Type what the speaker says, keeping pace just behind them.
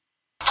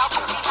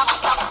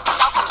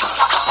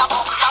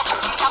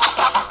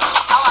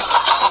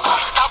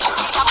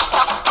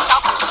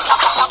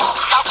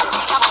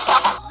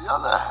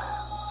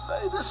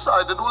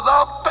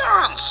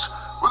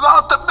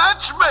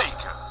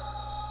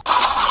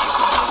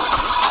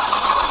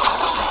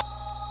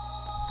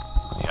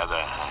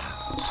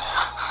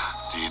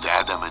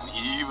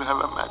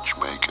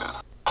matchmaker.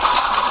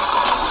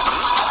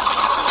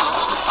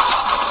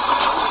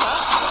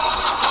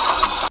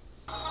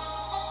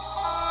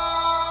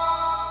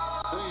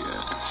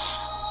 Yes,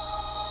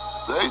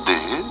 they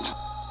did.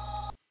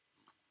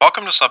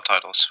 Welcome to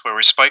Subtitles, where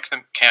we spike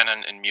the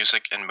canon in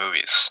music and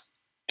movies.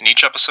 In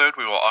each episode,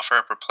 we will offer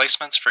up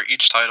replacements for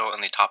each title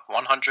in the top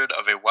 100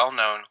 of a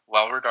well-known,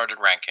 well-regarded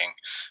ranking,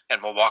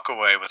 and will walk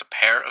away with a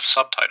pair of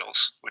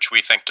subtitles, which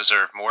we think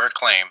deserve more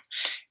acclaim,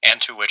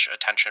 and to which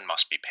attention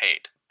must be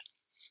paid.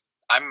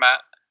 I'm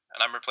Matt,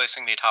 and I'm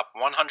replacing the top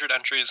 100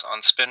 entries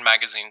on Spin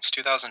Magazine's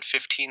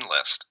 2015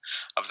 list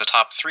of the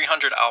top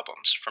 300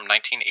 albums from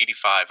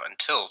 1985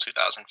 until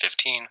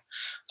 2015,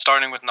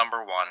 starting with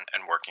number 1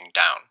 and working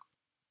down.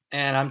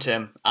 And I'm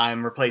Tim.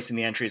 I'm replacing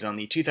the entries on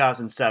the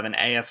 2007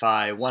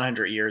 AFI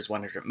 100 Years,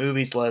 100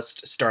 Movies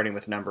list, starting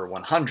with number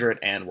 100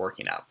 and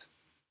working up.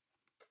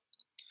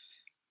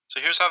 So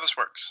here's how this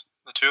works.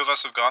 The two of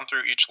us have gone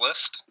through each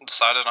list,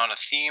 decided on a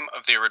theme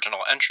of the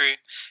original entry,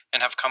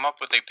 and have come up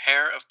with a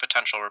pair of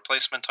potential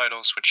replacement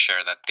titles which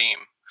share that theme.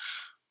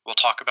 We'll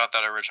talk about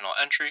that original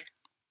entry.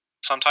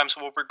 Sometimes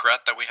we'll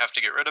regret that we have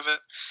to get rid of it,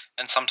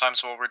 and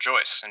sometimes we'll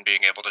rejoice in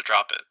being able to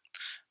drop it.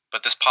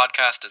 But this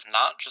podcast is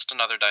not just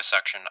another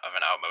dissection of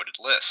an outmoded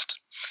list.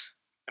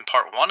 In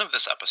part 1 of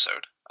this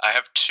episode, I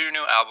have 2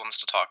 new albums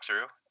to talk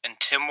through, and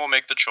Tim will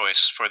make the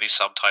choice for the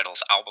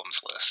subtitles albums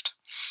list.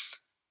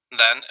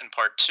 Then, in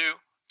part 2,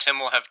 Tim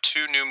will have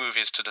 2 new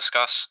movies to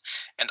discuss,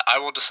 and I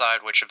will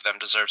decide which of them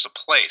deserves a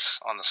place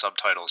on the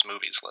subtitles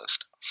movies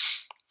list.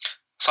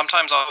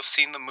 Sometimes I'll have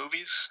seen the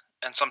movies,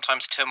 and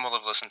sometimes Tim will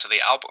have listened to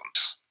the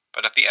albums,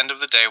 but at the end of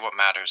the day what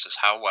matters is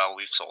how well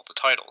we've sold the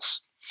titles.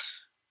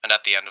 And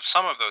at the end of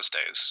some of those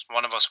days,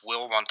 one of us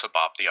will want to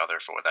bop the other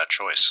for that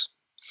choice.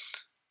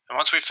 And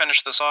once we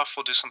finish this off,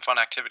 we'll do some fun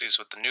activities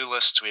with the new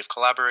lists we have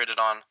collaborated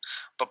on,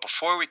 but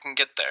before we can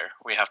get there,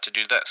 we have to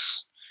do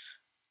this.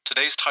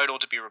 Today's title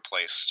to be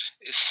replaced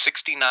is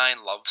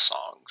 69 Love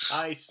Songs,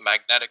 Nice.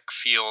 Magnetic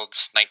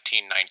Fields'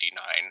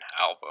 1999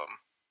 album.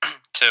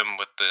 Tim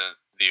with the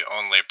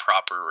only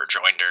proper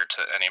rejoinder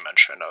to any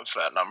mention of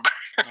that number.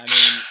 I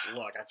mean,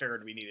 look, I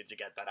figured we needed to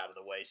get that out of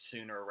the way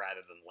sooner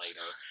rather than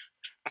later.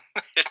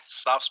 It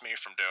stops me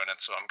from doing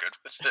it, so I'm good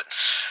with it.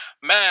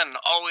 Men,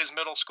 always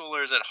middle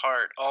schoolers at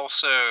heart.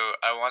 Also,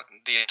 I want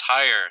the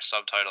entire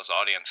subtitles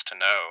audience to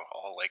know,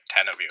 all like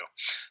 10 of you,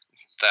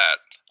 that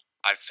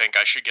I think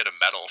I should get a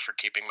medal for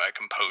keeping my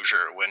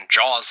composure when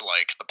Jaws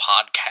like the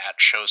podcat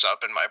shows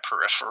up in my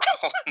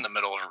peripheral in the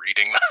middle of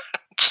reading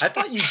that. I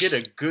thought you did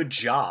a good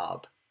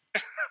job.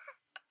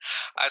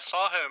 I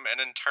saw him, and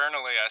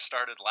internally I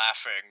started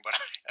laughing, but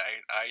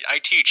I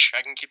teach.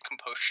 I can keep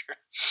composure.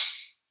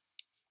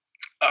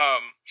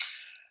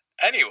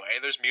 Anyway,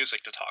 there's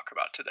music to talk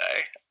about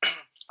today.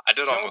 I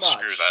did So almost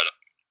screw much. that up.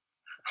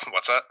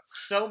 What's that?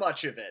 So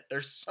much of it.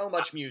 There's so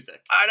much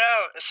music. I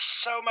know,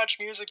 so much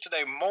music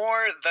today,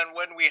 more than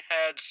when we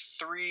had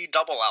 3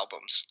 double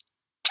albums.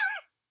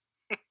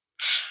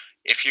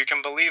 If you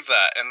can believe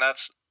that, and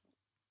that's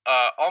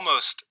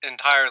almost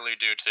entirely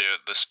due to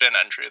the Spin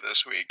entry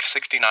this week,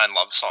 69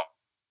 Love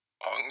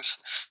Songs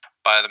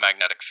by the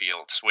Magnetic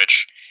Fields,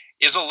 which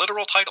is a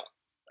literal title.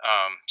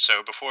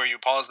 So before you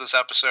pause this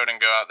episode and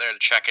go out there to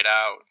check it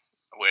out,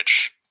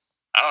 which,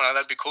 I don't know,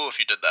 that'd be cool if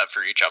you did that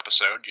for each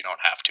episode. You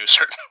don't have to,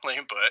 certainly,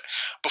 but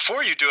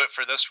before you do it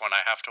for this one,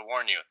 I have to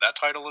warn you, that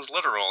title is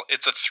literal.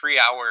 It's a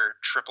 3-hour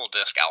triple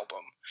disc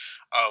album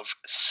of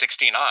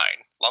 69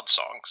 love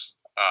songs.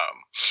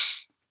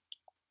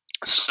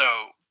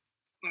 So,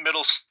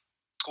 middle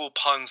school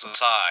puns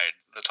aside,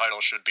 the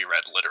title should be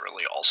read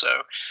literally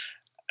also.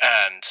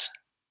 And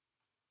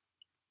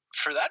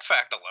for that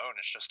fact alone,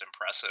 it's just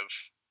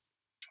impressive.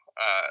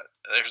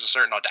 There's a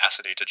certain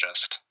audacity to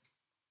just,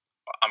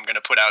 I'm going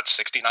to put out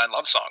 69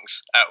 love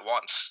songs at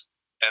once,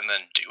 and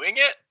then doing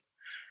it.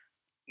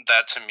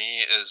 That to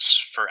me is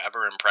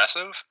forever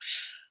impressive.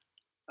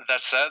 That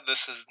said,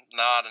 this is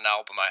not an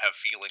album I have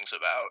feelings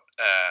about,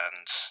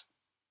 and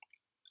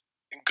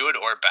good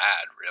or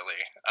bad,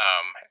 really.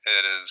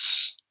 It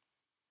is,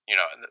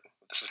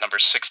 this is number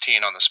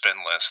 16 on the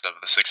Spin list of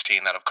the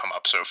 16 that have come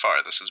up so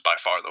far. This is by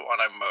far the one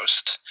I'm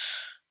most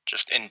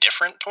just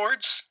indifferent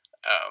towards.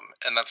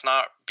 And that's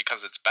not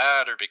because it's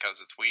bad or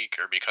because it's weak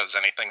or because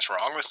anything's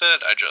wrong with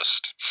it. I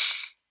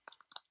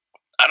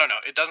don't know.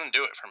 It doesn't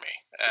do it for me.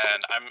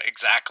 And I'm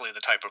exactly the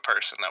type of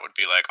person that would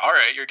be like, all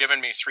right, you're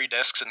giving me 3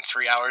 discs and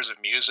 3 hours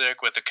of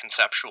music with a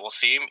conceptual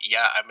theme.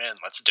 Yeah, I'm in.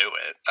 Let's do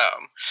it.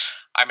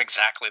 I'm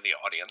exactly the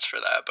audience for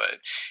that, but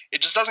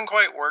it just doesn't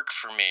quite work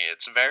for me.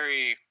 It's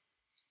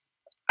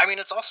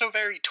also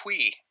very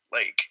twee.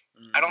 Like,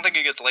 I don't think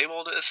it gets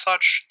labeled as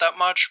such that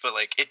much, but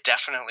like it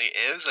definitely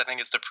is. I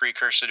think it's the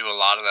precursor to a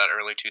lot of that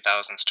early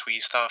 2000s twee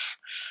stuff.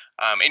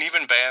 And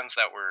even bands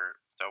that were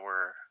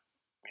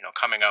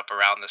coming up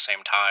around the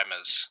same time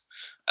as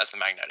the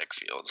Magnetic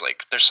Fields.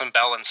 Like, there's some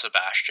Belle and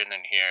Sebastian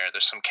in here.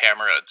 There's some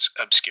Camera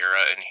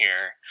Obscura in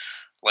here.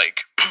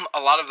 Like,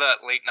 a lot of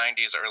that late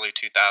 90s, early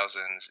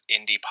 2000s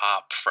indie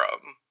pop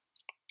from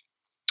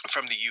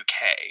the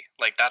UK.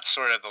 Like, that's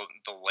sort of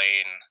the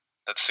lane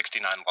that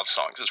 69 Love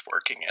Songs is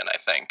working in, I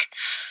think.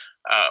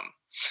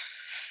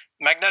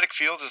 Magnetic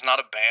Fields is not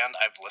a band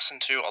I've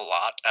listened to a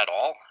lot at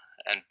all,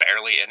 and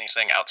barely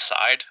anything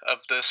outside of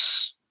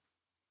this.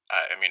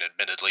 I mean,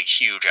 admittedly,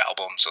 huge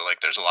album, so like,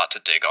 there's a lot to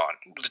dig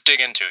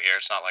into here.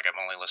 It's not like I've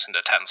only listened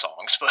to 10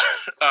 songs, but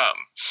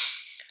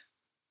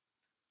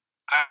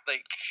I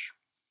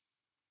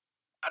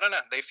don't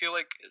know. They feel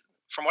like,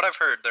 from what I've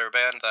heard, they're a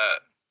band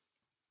that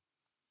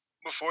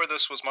before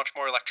this was much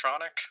more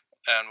electronic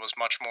and was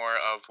much more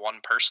of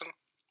one person.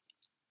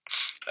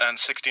 And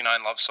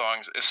 69 Love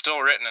Songs is still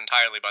written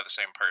entirely by the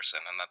same person,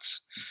 and that's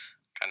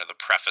kind of the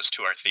preface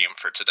to our theme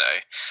for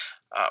today.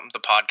 The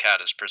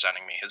podcast is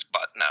presenting me his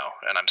butt now,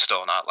 and I'm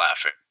still not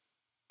laughing.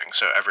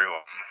 So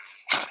everyone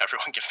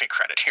give me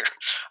credit here.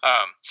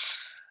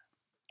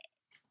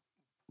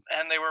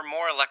 And they were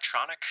more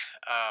electronic,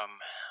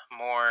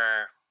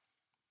 more,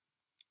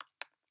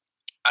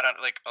 I don't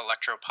like,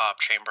 electro pop,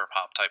 chamber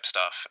pop type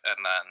stuff.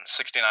 And then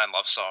 69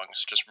 Love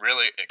Songs just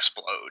really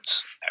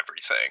explodes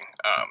everything.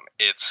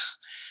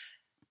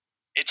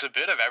 It's a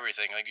bit of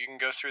everything. Like, you can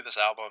go through this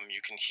album,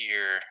 you can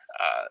hear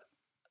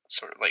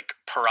sort of like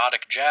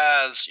parodic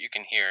jazz, you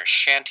can hear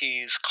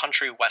shanties,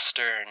 country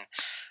western,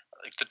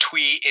 like the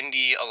twee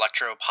indie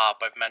electro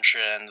pop I've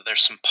mentioned.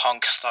 There's some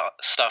punk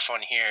stuff on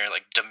here,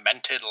 like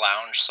demented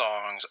lounge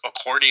songs.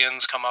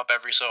 Accordions come up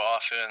every so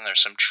often. There's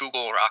some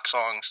Chugel rock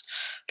songs.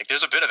 Like,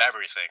 there's a bit of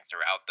everything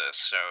throughout this,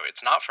 so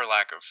it's not for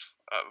lack of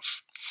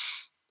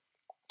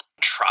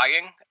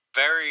trying.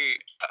 Very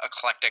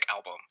eclectic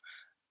album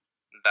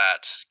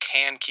that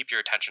can keep your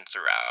attention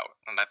throughout,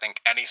 and I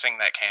think anything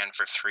that can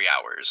for 3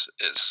 hours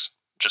is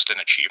just an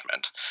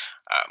achievement.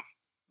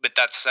 But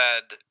that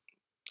said,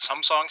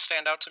 some songs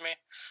stand out to me.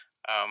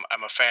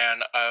 I'm a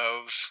fan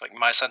of like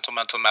My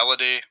Sentimental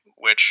Melody,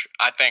 which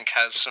I think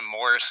has some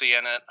Morrissey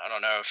in it. I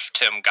don't know if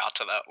Tim got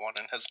to that one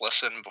in his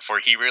listen before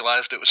he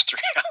realized it was 3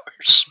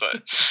 hours,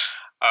 but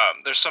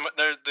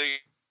there's the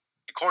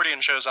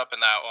accordion shows up in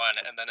that one,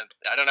 and then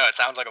I don't know, it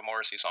sounds like a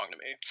Morrissey song to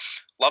me.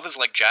 Love Is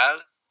Like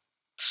Jazz,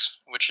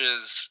 which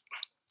is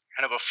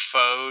kind of a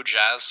faux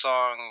jazz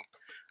song.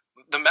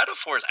 The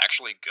metaphor is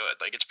actually good.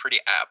 Like, it's pretty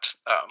apt.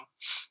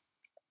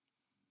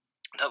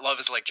 That love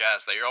is like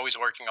jazz, that you're always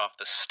working off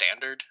the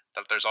standard,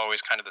 that there's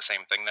always kind of the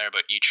same thing there,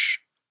 but each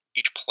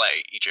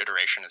play, each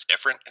iteration is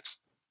different. It's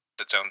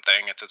its own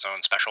thing. It's its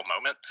own special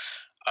moment.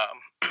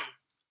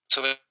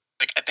 So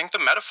like, I think the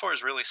metaphor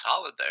is really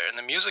solid there, and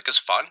the music is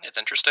fun. It's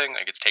interesting.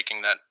 Like, it's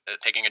taking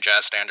a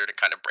jazz standard and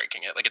kind of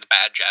breaking it. Like, it's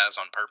bad jazz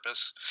on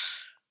purpose.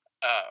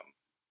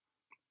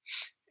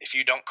 If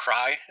You Don't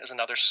Cry is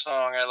another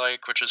song I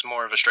like, which is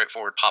more of a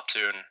straightforward pop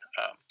tune.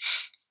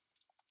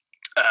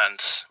 And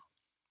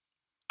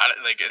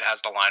like, it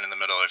has the line in the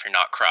middle, if you're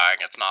not crying,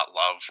 it's not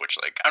love, which,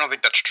 like, I don't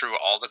think that's true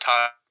all the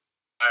time,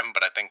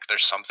 but I think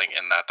there's something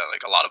in that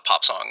like a lot of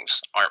pop songs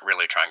aren't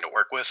really trying to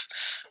work with.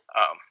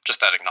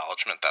 Just that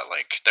acknowledgement that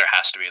like there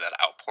has to be that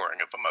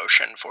outpouring of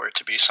emotion for it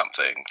to be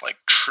something like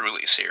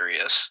truly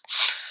serious.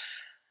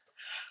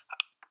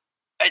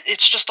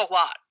 It's just a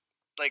lot.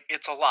 Like,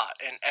 it's a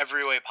lot in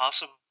every way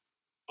possible.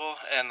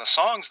 And the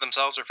songs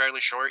themselves are fairly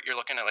short. You're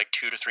looking at like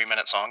 2 to 3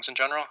 minute songs in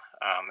general.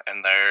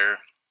 And they're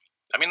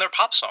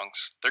pop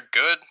songs. They're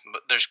good,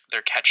 but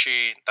they're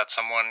catchy. That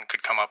someone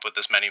could come up with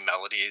this many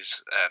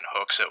melodies and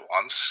hooks at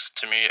once,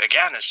 to me,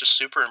 again, is just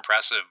super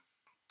impressive,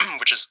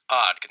 which is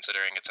odd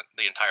considering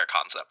the entire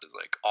concept is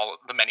like all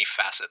the many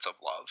facets of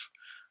love.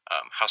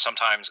 How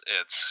sometimes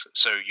it's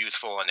so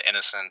youthful and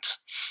innocent.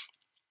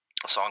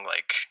 A song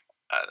like,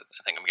 I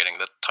think I'm getting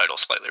the title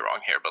slightly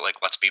wrong here, but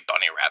like Let's Be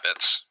Bunny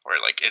Rabbits, where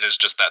like it is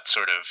just that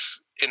sort of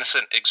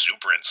innocent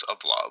exuberance of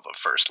love, of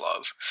first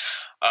love,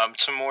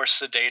 to more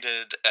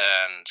sedated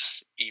and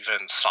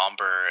even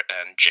somber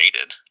and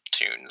jaded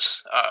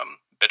tunes.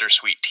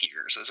 Bittersweet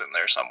Tears is in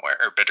there somewhere,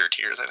 or Bitter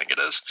Tears, I think it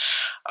is.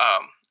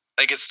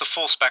 Like, it's the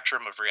full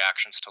spectrum of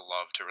reactions to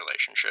love, to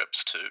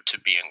relationships, to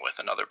being with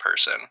another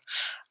person.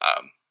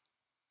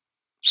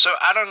 So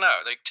I don't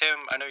know, like, Tim,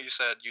 I know you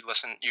said you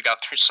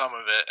got through some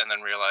of it and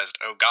then realized,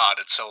 oh God,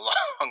 it's so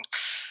long.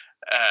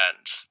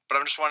 But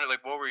I'm just wondering,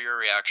 like, what were your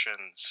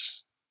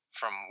reactions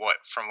from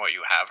what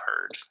you have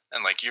heard,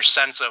 and like your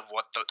sense of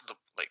what the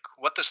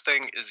what this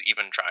thing is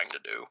even trying to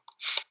do?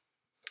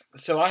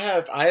 So I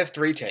have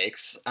 3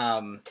 takes.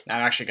 I'm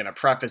actually going to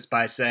preface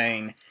by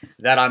saying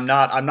that I'm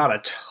not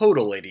a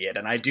total idiot,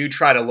 and I do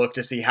try to look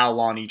to see how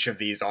long each of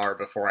these are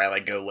before I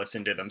like go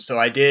listen to them. So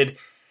I did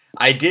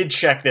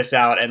check this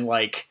out, and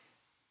like,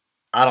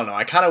 I don't know,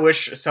 I kind of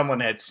wish someone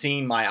had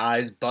seen my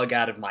eyes bug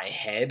out of my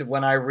head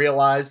when I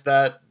realized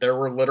that there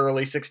were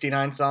literally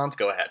 69 songs.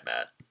 Go ahead,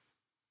 Matt.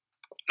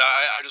 No,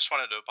 I just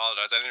wanted to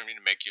apologize. I didn't mean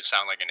to make you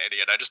sound like an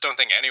idiot. I just don't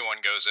think anyone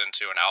goes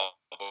into an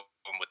album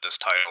with this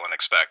title and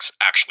expects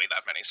actually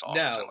that many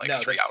songs and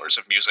like 3 hours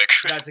of music.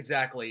 That's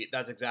exactly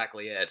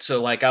it.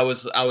 So like, I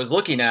was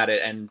looking at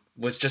it and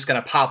was just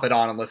gonna pop it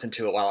on and listen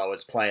to it while I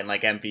was playing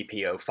like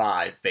MVP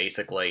 05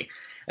 basically,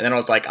 and then I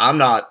was like, I'm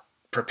not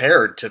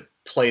prepared to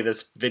play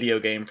this video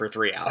game for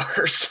 3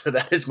 hours. So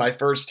that is my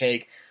first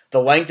take.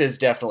 The length is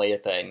definitely a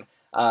thing.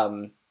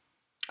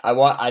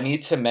 I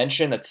need to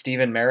mention that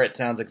Stephen Merritt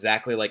sounds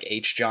exactly like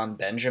H. John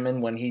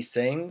Benjamin when he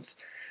sings,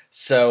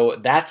 so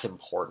that's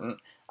important.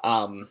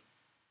 Um,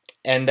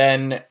 and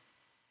then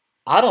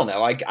I don't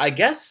know. I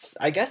guess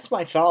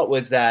my thought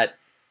was that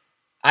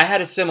I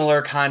had a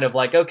similar kind of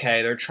like,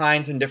 okay, they're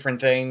trying some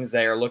different things.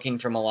 They are looking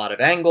from a lot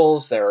of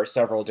angles. There are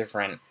several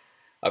different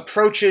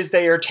approaches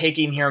they are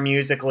taking here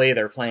musically.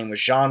 They're playing with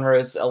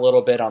genres a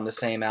little bit on the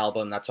same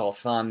album. That's all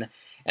fun.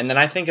 And then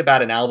I think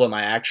about an album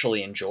I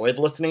actually enjoyed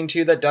listening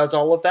to that does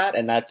all of that,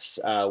 and that's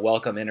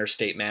Welcome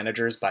Interstate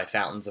Managers by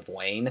Fountains of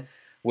Wayne,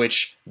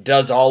 which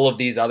does all of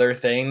these other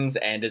things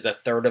and is a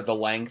third of the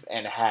length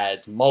and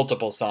has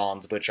multiple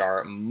songs which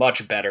are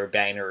much better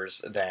bangers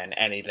than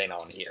anything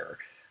on here.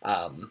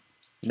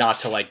 Not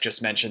to like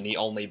just mention the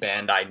only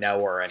band I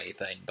know or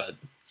anything, but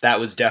that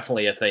was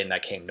definitely a thing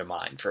that came to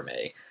mind for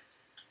me.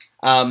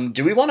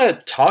 Do we want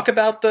to talk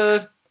about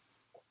the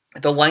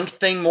length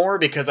thing more?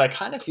 Because I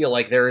kind of feel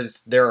like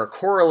there are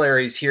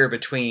corollaries here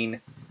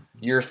between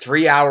your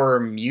 3 hour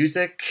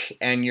music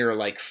and your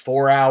like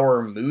 4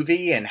 hour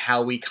movie, and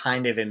how we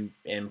kind of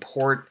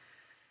import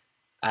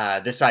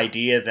this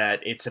idea that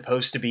it's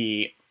supposed to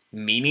be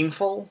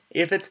meaningful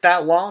if it's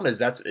that long. Is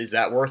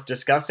that worth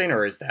discussing,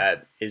 or is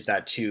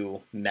that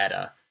too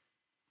meta?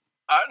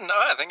 No,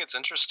 I think it's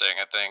interesting.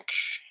 I think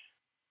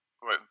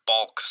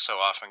bulk so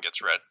often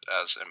gets read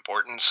as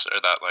importance, or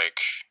that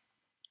like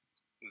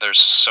there's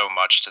so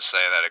much to say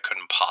that it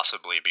couldn't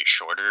possibly be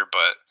shorter.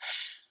 But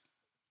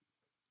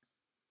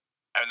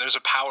I mean, there's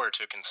a power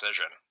to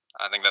concision.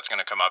 I think that's going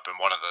to come up in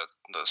one of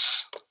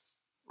this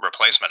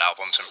replacement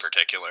albums in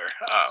particular.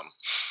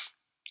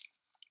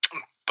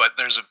 But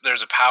there's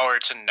a power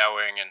to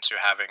knowing and to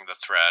having the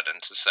thread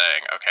and to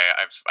saying, okay,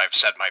 I've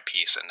said my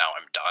piece and now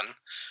I'm done.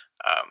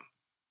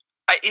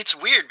 It's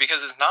weird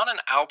because it's not an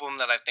album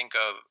that I think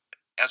of,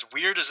 as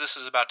weird as this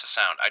is about to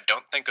sound, I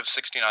don't think of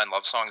 69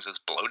 Love Songs as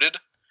bloated,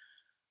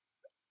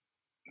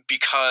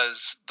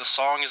 because the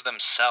songs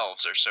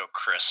themselves are so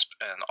crisp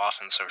and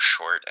often so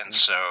short and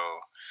so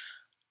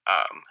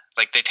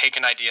like they take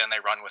an idea and they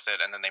run with it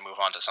and then they move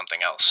on to something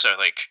else. So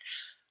like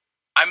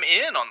I'm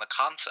in on the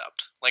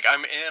concept. Like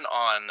I'm in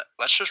on,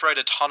 let's just write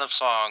a ton of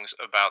songs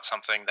about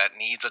something that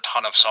needs a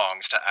ton of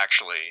songs to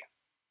actually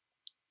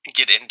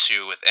get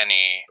into with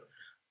any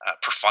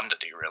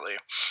profundity, really.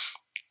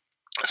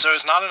 So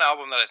it's not an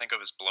album that I think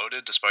of as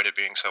bloated, despite it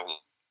being so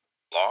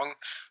long.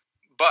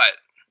 But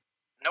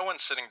no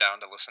one's sitting down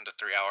to listen to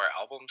 3 hour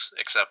albums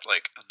except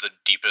like the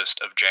deepest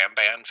of jam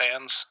band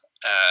fans,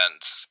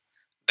 and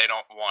they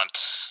don't want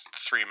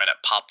 3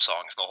 minute pop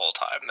songs the whole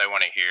time. They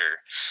want to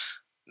hear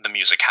the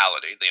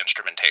musicality, the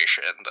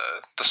instrumentation,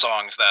 the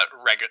songs that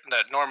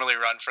that normally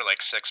run for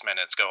like 6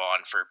 minutes go on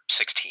for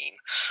 16.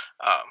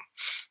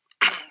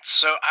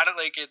 So I don't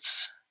like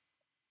it's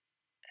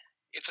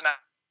an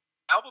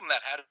album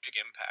that had a big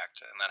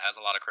impact and that has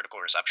a lot of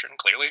critical reception.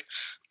 Clearly,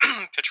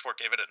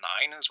 Pitchfork gave it a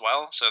 9 as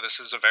well. So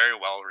this is a very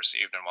well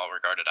received and well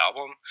regarded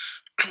album,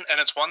 and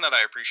it's one that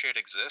I appreciate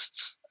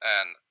exists.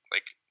 And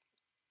like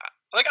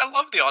I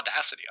love the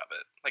audacity of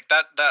it. Like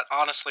that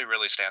honestly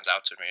really stands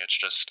out to me. It's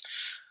just,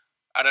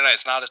 I don't know.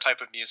 It's not a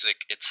type of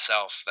music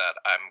itself that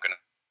I'm gonna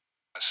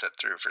sit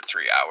through for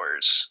 3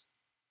 hours.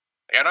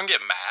 Like, I don't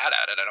get mad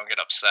at it. I don't get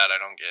upset. I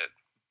don't get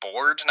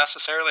bored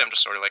necessarily. I'm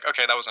just sort of like,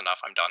 okay, that was enough.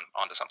 I'm done.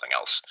 On to something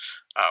else.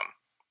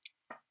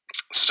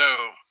 So,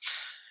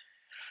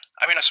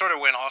 I mean, I sort of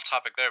went off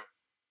topic there,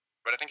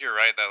 but I think you're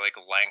right that like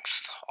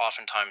length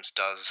oftentimes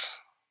does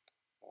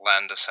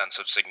lend a sense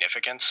of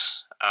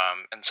significance,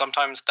 and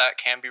sometimes that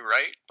can be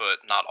right, but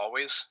not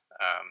always.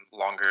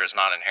 Longer is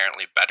not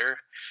inherently better.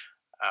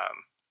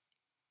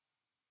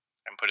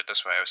 And put it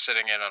this way, I was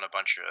sitting in on a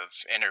bunch of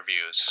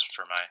interviews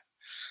for my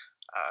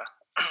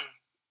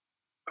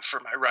for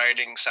my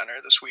writing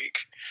center this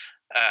week,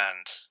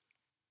 and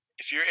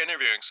if you're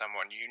interviewing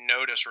someone, you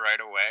notice right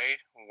away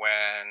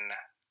when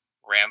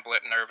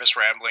nervous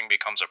rambling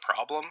becomes a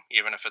problem,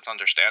 even if it's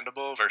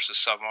understandable, versus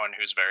someone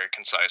who's very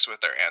concise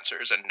with their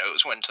answers and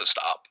knows when to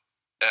stop,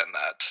 and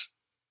that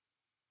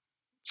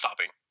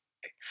stopping.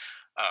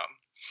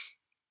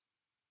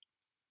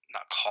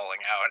 Not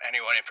calling out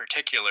anyone in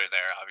particular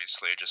there,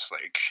 obviously, just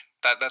like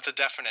that's a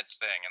definite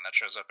thing, and that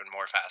shows up in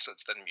more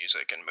facets than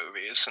music and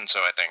movies. And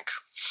so I think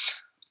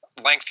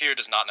length here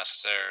does not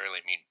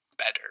necessarily mean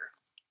better.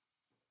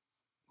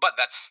 But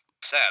that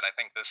said, I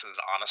think this is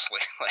honestly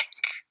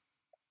like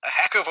a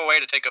heck of a way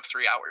to take up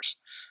 3 hours.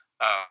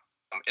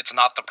 It's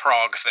not the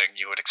prog thing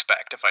you would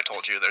expect if I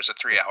told you there's a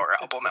 3 hour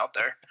album out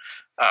there.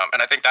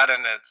 And I think that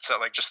in it's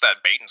like just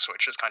that bait and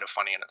switch is kind of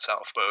funny in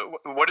itself.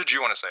 But what did you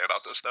want to say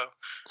about this, though?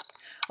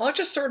 Well, I'm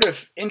just sort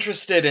of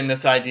interested in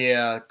this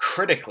idea,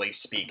 critically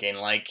speaking,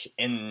 like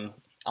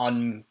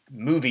on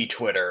movie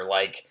Twitter,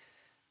 like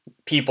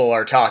people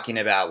are talking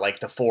about like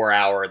the 4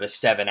 hour, the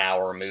 7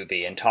 hour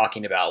movie, and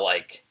talking about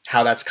like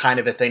how that's kind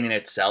of a thing in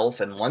itself.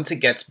 And once it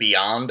gets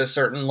beyond a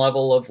certain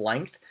level of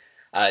length,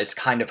 it's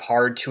kind of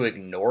hard to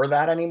ignore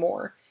that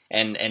anymore.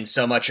 And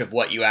so much of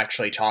what you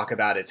actually talk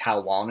about is how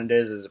long it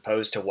is as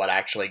opposed to what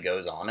actually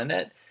goes on in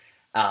it.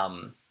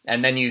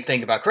 And then you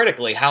think about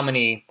critically how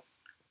many,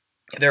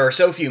 there are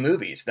so few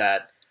movies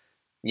that,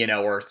 you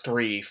know, are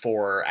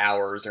 3-4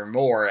 hours or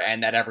more,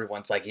 and that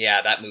everyone's like,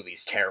 yeah, that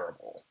movie's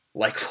terrible.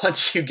 Like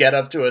once you get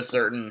up to a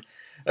certain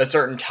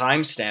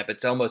timestamp,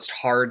 it's almost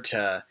hard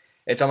to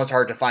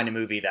find a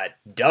movie that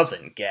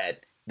doesn't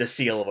get the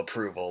seal of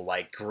approval,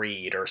 like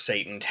Greed or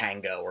Satan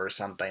Tango or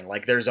something.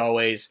 Like there's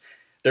always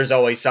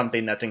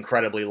something that's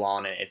incredibly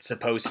long, and it's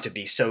supposed to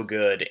be so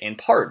good in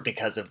part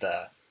because of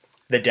the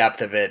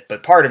depth of it,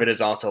 but part of it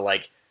is also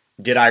like,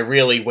 did I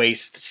really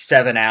waste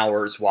 7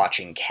 hours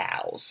watching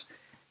cows?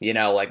 You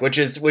know, like which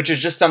is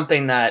just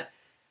something that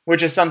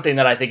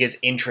I think is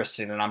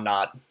interesting, and I'm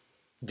not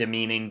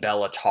demeaning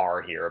Bella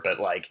Tarr here, but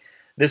like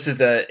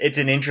it's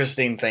an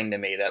interesting thing to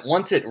me that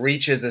once it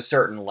reaches a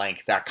certain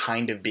length, that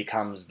kind of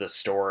becomes the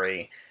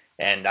story,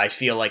 and I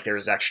feel like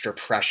there's extra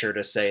pressure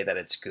to say that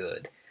it's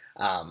good.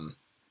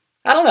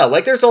 I don't know,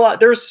 like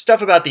there's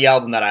stuff about the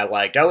album that I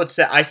liked. I would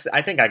say I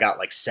think I got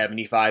like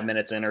 75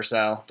 minutes in or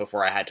so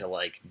before I had to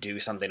like do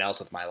something else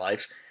with my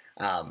life.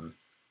 Um,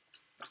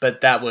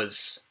 but that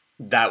was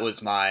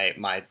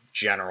my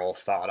general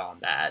thought on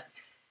that.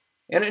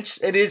 And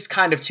it is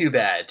kind of too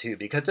bad too,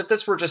 because if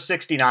this were just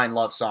 69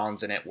 love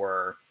songs and it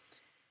were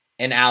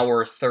an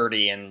hour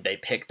 30 and they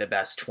picked the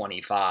best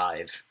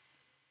 25,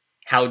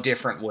 how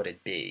different would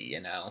it be,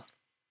 you know?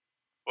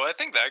 Well, I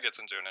think that gets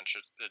into an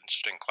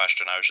interesting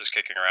question. I was just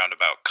kicking around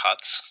about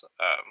cuts.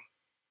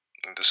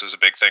 This was a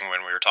big thing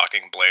when we were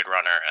talking Blade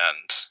Runner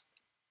and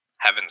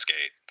Heaven's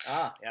Gate.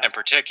 Yeah. In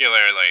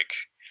particular, like,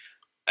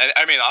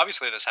 I mean,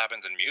 obviously this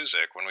happens in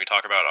music when we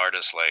talk about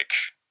artists like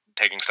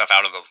taking stuff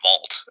out of the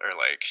vault, or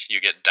like you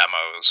get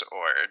demos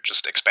or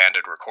just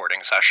expanded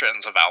recording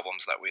sessions of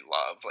albums that we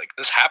love. Like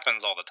this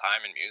happens all the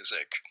time in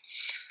music.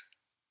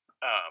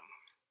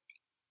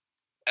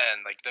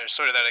 And like there's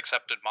sort of that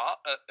accepted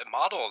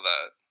model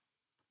that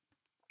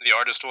the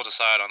artist will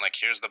decide on, like,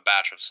 here's the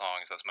batch of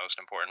songs that's most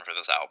important for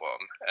this album,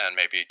 and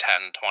maybe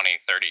 10,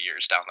 20, 30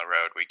 years down the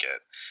road we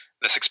get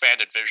this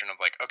expanded vision of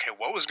like, okay,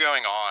 what was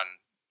going on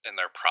in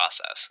their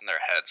process, in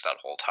their heads that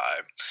whole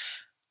time.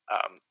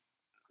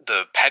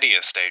 The Petty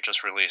Estate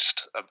just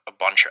released a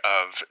bunch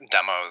of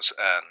demos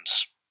and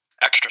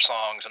extra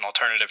songs and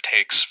alternative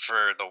takes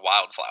for the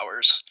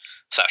Wildflowers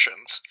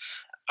sessions.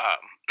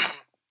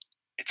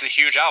 It's a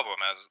huge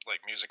album, as like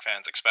music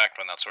fans expect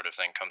when that sort of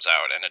thing comes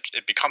out, and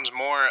it becomes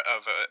more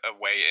of a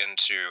way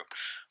into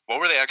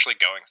what were they actually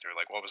going through,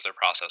 like what was their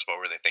process,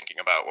 what were they thinking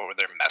about, what were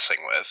they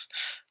messing with.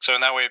 So in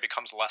that way it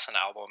becomes less an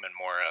album and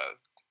more a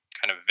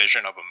kind of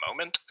vision of a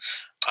moment.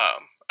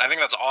 I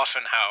think that's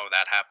often how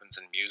that happens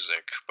in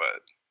music,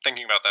 but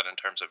thinking about that in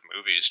terms of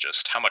movies,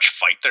 just how much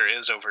fight there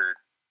is over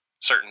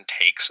certain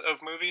takes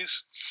of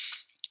movies,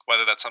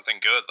 whether that's something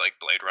good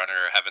like Blade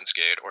Runner or Heaven's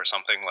Gate, or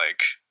something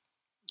like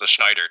the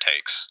Schneider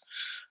takes.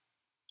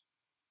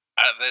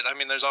 I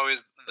mean, there's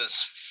always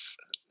this,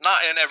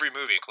 not in every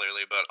movie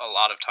clearly, but a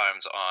lot of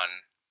times on,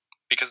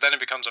 because then it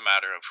becomes a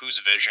matter of whose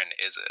vision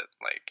is it?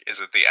 Like,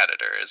 is it the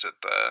editor? Is it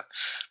the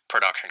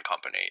production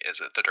company?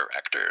 Is it the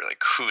director?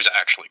 Like, who's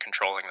actually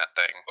controlling that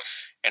thing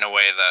in a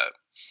way that,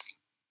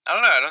 I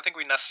don't know, I don't think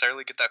we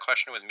necessarily get that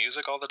question with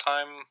music all the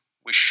time.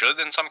 We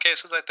should in some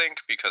cases, I think,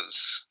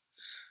 because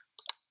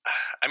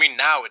I mean,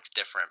 now it's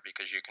different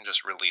because you can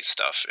just release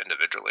stuff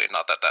individually.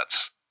 Not that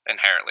that's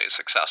inherently a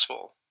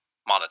successful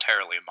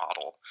monetarily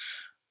model,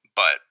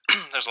 but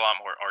there's a lot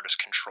more artist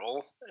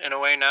control in a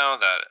way now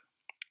that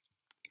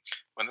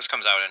when this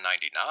comes out in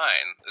 99,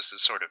 this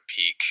is sort of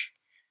peak,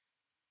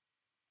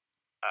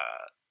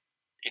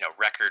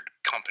 record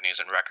companies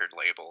and record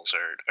labels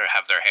or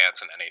have their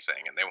hands in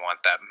anything, and they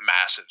want that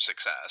massive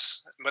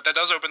success. But that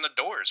does open the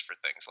doors for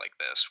things like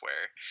this,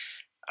 where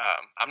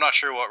I'm not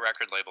sure what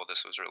record label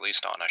this was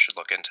released on. I should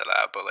look into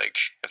that. But like,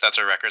 if that's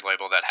a record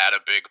label that had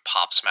a big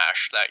pop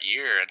smash that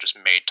year and just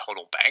made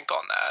total bank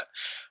on that,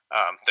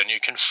 then you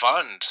can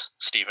fund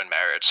Stephen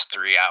Merritt's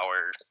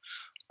 3-hour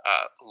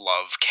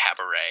love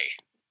cabaret.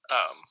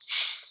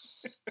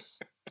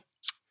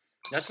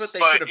 That's what they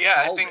should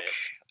have called it.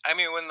 I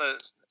mean, when the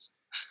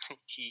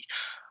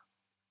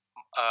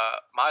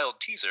mild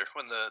teaser,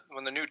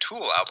 when the new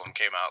Tool album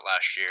came out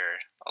last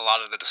year, a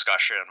lot of the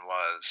discussion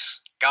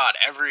was, God,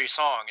 every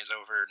song is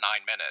over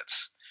 9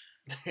 minutes.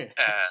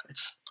 And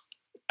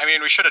I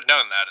mean, we should have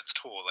known that. It's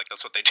Tool, like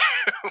that's what they do.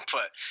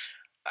 But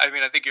I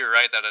mean, I think you're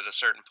right that at a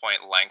certain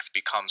point length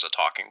becomes a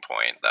talking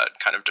point that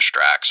kind of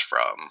distracts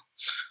from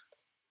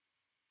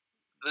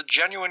the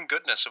genuine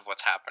goodness of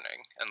what's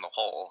happening in the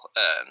whole.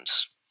 And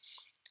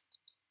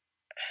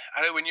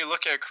when you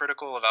look at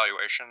critical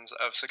evaluations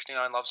of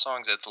 69 Love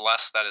Songs, it's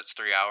less that it's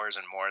 3 hours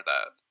and more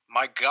that,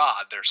 my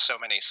God, there's so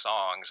many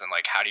songs, and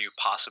like, how do you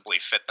possibly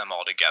fit them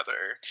all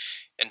together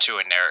into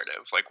a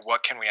narrative? Like,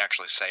 what can we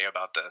actually say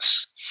about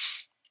this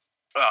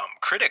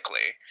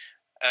critically?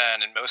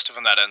 And in most of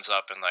them, that ends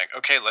up in like,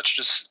 okay, let's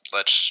just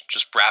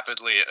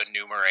rapidly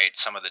enumerate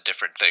some of the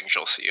different things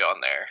you'll see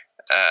on there.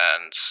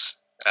 And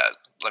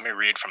let me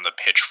read from the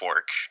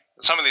Pitchfork.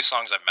 Some of these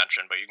songs I've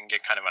mentioned, but you can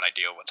get kind of an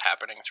idea of what's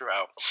happening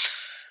throughout.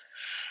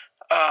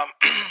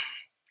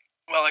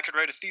 Well, I could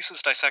write a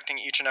thesis dissecting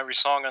each and every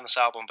song on this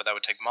album, but that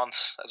would take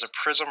months. As a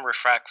prism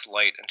refracts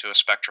light into a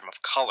spectrum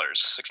of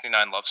colors,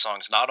 69 Love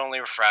Songs not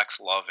only refracts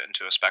love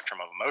into a spectrum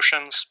of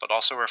emotions, but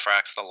also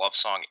refracts the love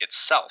song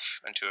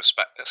itself into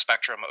a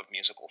spectrum of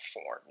musical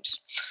forms.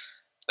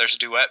 There's a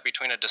duet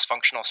between a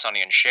dysfunctional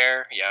Sonny and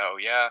Cher, Yeah Oh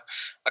Yeah,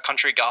 a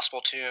country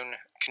gospel tune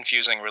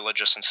confusing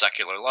religious and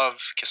secular love,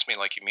 Kiss Me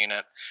Like You Mean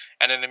It,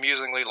 and an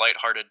amusingly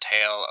light-hearted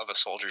tale of a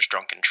soldier's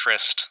drunken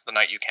tryst, The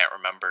Night You Can't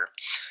Remember.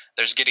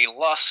 There's giddy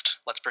lust,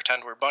 Let's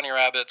Pretend We're Bunny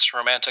Rabbits,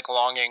 romantic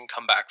longing,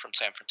 Come Back from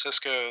San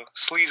Francisco,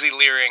 sleazy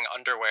leering,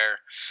 Underwear,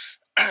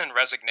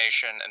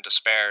 resignation and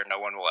despair, No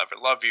One Will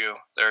Ever Love You.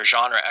 There are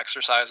genre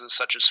exercises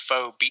such as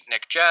faux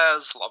beatnik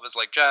jazz, Love is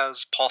Like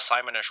Jazz, Paul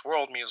Simonish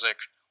world music,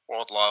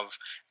 World Love,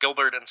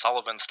 Gilbert and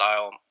Sullivan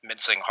style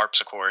mincing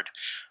harpsichord,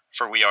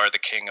 For We Are the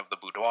King of the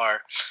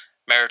Boudoir,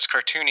 Merritt's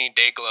cartoony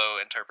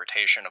Dayglow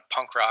interpretation of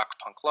punk rock,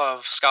 punk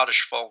love,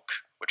 Scottish folk,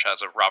 which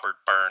has a Robert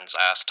Burns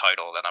ass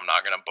title that I'm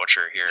not going to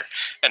butcher here,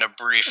 and a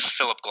brief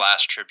Philip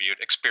Glass tribute,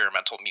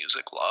 Experimental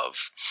Music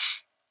Love.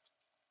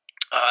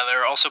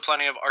 There are also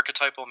plenty of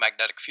archetypal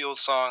Magnetic Field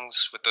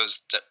songs with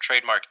those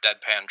trademark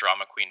deadpan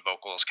drama queen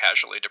vocals,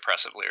 casually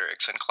depressive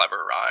lyrics, and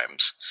clever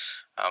rhymes.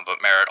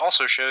 But Merritt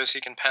also shows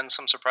he can pen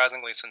some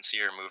surprisingly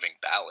sincere, moving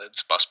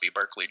ballads, Busby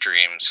Berkeley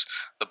Dreams,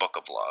 The Book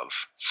of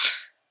Love.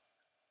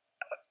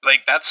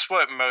 Like, that's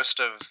what most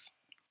of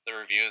the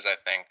reviews, I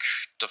think,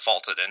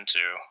 defaulted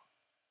into.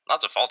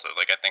 Not defaulted,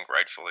 like, I think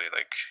rightfully,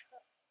 like,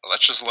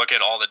 let's just look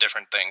at all the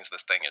different things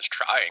this thing is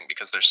trying,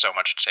 because there's so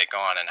much to take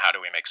on, and how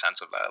do we make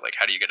sense of that? Like,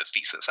 how do you get a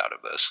thesis out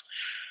of this?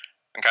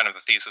 And kind of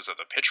the thesis of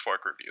the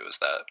Pitchfork review is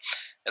that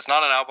it's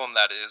not an album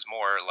that is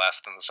more or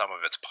less than the sum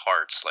of its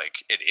parts.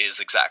 Like, it is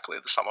exactly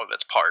the sum of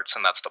its parts,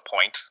 and that's the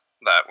point.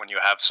 That when you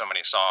have so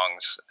many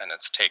songs and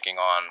it's taking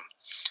on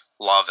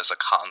love as a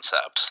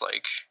concept,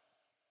 like,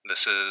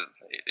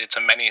 it's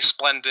a many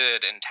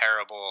splendid and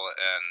terrible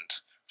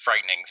and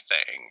frightening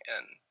thing,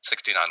 and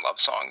 69 Love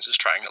Songs is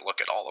trying to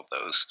look at all of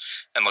those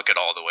and look at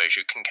all the ways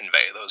you can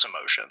convey those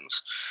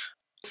emotions.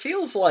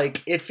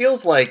 It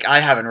feels like I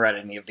haven't read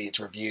any of these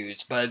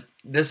reviews, but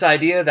this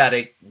idea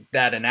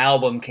that an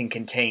album can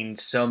contain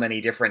so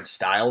many different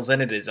styles in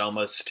it is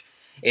almost,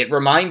 it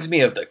reminds me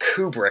of the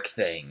Kubrick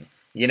thing,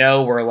 you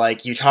know, where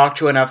like you talk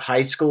to enough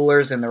high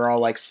schoolers and they're all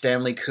like,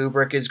 Stanley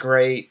Kubrick is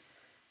great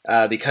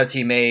because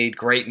he made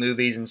great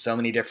movies in so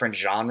many different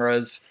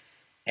genres,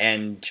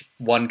 and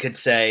one could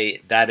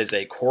say that is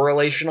a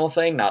correlational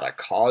thing, not a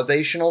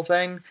causational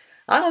thing.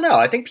 I don't know.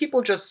 I think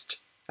people just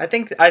I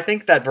think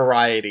that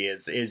variety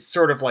is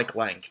sort of like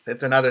length.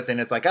 It's another thing.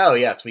 It's like, oh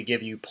yes, we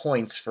give you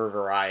points for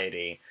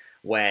variety.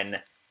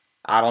 When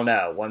I don't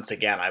know. Once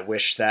again, I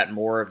wish that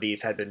more of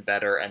these had been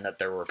better and that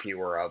there were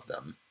fewer of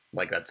them.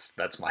 Like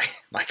that's my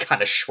my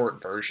kind of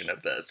short version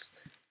of this.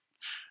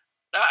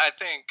 No, I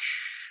think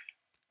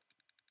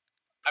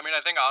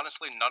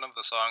honestly none of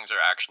the songs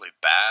are actually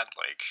bad.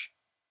 Like,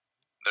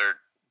 they're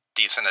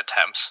decent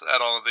attempts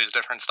at all of these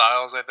different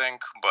styles, I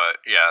think. But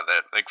yeah,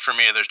 that, like, for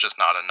me, there's just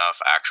not enough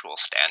actual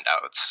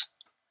standouts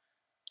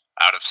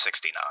out of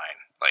 69.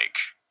 Like,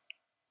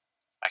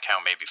 I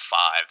count maybe 5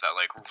 that,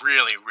 like,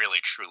 really, really,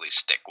 truly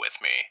stick with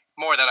me.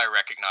 More that I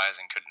recognize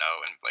and could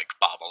know and, like,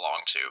 bob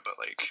along to, but,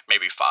 like,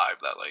 maybe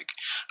 5 that, like,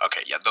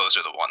 okay, yeah, those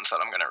are the ones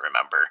that I'm going to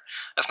remember.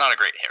 That's not a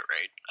great hit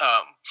rate.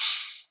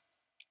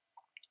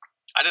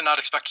 I did not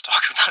expect to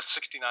talk about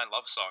 69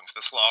 Love Songs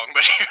this long,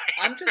 but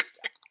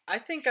I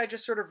think I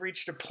just sort of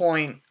reached a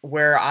point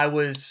where I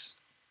was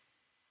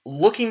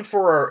looking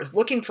for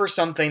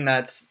something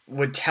that's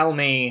would tell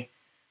me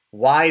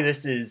why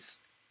this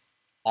is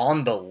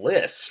on the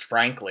list,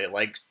 frankly.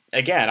 Like,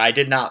 again, I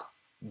did not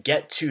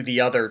get to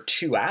the other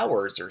 2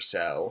 hours or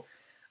so.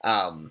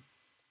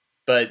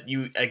 But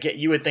you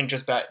would think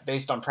just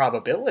based on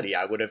probability,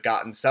 I would have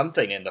gotten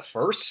something in the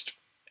first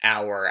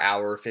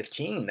hour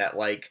 15 that,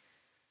 like,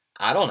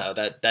 I don't know,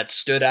 that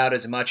stood out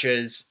as much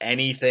as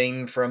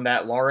anything from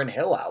that Lauryn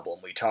Hill album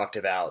we talked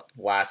about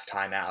last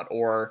time out.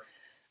 Or,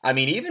 I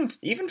mean,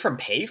 even from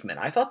Pavement,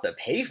 I thought the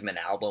Pavement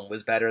album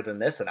was better than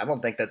this, and I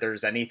don't think that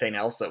there's anything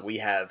else that we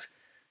have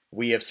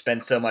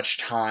spent so much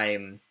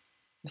time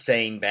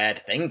saying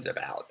bad things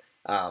about.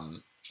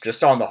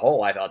 Just on the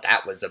whole, I thought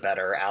that was a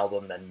better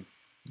album than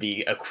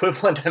the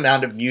equivalent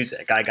amount of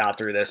music I got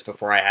through this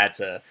before I had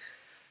to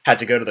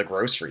go to the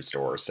grocery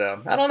store.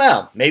 So I don't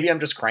know. Maybe I'm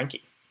just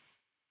cranky.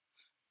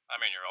 I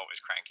mean, you're always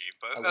cranky,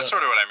 but that's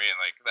sort of what I mean.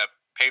 Like, that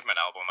Pavement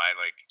album, I,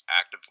 like,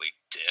 actively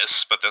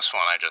diss, but this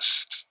one, I don't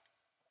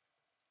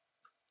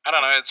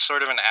know, it's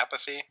sort of an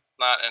apathy,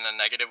 not in a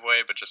negative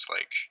way, but just,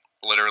 like,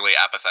 literally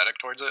apathetic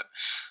towards it.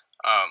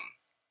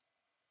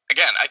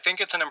 Again, I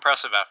think it's an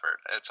impressive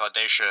effort. It's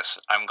audacious.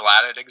 I'm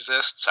glad it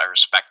exists. I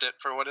respect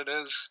it for what it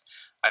is.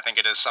 I think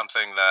it is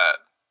something that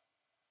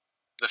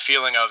the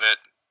feeling of it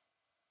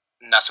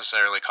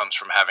necessarily comes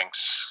from having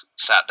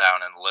sat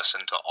down and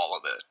listened to all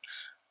of it.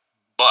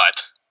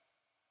 But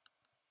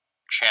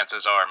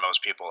chances are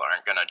most people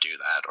aren't going to do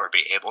that or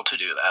be able to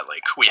do that.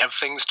 Like, we have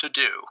things to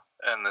do,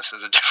 and this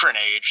is a different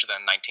age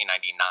than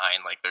 1999.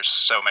 Like, there's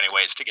so many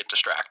ways to get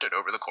distracted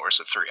over the course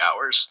of 3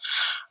 hours.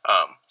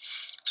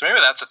 So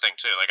maybe that's a thing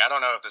too. Like, I don't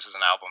know if this is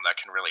an album that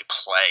can really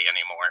play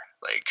anymore.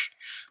 Like,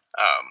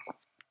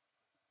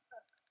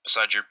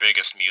 besides your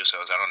biggest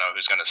musos, I don't know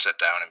who's going to sit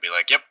down and be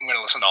like, yep, I'm going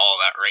to listen to all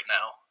of that right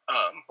now.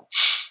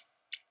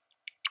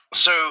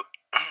 So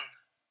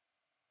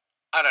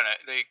I don't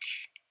know. Like,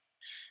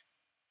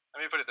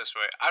 let me put it this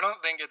way. I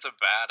don't think it's a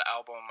bad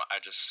album.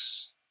 I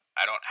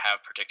don't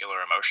have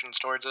particular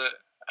emotions towards it.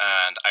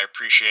 And I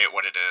appreciate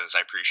what it is.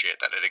 I appreciate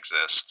that it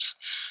exists.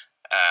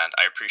 And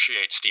I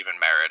appreciate Stephen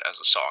Merritt as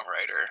a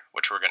songwriter,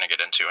 which we're going to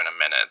get into in a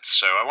minute.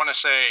 So I want to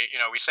say,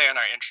 we say in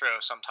our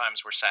intro,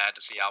 sometimes we're sad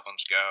to see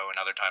albums go, and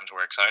other times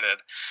we're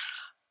excited.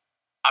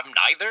 I'm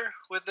neither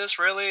with this,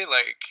 really.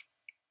 Like,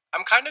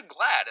 I'm kind of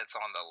glad it's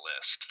on the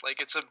list. Like,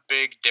 it's a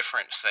big,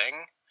 different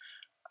thing.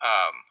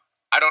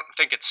 I don't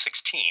think it's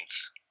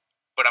 16th,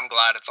 but I'm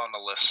glad it's on the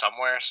list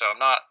somewhere. So I'm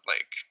not,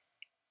 like,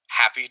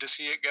 happy to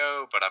see it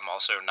go, but I'm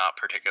also not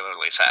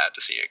particularly sad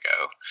to see it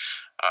go.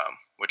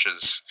 Which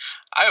is,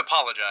 I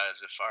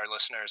apologize if our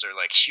listeners are,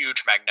 like,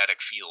 huge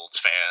Magnetic Fields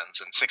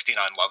fans and 69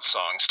 Love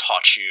Songs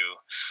taught you,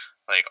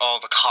 like, all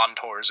the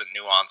contours and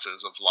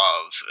nuances of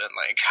love and,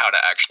 like, how to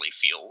actually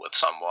feel with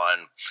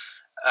someone.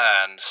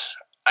 And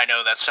I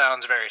know that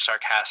sounds very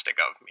sarcastic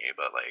of me,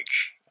 but, like,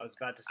 I was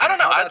about to say, I don't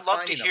know. I'd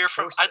love to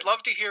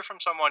hear from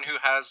someone who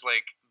has,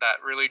 like, that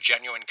really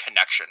genuine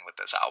connection with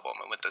this album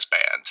and with this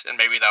band, and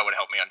maybe that would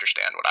help me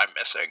understand what I'm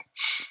missing.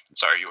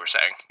 Sorry, you were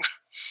saying.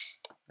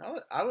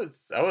 I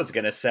was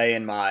gonna say,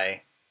 in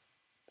my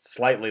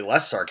slightly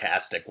less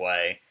sarcastic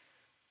way,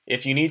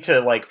 if you need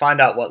to, like,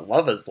 find out what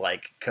love is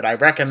like, could I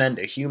recommend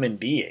A Human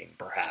Being?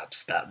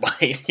 Perhaps that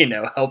might,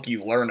 help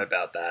you learn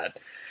about that,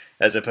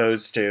 as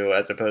opposed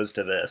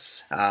to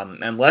this.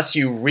 Unless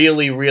you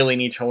really, really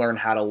need to learn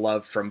how to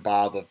love from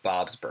Bob of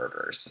Bob's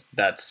Burgers,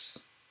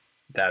 that's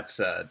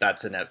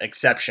an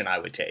exception I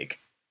would take.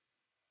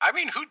 I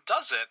mean, who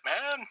does it,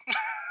 man?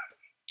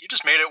 You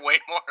just made it way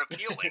more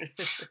appealing.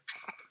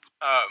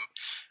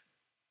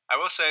 I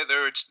will say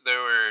there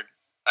were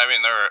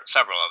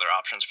several other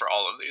options for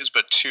all of these,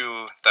 but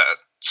two that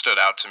stood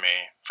out to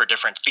me for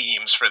different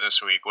themes for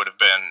this week would have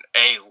been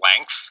A,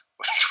 length,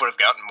 which would have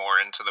gotten more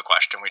into the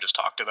question we just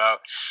talked about,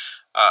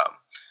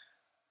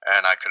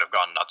 and I could have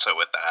gone nutso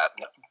with that.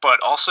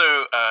 But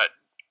also,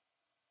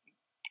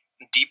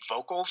 deep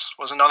vocals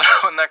was another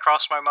one that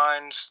crossed my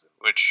mind,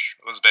 which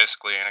was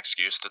basically an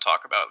excuse to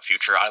talk about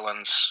Future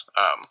Islands,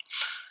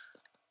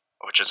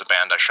 which is a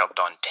band I shoved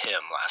on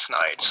Tim last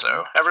night.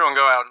 So everyone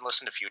go out and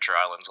listen to Future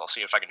Islands. I'll see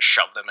if I can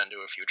shove them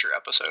into a future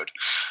episode.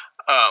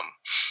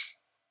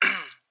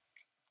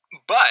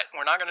 But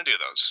we're not going to do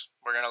those.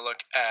 We're going to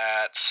look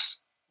at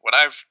what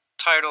I've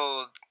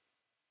titled,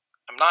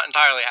 I'm not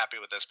entirely happy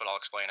with this, but I'll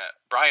explain it,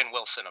 Brian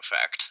Wilson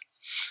Effect.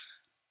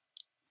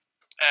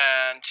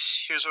 And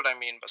here's what I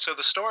mean. So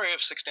the story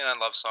of 69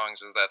 Love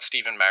Songs is that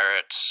Stephen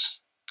Merritt,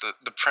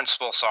 the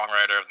principal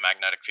songwriter of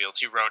Magnetic Fields,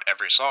 he wrote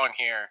every song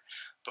here.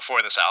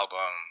 Before this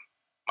album,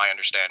 my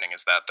understanding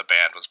is that the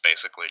band was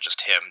basically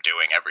just him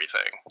doing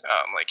everything.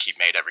 Like, he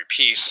made every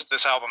piece.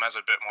 This album has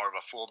a bit more of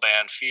a full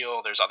band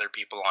feel. There's other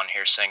people on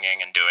here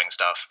singing and doing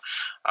stuff,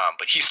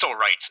 but he still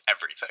writes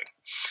everything.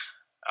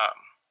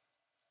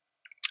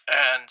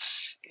 And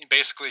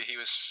basically he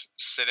was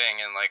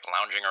sitting and, like,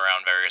 lounging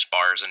around various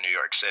bars in New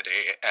York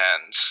City,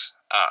 and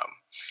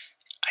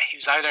he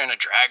was either in a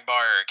drag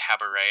bar or a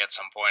cabaret at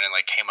some point and,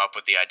 like, came up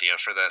with the idea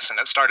for this. And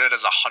it started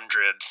as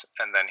 100,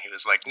 and then he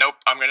was like, nope,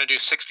 I'm going to do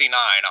 69.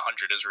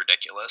 100 is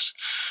ridiculous.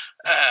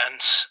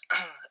 And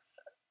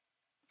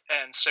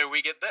so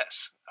we get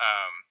this.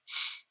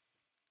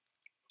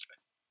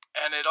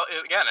 And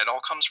it all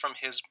comes from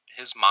his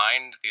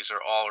mind. These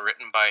are all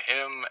written by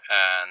him,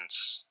 and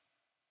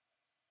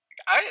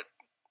I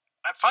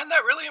find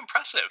that really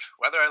impressive,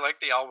 whether I like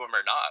the album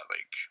or not.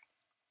 Like,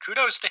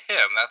 kudos to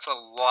him. That's a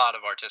lot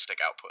of artistic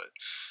output.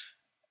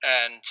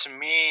 And to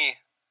me,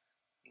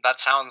 that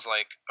sounds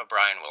like a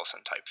Brian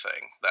Wilson type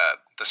thing. That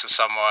this is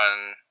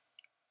someone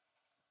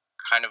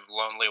kind of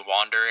lonely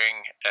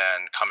wandering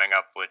and coming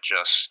up with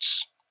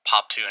just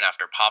pop tune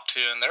after pop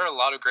tune. There are a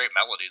lot of great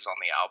melodies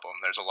on the album.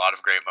 There's a lot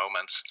of great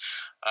moments.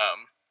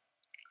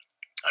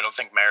 I don't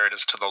think Merritt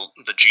is to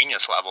the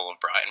genius level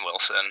of Brian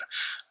Wilson,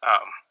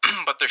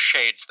 but there's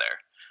shades there.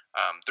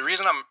 The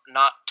reason I'm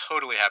not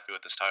totally happy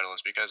with this title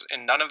is because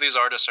in none of these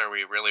artists are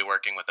we really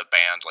working with a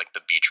band like the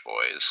Beach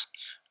Boys.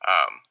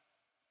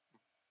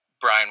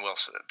 Brian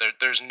Wilson,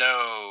 there's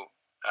no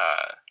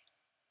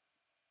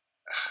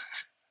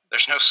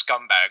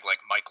scumbag like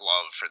Mike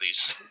Love for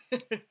these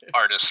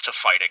artists to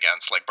fight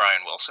against, like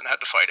Brian Wilson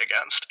had to fight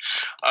against.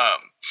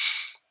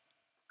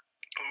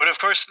 But of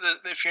course,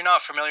 if you're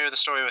not familiar with the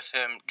story with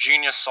him,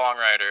 genius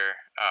songwriter,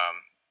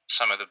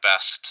 some of the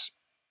best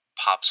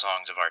pop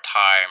songs of our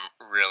time,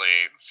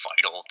 really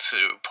vital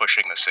to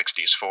pushing the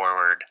 60s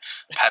forward.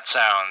 Pet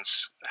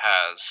Sounds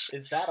has...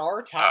 Is that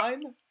our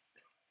time?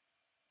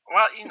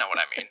 Well, you know what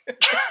I mean.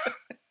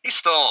 He's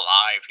still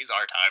alive. He's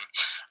our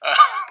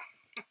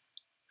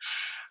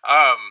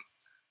time.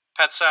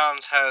 Pet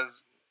Sounds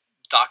has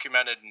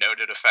documented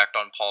noted effect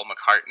on Paul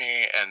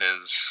McCartney and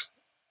is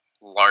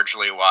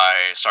largely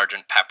why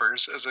Sgt.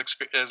 Pepper's is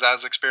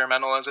as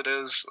experimental as it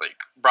is. Like,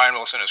 Brian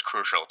Wilson is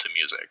crucial to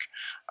music,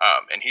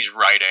 and he's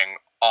writing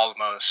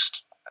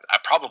almost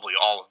probably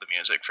all of the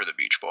music for the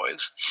Beach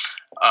Boys.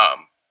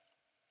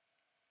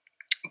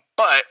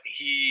 But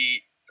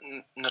he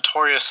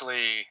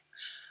notoriously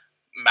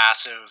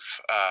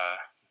massive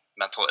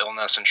mental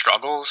illness and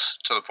struggles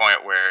to the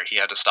point where he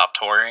had to stop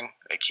touring.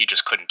 Like, he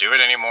just couldn't do it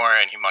anymore,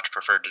 and he much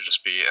preferred to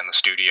just be in the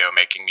studio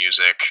making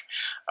music,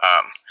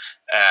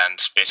 and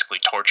basically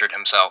tortured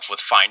himself with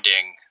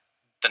finding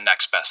the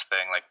next best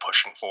thing, like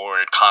pushing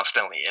forward,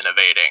 constantly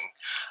innovating.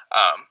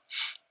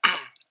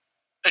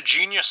 A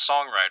genius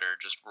songwriter,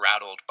 just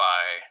rattled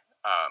by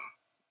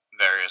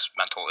various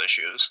mental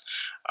issues.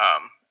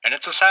 And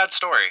it's a sad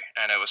story,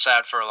 and it was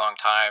sad for a long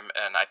time,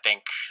 and I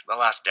think the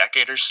last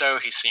decade or so,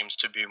 he seems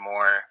to be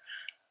more,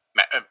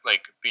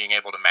 like, being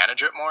able to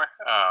manage it more,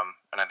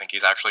 and I think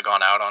he's actually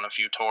gone out on a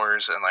few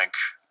tours, and, like,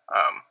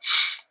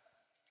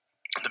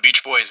 the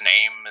Beach Boys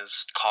name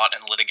is caught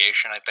in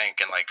litigation, I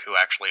think, and, like, who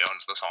actually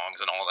owns the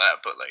songs and all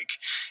that, but, like,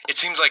 it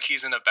seems like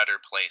he's in a better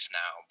place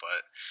now,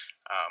 but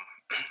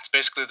it's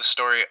basically the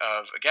story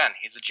of, again,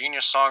 he's a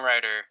genius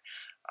songwriter,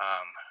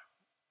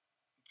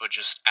 but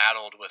just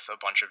addled with a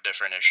bunch of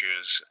different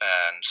issues,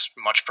 and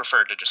much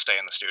preferred to just stay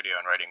in the studio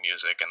and writing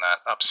music, and that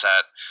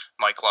upset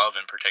Mike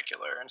Love in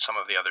particular, and some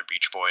of the other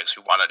Beach Boys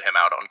who wanted him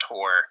out on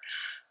tour.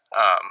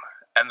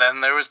 And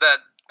then there was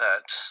that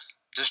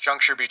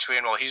disjuncture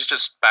between, well, he's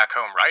just back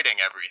home writing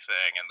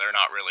everything, and they're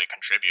not really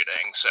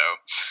contributing, so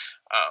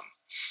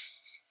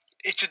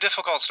it's a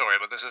difficult story,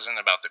 but this isn't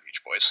about the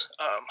Beach Boys.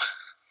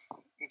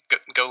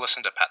 Go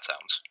listen to Pet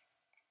Sounds.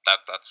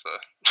 That's the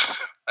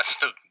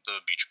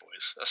Beach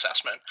Boys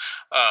assessment.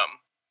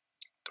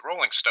 The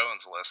Rolling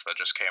Stones list that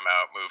just came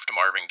out moved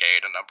Marvin Gaye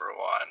to number 1,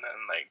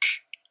 and, like,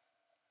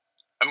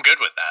 I'm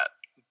good with that,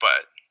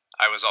 but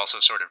I was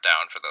also sort of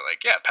down for the,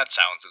 like, yeah, Pet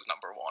Sounds is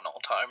number 1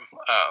 all time.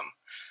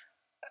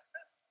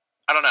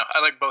 I don't know. I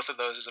like both of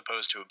those as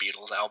opposed to a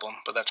Beatles album,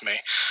 but that's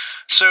me.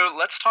 So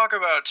let's talk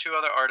about 2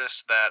 other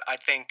artists that I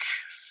think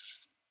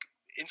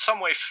in some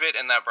way fit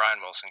in that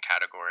Brian Wilson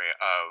category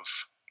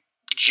of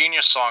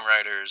genius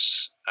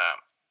songwriters,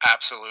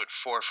 absolute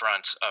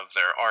forefront of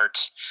their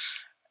art,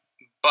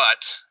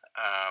 but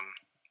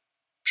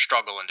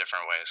struggle in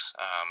different ways,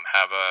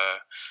 have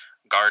a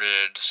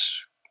guarded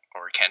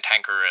or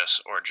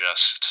cantankerous or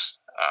just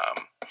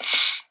not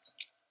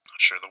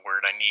sure the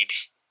word I need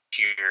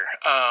here,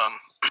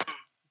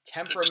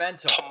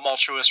 temperamental,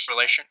 tumultuous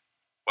relation.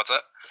 What's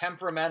that?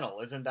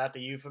 Temperamental, isn't that the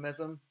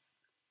euphemism?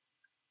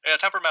 Yeah,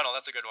 temperamental,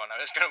 that's a good one.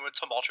 It's kind of a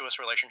tumultuous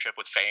relationship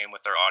with fame,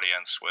 with their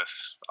audience, with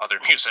other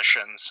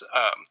musicians.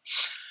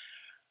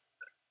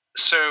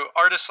 So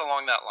artists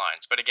along that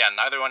lines. But again,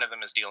 neither one of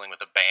them is dealing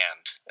with a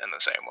band in the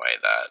same way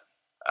that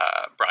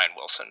Brian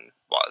Wilson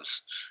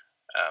was.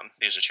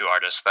 These are 2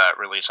 artists that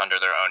release under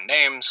their own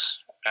names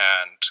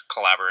and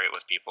collaborate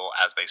with people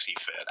as they see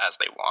fit, as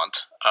they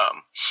want.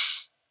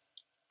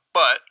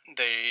 But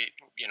they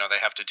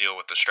have to deal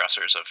with the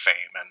stressors of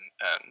fame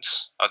and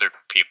other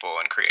people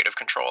and creative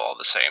control all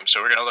the same. So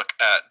we're going to look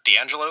at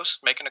D'Angelo's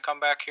making a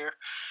comeback here,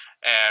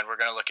 and we're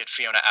going to look at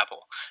Fiona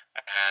Apple.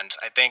 And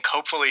I think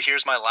hopefully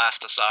here's my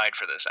last aside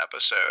for this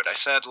episode. I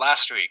said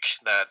last week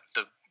that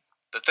the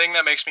thing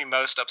that makes me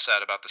most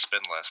upset about the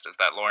spin list is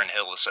that Lauryn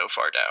Hill is so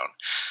far down.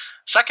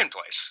 Second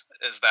place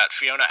is that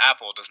Fiona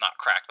Apple does not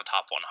crack the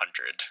top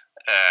 100,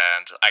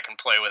 and I can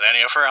play with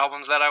any of her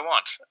albums that I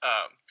want.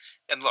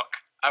 And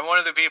look, I'm one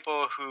of the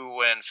people who,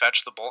 when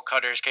Fetch the Bolt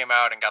Cutters came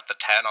out and got the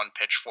 10 on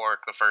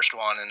Pitchfork, the first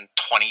one in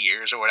 20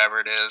 years or whatever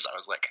it is, I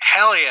was like,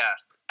 hell yeah,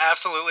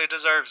 absolutely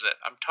deserves it.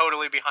 I'm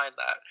totally behind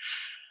that.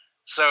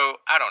 So,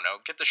 I don't know,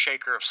 get the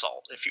shaker of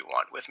salt if you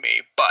want with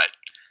me, but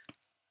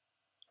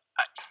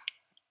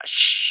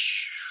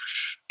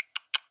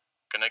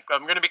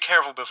I'm gonna be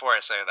careful before I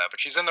say that, but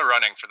she's in the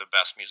running for the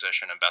best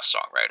musician and best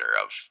songwriter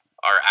of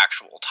our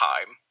actual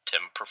time.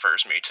 Tim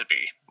prefers me to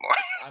be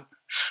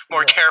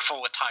more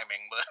careful with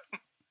timing, but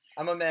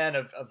I'm a man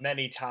of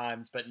many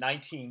times, but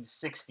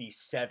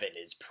 1967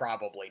 is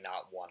probably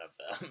not one of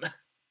them.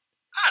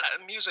 I don't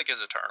know, music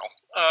is eternal.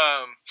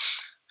 Now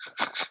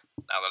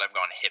that I've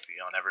gone hippie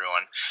on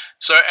everyone.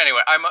 So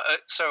anyway,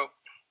 so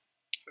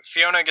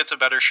Fiona gets a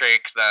better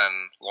shake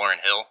than Lauryn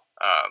Hill,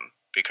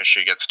 because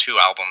she gets 2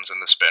 albums in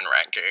the spin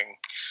ranking.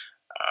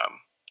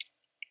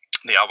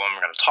 The album I'm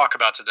going to talk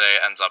about today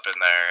ends up in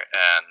there,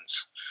 and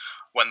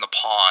When the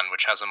Pawn,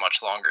 which has a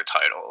much longer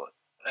title.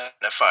 And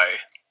if I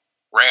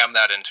ram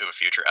that into a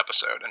future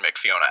episode and make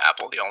Fiona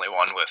Apple the only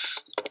one with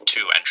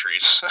 2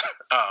 entries,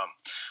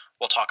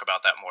 we'll talk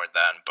about that more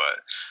then. But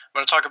I'm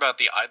going to talk about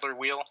the Idler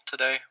Wheel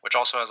today, which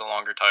also has a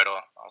longer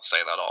title. I'll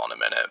say that all in a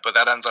minute. But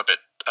that ends up at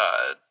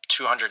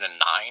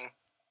 209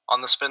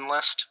 on the spin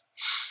list.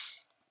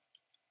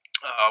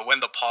 When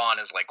the Pawn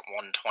is like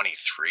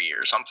 123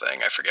 or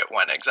something. I forget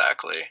when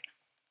exactly.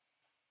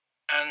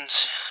 And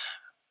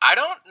I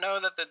don't know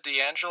that the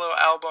D'Angelo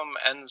album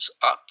ends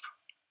up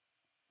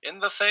in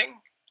The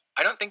Thing.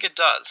 I don't think it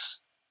does.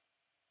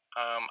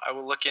 I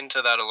will look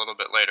into that a little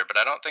bit later, but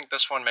I don't think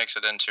this one makes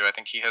it into. I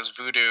think he has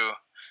Voodoo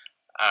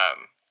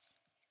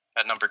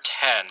at number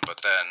 10,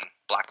 but then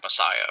Black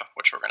Messiah,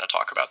 which we're going to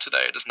talk about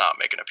today, does not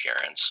make an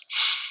appearance.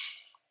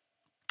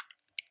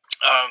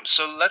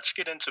 So let's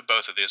get into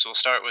both of these. We'll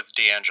start with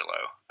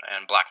D'Angelo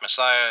and Black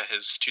Messiah,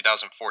 his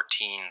 2014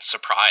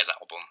 surprise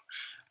album.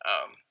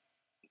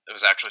 It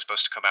was actually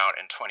supposed to come out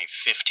in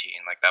 2015.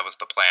 Like, that was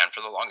the plan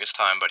for the longest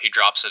time, but he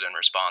drops it in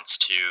response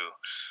to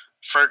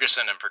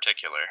Ferguson in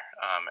particular,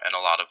 and a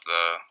lot of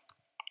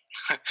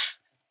the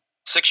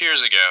 6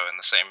 years ago, in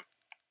the same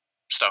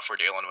stuff we're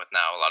dealing with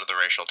now, a lot of the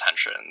racial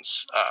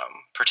tensions,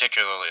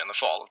 particularly in the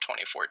fall of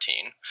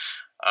 2014.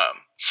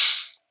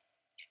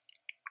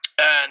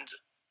 And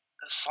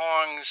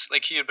songs,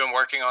 like, he had been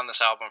working on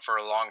this album for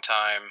a long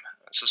time.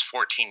 This is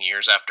 14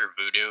 years after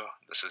Voodoo.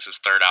 This is his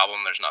third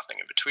album. There's nothing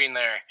in between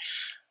there.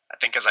 I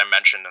think, as I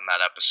mentioned in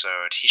that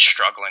episode, he's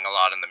struggling a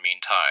lot in the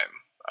meantime,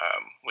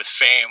 with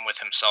fame, with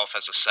himself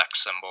as a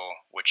sex symbol,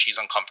 which he's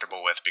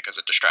uncomfortable with because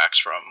it distracts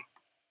from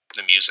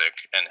the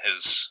music and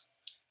his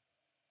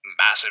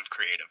massive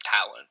creative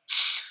talent.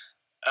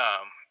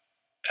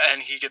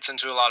 And he gets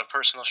into a lot of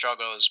personal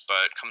struggles,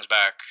 but comes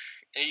back.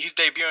 He's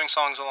debuting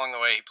songs along the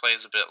way. He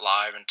plays a bit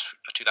live in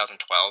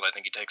 2012. I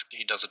think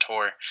he does a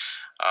tour,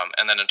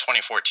 and then in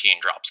 2014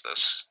 drops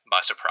this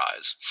by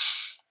surprise.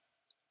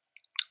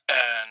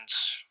 And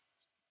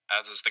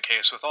as is the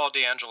case with all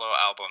D'Angelo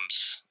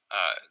albums,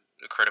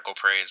 the critical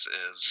praise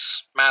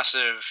is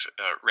massive,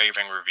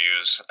 raving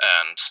reviews,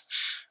 and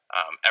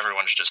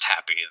everyone's just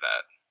happy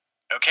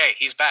that, okay,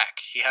 he's back.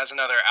 He has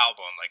another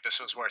album. Like, this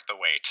was worth the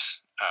wait.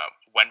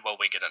 When will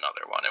we get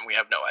another one? And we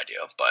have no idea.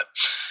 But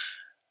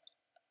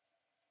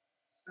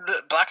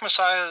the Black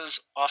Messiah is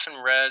often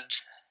read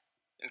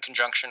in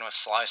conjunction with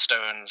Sly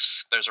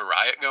Stone's There's a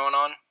Riot Going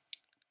On.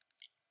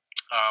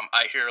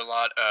 I hear a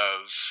lot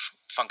of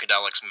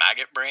Funkadelic's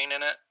Maggot Brain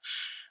in it.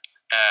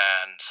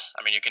 And,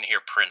 I mean, you can hear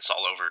Prince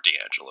all over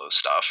D'Angelo's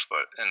stuff,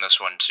 but in this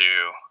one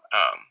too,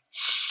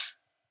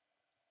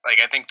 like,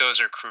 I think those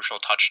are crucial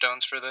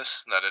touchstones for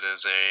this, that it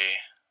is a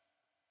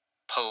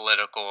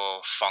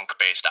political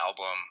funk-based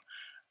album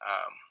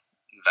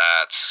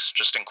that's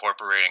just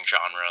incorporating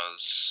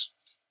genres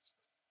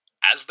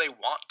as they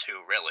want to,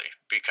 really,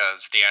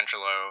 because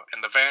D'Angelo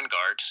in the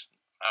Vanguard,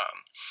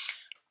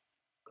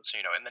 so,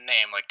 you know, in the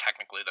name, like,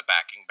 technically the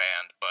backing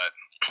band, but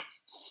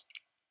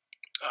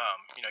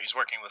you know, he's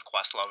working with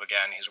Questlove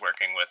again. He's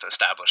working with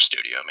established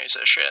studio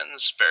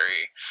musicians,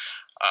 very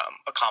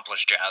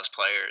accomplished jazz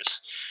players.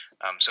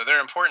 So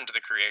they're important to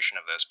the creation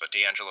of this, but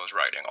D'Angelo's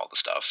writing all the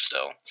stuff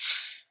still.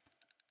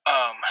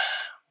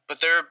 But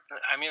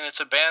I mean,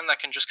 it's a band that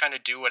can just kind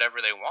of do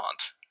whatever they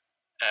want.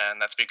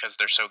 And that's because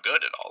they're so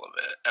good at all of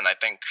it. And I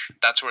think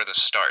that's where the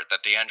start,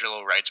 that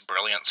D'Angelo writes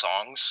brilliant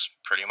songs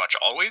pretty much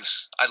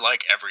always. I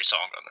like every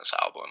song on this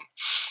album.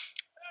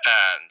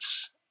 And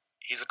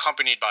he's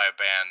accompanied by a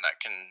band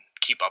that can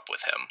keep up with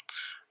him.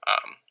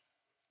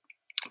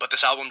 But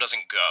this album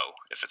doesn't go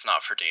if it's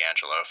not for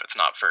D'Angelo, if it's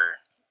not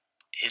for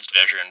his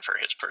vision, for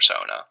his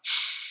persona.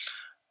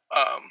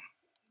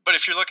 But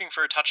if you're looking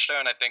for a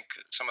touchstone, I think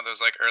some of those,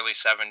 like, early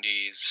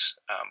 70s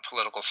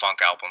political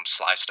funk albums,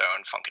 Sly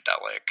Stone,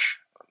 Funkadelic,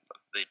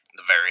 the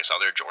various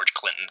other George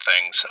Clinton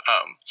things,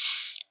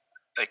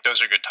 like,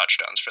 those are good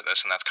touchstones for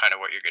this, and that's kind of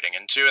what you're getting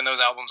into. And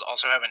those albums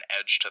also have an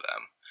edge to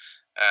them.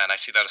 And I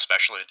see that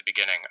especially at the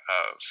beginning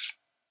of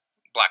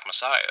Black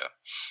Messiah.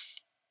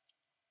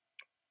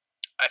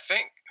 I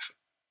think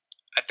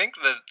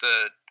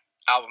the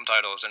album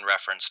title is in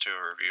reference to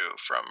a review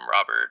from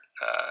Robert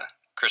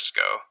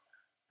Christgau,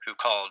 who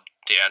called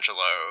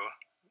D'Angelo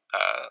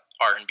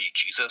R&B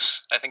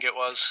Jesus, I think it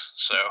was.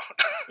 So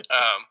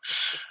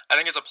I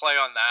think it's a play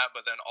on that,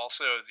 but then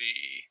also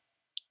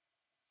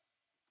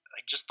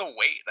just the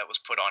weight that was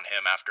put on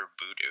him after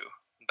Voodoo,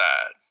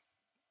 that,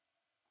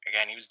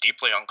 again, he was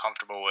deeply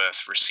uncomfortable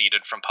with,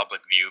 receded from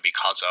public view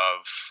because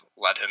of,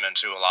 led him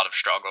into a lot of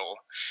struggle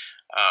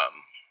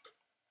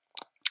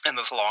in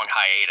this long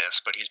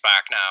hiatus, but he's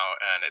back now,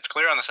 and it's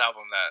clear on this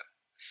album that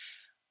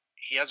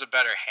he has a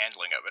better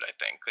handling of it, I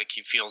think. Like,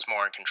 he feels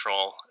more in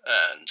control,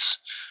 and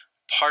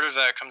part of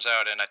that comes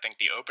out in, I think,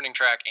 the opening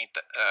track,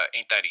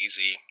 Ain't That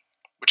Easy,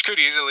 which could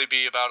easily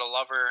be about a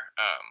lover.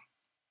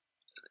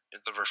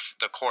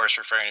 The chorus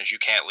refrain is, "You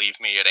can't leave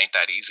me, it ain't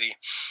that easy."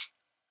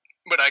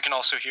 But I can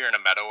also hear in a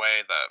meta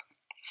way that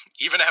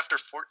even after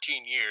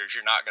 14 years,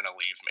 you're not going to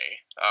leave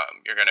me.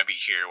 You're going to be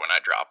here when I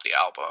drop the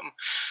album.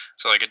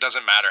 So, like, it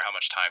doesn't matter how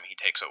much time he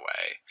takes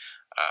away.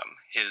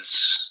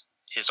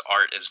 His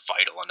art is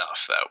vital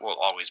enough that we'll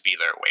always be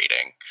there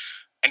waiting.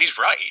 And he's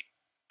right.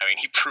 I mean,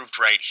 he proved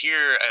right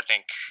here. I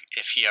think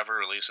if he ever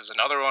releases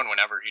another one,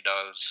 whenever he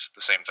does,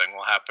 the same thing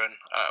will happen.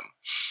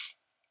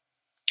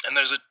 And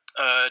there's a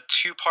A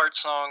two-part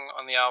song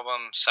on the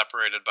album,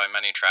 separated by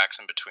many tracks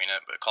in between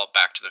it, but called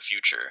Back to the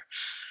Future.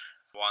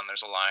 One,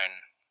 there's a line,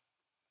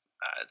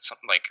 it's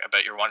something like, I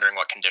bet you're wondering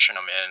what condition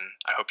I'm in.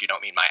 I hope you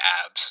don't mean my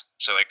abs.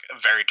 So, like, a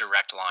very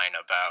direct line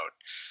about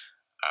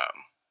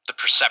the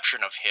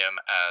perception of him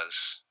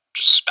as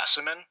just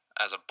specimen,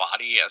 as a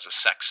body, as a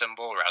sex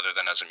symbol, rather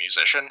than as a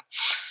musician.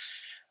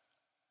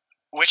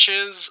 Which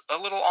is a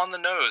little on the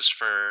nose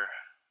for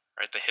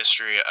the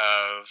history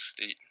of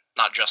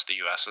not just the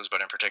US's,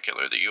 but in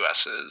particular the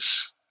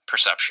US's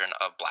perception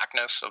of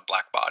blackness, of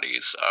black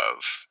bodies,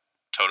 of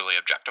totally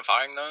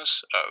objectifying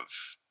those, of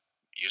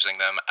using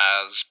them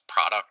as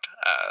product,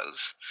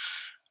 as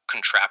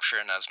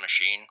contraption, as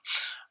machine.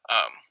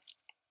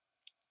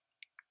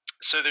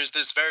 So there's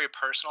this very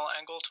personal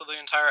angle to the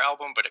entire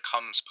album, but it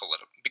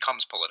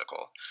becomes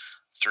political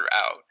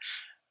throughout.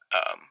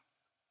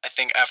 I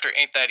think after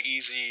Ain't That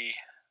Easy,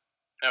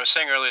 I was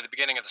saying earlier at the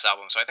beginning of this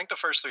album, so I think the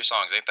first three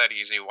songs, Ain't That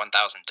Easy, 1,000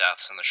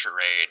 Deaths, and The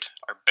Charade,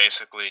 are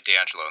basically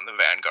D'Angelo and the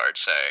Vanguard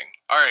saying,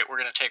 all right, we're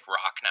going to take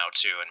rock now,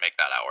 too, and make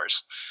that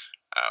ours.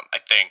 I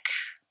think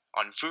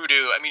on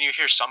Voodoo, I mean, you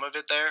hear some of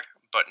it there,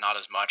 but not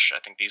as much. I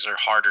think these are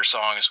harder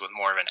songs with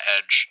more of an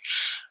edge,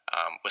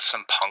 with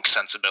some punk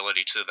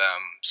sensibility to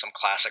them, some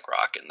classic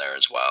rock in there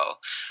as well.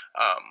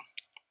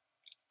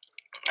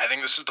 I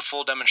think this is the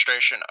full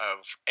demonstration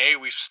of, A,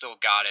 we've still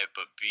got it,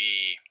 but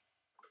B,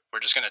 we're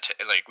just going to,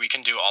 we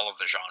can do all of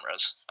the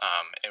genres,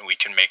 and we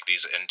can make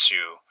these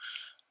into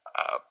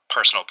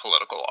personal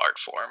political art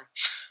form.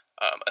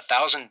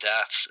 1,000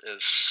 Deaths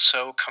is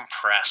so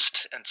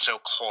compressed and so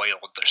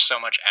coiled. There's so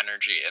much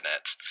energy in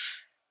it.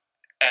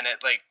 And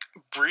it,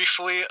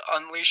 briefly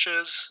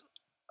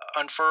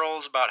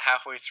unfurls about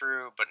halfway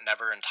through, but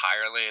never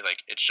entirely.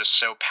 It's just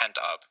so pent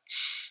up.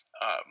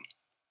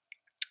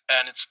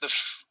 And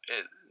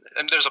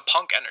and there's a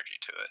punk energy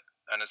to it.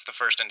 And it's the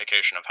first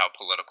indication of how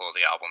political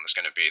the album is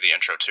going to be. The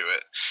intro to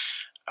it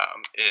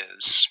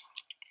is,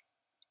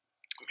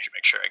 let me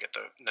make sure I get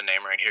the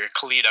name right here,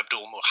 Khalid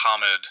Abdul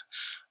Muhammad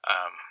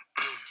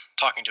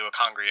talking to a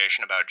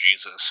congregation about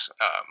Jesus.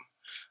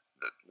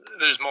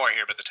 There's more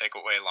here, but the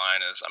takeaway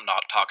line is, I'm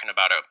not talking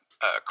about a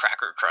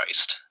cracker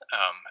Christ.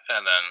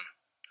 And then,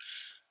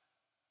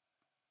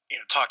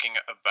 talking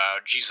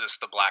about Jesus,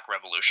 the black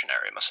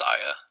revolutionary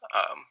Messiah,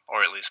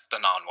 or at least the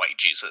non-white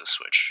Jesus,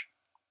 which,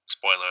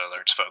 spoiler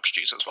alerts, folks,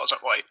 Jesus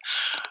wasn't white.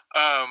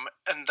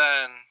 And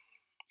then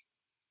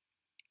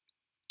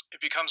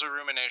it becomes a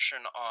rumination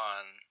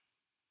on,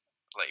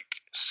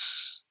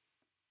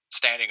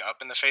 standing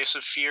up in the face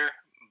of fear,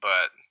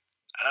 but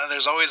I don't know,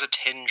 there's always a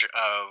tinge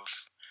of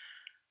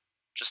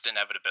just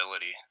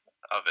inevitability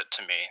of it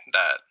to me,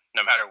 that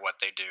no matter what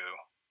they do,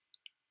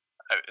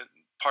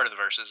 part of the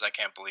verse is, I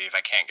can't believe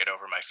I can't get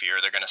over my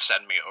fear. They're going to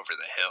send me over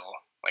the hill.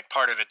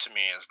 Part of it to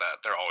me is that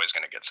they're always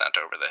going to get sent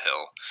over the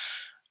hill.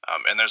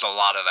 And there's a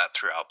lot of that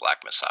throughout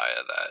Black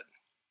Messiah, that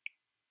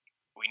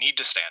we need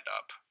to stand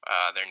up.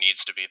 There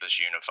needs to be this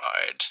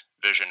unified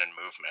vision and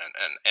movement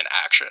and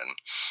action.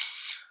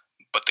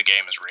 But the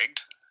game is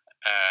rigged.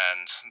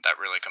 And that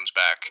really comes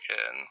back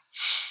in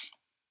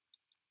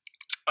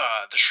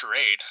The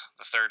Charade,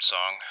 the third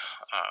song,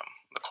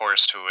 the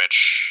chorus to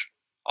which,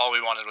 all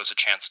we wanted was a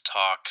chance to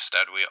talk.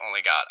 Instead, we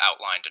only got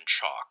outlined in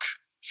chalk.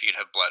 Feet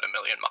have bled a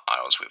million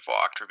miles we've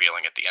walked,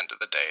 revealing at the end of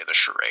the day the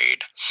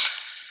charade.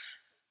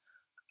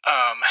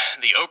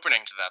 The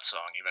opening to that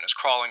song even is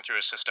crawling through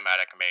a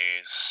systematic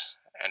maze,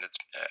 and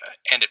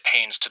it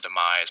pains to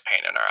demise,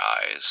 pain in our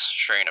eyes,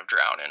 strain of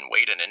drowning,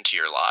 wading into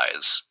your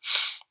lies.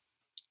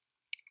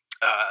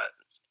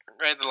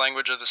 The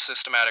language of the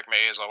systematic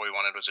maze, all we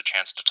wanted was a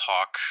chance to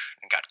talk,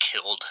 and got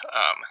killed.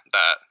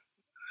 That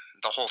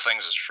the whole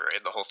thing's a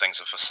charade, the whole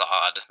thing's a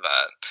facade,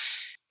 that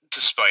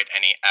despite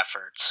any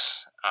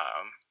efforts,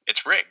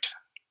 it's rigged.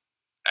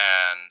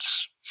 And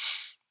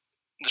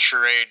the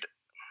charade,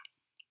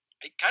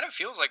 it kind of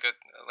feels like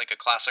a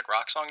classic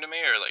rock song to me,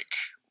 or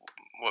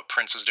what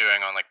Prince is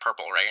doing on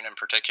Purple Rain in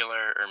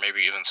particular, or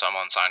maybe even some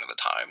on Sign of the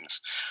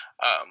Times.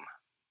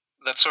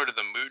 That's sort of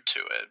the mood to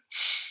it.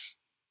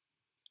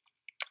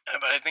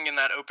 But I think in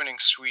that opening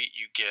suite,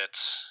 you get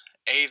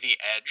the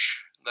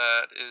edge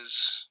that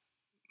is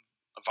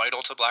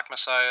vital to Black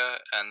Messiah,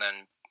 and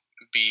then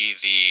B,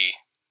 the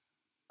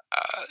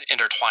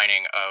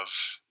intertwining of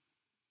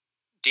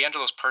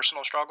D'Angelo's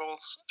personal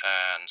struggles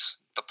and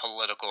the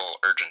political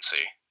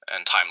urgency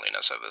and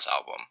timeliness of this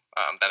album,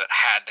 that it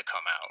had to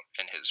come out,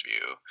 in his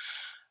view,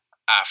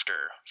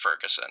 after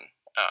Ferguson,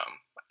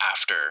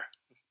 after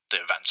the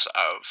events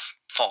of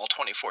fall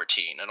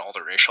 2014 and all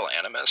the racial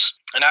animus.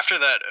 And after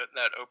that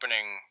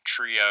opening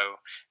trio,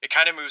 it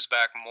kind of moves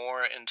back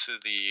more into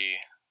the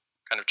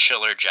kind of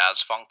chiller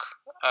jazz funk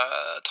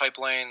type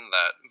lane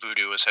that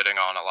Voodoo was hitting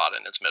on a lot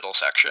in its middle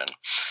section.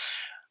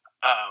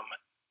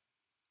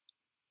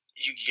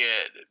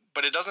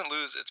 But it doesn't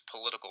lose its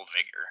political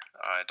vigor.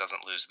 It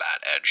doesn't lose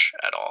that edge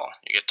at all.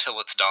 You get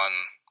Till It's Done,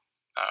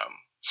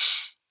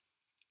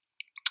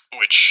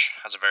 which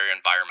has a very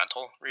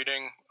environmental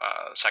reading.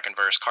 Second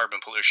verse, carbon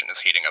pollution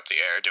is heating up the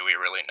air. Do we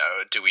really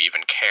know? Do we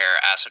even care?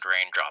 Acid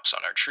rain drops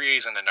on our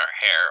trees and in our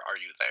hair. Are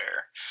you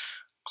there?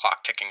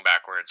 Clock ticking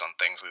backwards on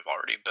things we've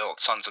already built.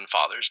 Sons and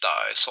fathers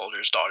die.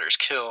 Soldiers' daughters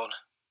killed.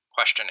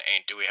 Question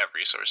ain't do we have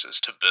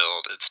resources to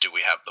build, it's do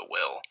we have the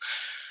will.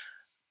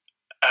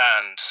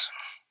 And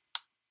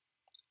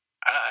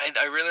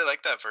I really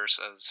like that verse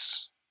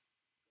as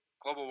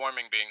global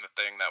warming being the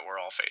thing that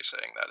we're all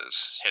facing, that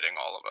is hitting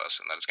all of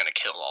us and that is going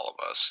to kill all of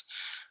us.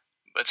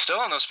 But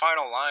still in those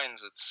final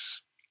lines,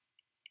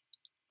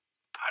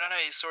 I don't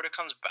know, it sort of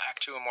comes back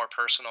to a more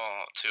personal,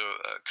 to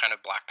a kind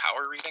of Black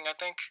Power reading, I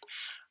think.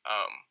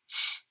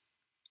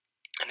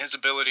 And his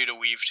ability to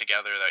weave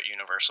together that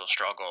universal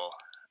struggle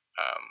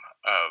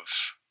of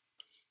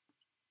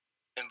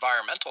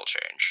environmental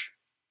change,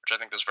 which I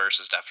think this verse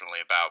is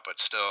definitely about, but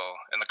still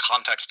in the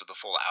context of the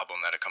full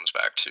album, that it comes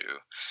back to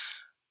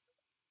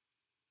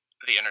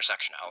the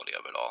intersectionality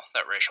of it all,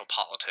 that racial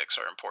politics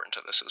are important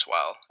to this as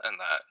well, and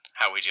that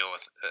how we deal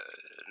with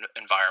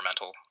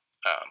environmental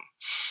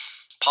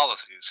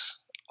policies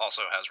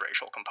also has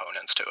racial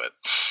components to it.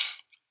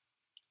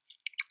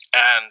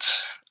 And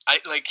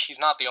he's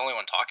not the only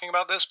one talking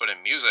about this, but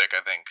in music,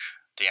 I think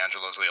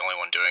D'Angelo's the only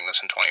one doing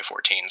this in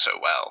 2014 so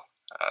well.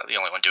 The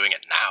only one doing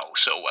it now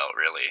so well,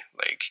 really.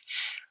 Like,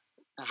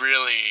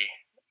 really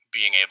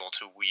being able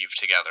to weave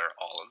together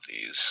all of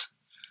these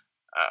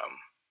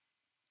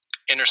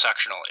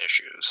intersectional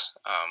issues,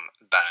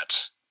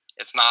 that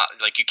it's not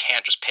like you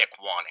can't just pick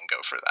one and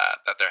go for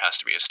that there has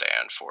to be a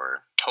stand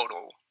for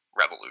total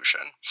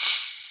revolution.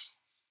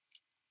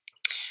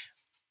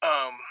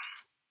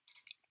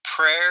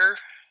 Prayer,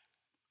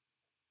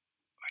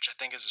 which I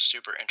think is a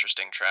super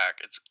interesting track.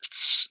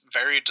 It's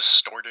very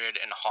distorted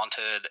and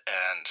haunted,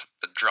 and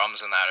the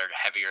drums in that are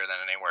heavier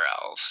than anywhere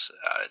else.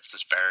 It's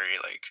this very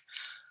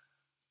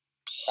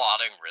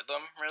plodding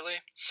rhythm, really.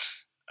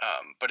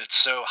 But it's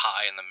so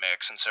high in the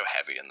mix and so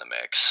heavy in the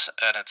mix,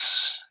 and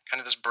it's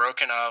kind of this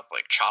broken up,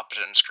 chopped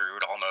and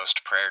screwed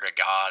almost prayer to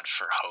God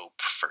for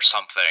hope, for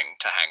something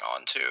to hang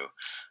on to.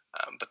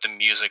 But the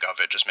music of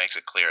it just makes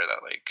it clear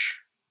that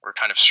we're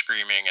kind of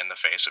screaming in the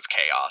face of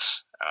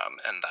chaos,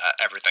 and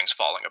that everything's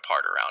falling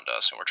apart around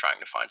us, and we're trying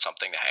to find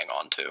something to hang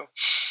on to.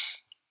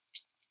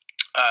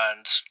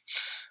 And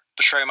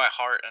Betray My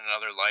Heart and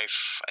Another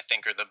Life, I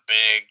think, are the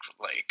big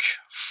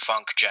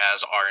funk,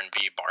 jazz,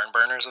 R&B barn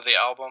burners of the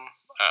album.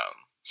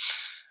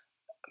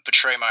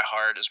 Betray My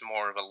Heart is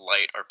more of a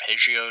light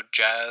arpeggio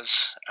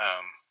jazz,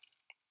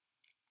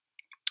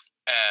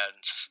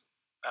 and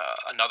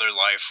Another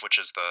Life, which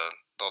is the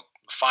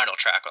final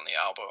track on the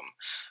album,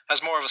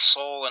 has more of a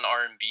soul and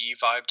R&B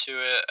vibe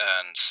to it,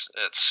 and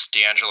it's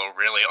D'Angelo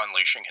really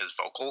unleashing his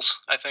vocals,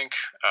 I think.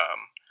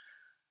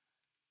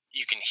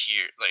 You can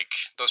hear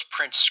those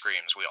Prince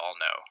screams we all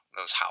know,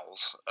 those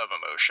howls of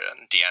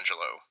emotion.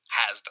 D'Angelo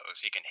has those.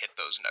 He can hit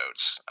those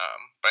notes.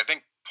 But I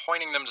think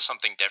pointing them to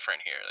something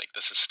different here,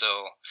 this is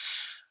still,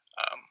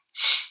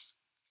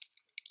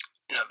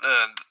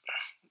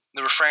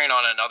 the refrain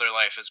on Another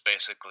Life is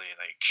basically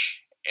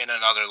in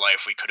another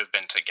life we could have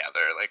been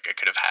together, I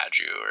could have had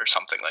you, or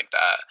something like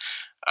that.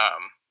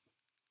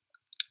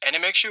 And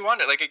it makes you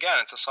wonder,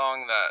 again, it's a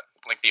song that,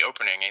 the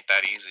opening, Ain't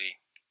That Easy,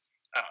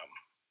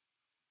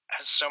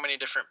 has so many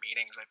different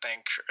meanings, I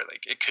think. Or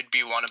it could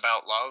be one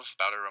about love,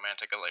 about a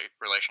romantic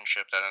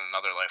relationship, that in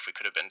another life we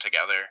could have been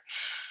together.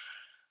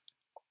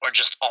 Or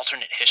just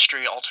alternate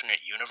history, alternate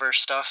universe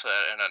stuff,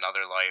 that in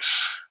another life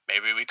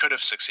maybe we could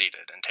have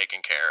succeeded in taking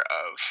care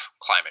of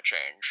climate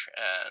change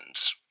and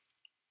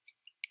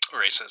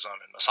racism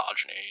and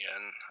misogyny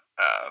and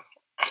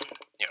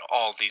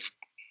all these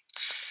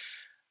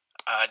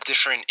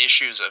different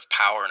issues of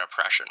power and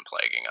oppression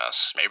plaguing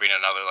us. Maybe in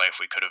another life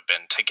we could have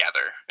been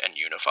together and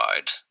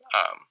unified.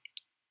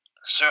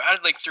 So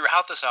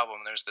throughout this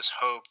album, there's this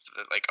hope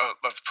that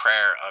of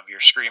prayer, of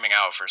you're screaming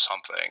out for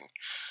something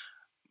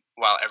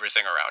while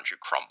everything around you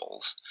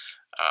crumbles.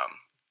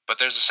 But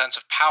there's a sense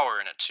of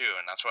power in it too,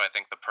 and that's why I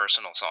think the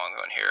personal songs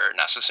on here are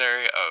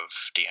necessary,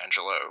 of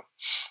D'Angelo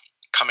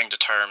coming to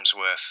terms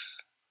with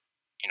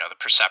the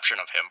perception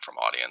of him from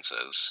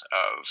audiences,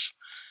 of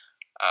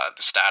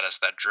the status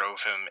that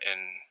drove him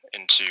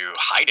into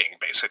hiding,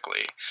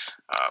 basically,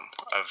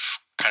 of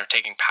kind of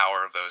taking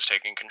power of those,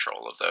 taking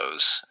control of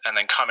those, and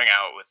then coming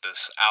out with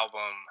this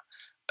album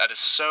that is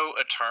so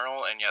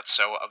eternal and yet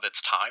so of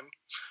its time,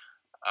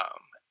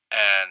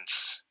 and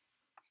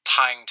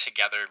tying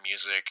together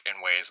music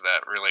in ways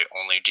that really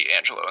only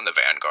D'Angelo and the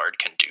Vanguard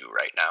can do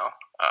right now.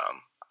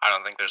 I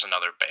don't think there's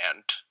another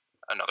band,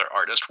 another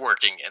artist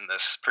working in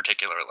this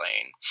particular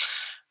lane.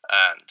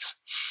 And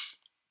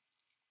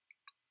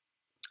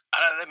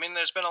I mean,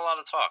 there's been a lot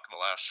of talk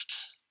the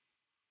last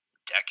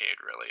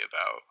decade, really,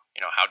 about,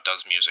 how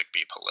does music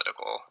be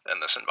political in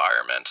this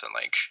environment? And,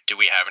 do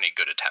we have any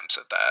good attempts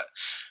at that?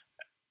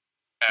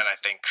 And I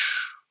think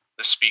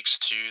this speaks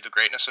to the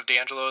greatness of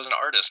D'Angelo as an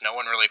artist. No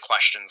one really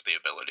questions the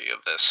ability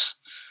of this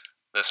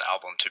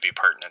album to be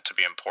pertinent, to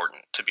be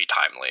important, to be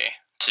timely,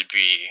 to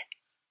be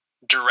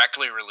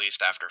directly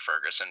released after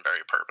Ferguson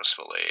very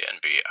purposefully,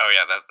 and B, oh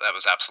yeah, that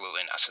was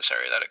absolutely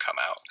necessary that it come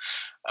out.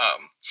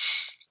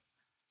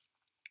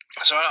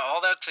 So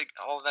all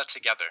that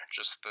together,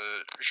 just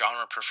the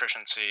genre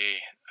proficiency,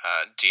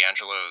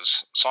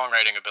 D'Angelo's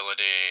songwriting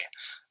ability,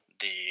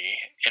 the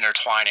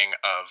intertwining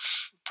of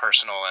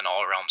personal and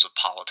all realms of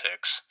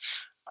politics,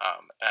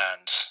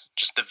 and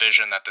just the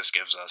vision that this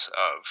gives us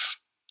of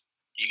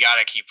you got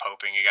to keep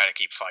hoping, you got to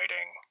keep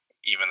fighting,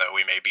 even though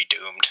we may be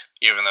doomed,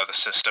 even though the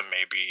system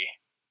may be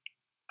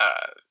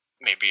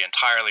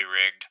entirely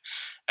rigged,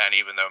 and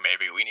even though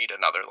maybe we need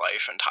another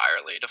life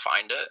entirely to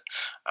find it.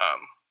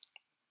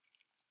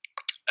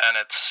 And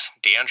it's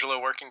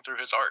D'Angelo working through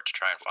his art to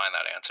try and find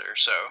that answer.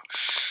 So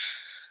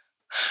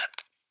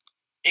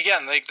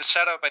again, like the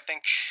setup, I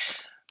think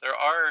there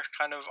are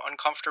kind of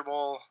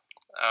uncomfortable,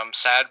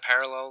 sad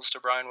parallels to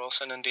Brian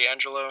Wilson and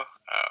D'Angelo,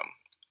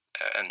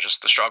 and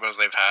just the struggles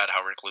they've had,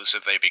 how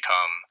reclusive they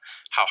become,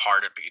 how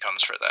hard it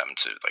becomes for them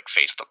to like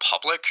face the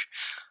public.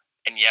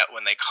 And yet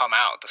when they come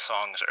out, the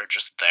songs are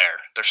just there.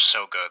 They're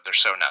so good, they're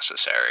so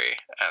necessary,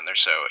 and they're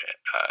so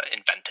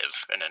inventive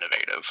and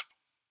innovative.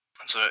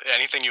 So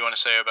anything you want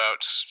to say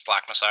about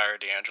Black Messiah or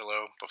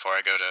D'Angelo before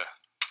I go to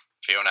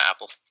Fiona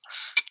Apple?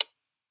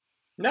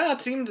 No,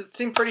 it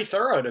seemed pretty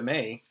thorough to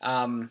me.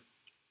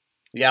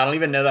 Yeah, I don't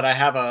even know that I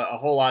have a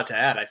whole lot to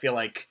add. I feel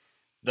like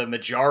the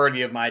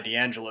majority of my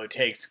D'Angelo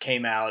takes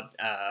came out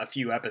a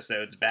few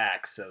episodes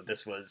back, so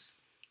this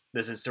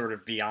is sort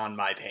of beyond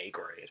my pay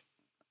grade.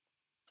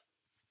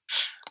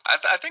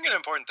 I think an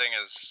important thing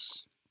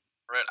is,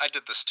 right, I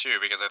did this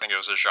too because I think it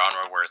was a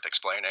genre worth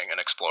explaining and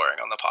exploring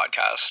on the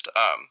podcast.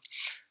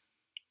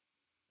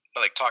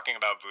 Like talking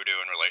about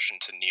voodoo in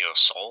relation to neo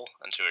soul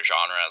and to a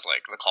genre as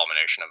like the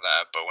culmination of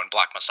that. But when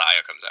Black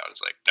Messiah comes out, it's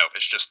like, no,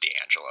 it's just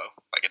D'Angelo.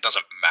 Like it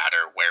doesn't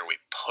matter where we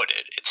put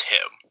it, it's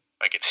him.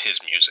 Like it's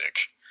his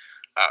music.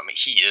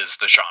 He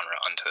is the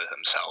genre unto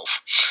himself.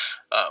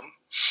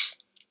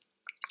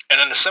 And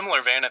in a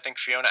similar vein, I think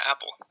Fiona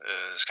Apple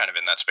is kind of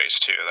in that space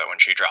too, that when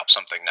she drops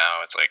something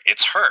now, it's like,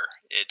 it's her.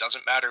 It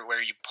doesn't matter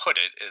where you put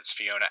it. It's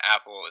Fiona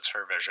Apple. It's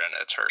her vision.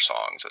 It's her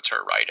songs. It's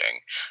her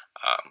writing.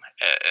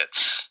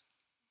 It's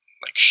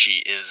like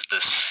she is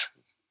this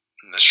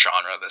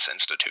genre, this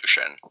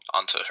institution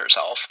unto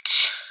herself.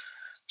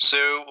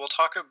 So we'll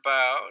talk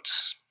about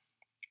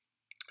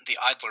the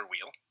Idler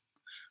Wheel,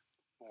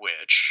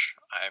 which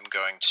I'm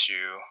going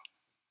to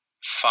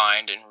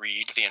find and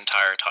read the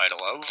entire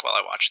title of while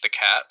I watch the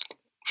cat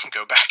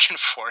go back and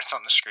forth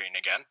on the screen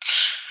again.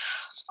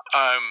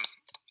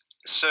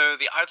 So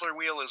the Idler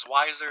Wheel is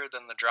wiser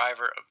than the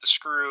driver of the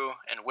screw,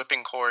 and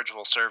whipping cords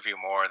will serve you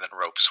more than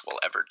ropes will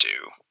ever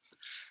do.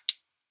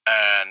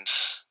 And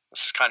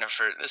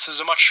this is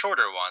a much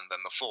shorter one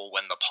than the full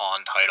When the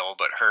Pawn title,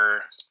 but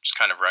her just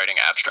kind of writing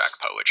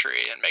abstract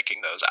poetry and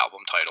making those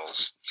album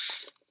titles,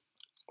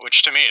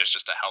 which to me is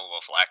just a hell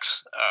of a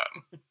flex.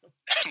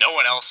 No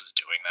one else is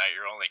doing that.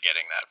 You're only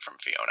getting that from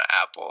Fiona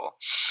Apple.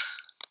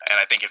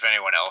 And I think if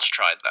anyone else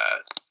tried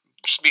that,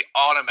 just be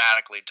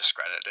automatically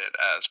discredited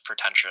as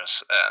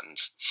pretentious and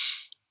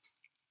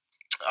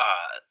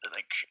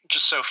like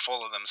just so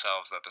full of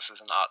themselves that this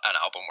is not an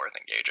album worth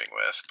engaging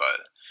with.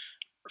 But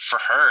for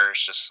her,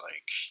 it's just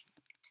like,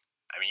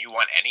 I mean, you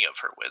want any of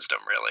her wisdom,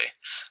 really.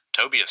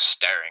 Toby is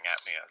staring at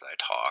me as I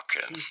talk,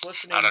 and He's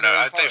listening. I don't know.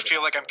 I very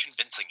feel like I'm hard about this.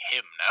 convincing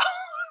him now.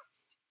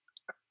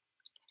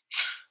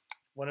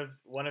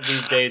 One of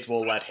these days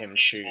we'll let him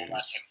choose.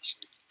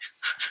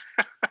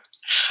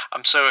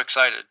 I'm so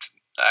excited.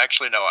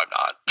 Actually, no, I'm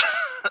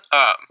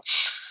not.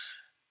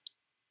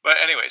 But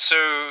anyway,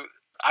 so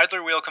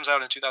Idler Wheel comes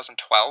out in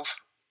 2012.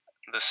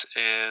 This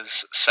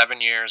is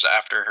 7 years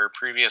after her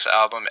previous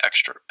album,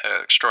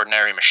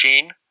 Extraordinary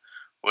Machine,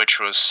 which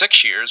was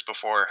 6 years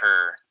before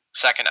her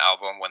second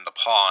album, When the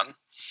Pawn.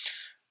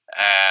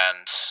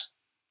 And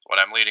what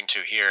I'm leading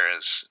to here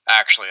is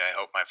actually, I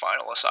hope, my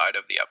final aside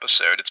of the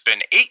episode. It's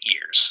been 8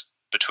 years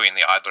between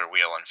the Idler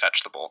Wheel and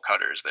Fetch the Bowl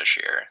Cutters this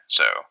year.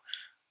 So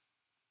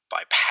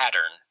by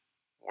pattern,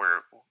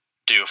 we're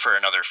due for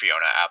another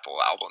Fiona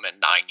Apple album in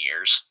 9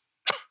 years,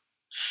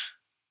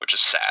 which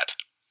is sad.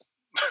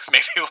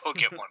 Maybe we'll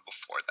get one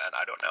before then.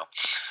 I don't know.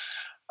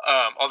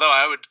 Although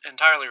I would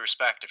entirely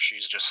respect if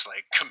she's just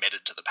like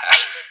committed to the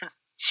pattern.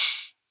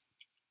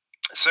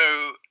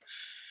 So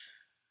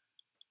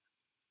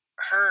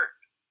her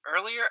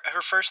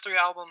first 3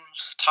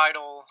 albums,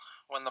 Tidal,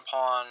 When the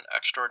Pawn,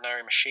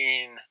 Extraordinary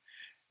Machine,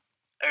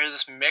 are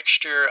this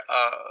mixture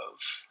of,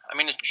 I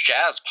mean, it's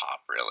jazz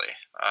pop, really.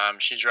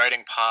 She's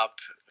writing pop,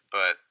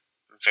 but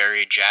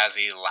very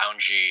jazzy,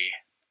 loungy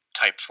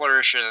type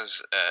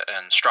flourishes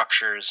and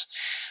structures.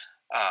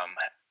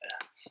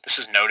 This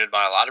is noted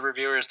by a lot of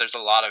reviewers. There's a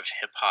lot of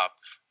hip-hop.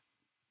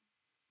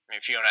 I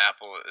mean, Fiona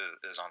Apple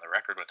is on the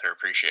record with her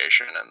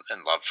appreciation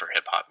and love for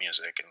hip-hop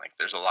music, and like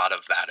there's a lot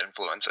of that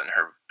influence in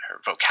her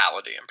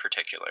vocality in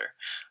particular,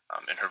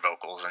 in her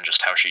vocals and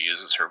just how she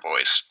uses her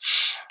voice.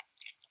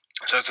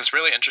 So it's this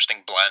really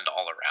interesting blend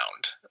all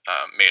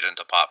around, made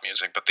into pop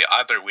music. But the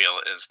Idler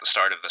Wheel is the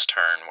start of this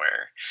turn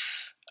where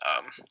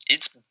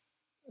it's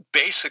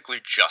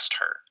basically just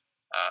her.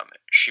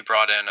 She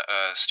brought in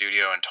a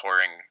studio and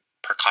touring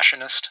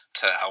percussionist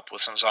to help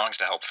with some songs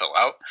to help fill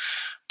out,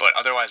 but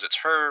otherwise it's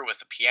her with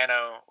the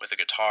piano, with a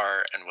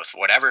guitar, and with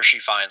whatever she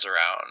finds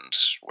around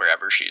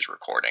wherever she's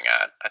recording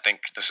at. I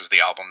think this is the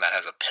album that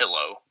has a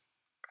pillow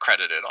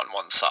credited on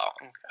one song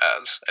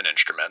as an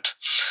instrument.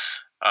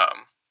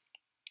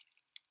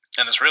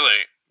 And this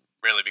really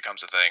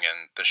becomes a thing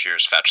in this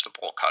year's Fetch the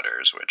Bolt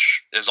Cutters,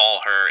 which is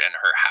all her in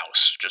her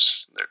house.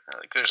 Just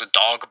like there's a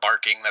dog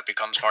barking that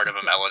becomes part of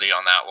a melody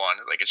on that one.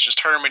 Like it's just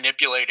her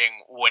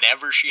manipulating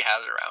whatever she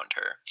has around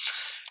her.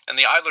 And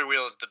the Idler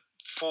Wheel is the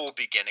full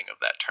beginning of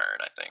that turn,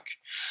 I think.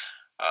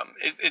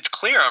 It's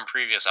clear on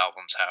previous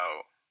albums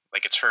how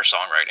like it's her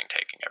songwriting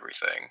taking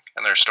everything,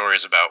 and there are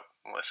stories about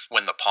with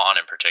Win the Pawn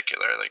in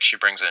particular. Like she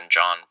brings in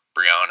John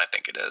Brion, I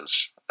think it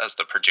is, as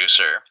the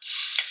producer,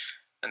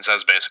 and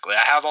says basically,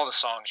 I have all the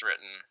songs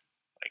written.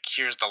 Like,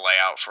 here's the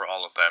layout for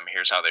all of them.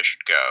 Here's how they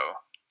should go.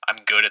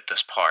 I'm good at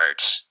this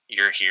part.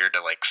 You're here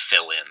to like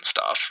fill in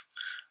stuff.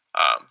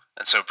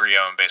 And so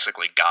Brion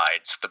basically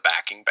guides the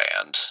backing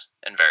band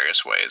in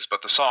various ways,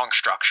 but the song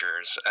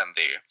structures and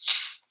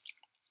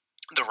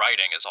the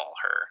writing is all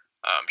her.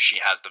 She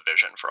has the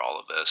vision for all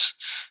of this.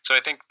 So I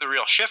think the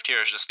real shift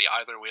here is just the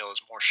Idler Wheel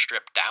is more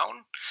stripped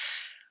down,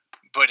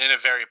 but in a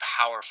very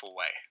powerful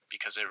way,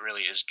 because it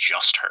really is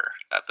just her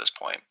at this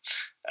point.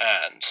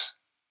 And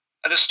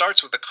this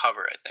starts with the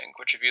cover, I think,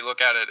 which if you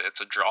look at it,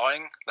 it's a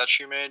drawing that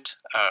she made,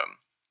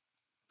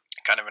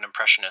 kind of an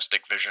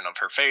impressionistic vision of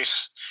her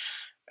face.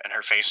 And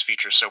her face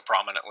features so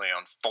prominently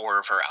on 4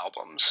 of her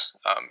albums,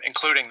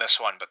 including this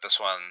one, but this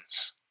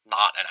one's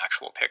not an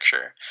actual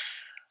picture.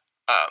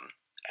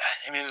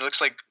 I mean, it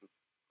looks like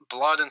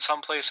blood in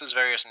some places,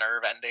 various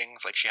nerve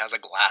endings, like she has a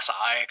glass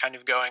eye kind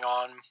of going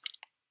on.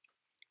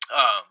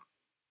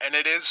 And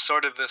it is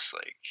sort of this,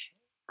 like,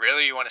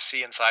 really, you want to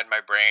see inside my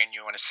brain,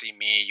 you want to see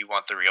me, you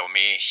want the real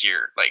me,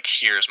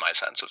 here's my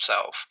sense of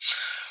self.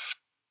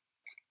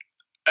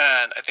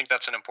 And I think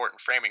that's an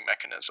important framing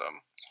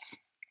mechanism.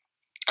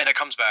 And it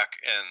comes back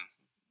in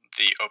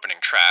the opening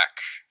track,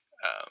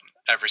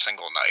 Every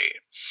Single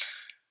Night,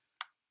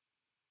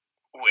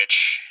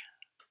 which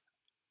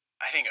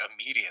I think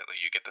immediately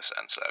you get the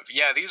sense of,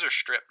 yeah, these are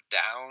stripped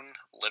down,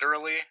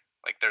 literally.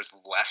 Like, there's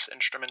less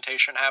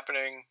instrumentation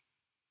happening,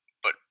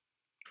 but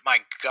my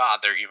God,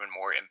 they're even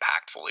more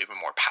impactful, even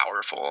more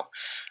powerful.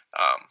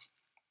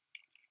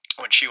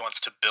 When she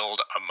wants to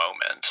build a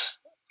moment,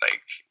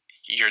 like,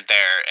 you're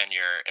there and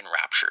you're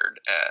enraptured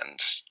and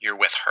you're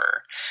with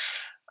her.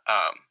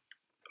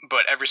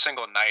 But Every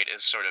Single Night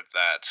is sort of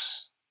that,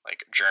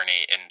 like,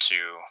 journey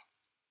into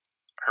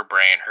her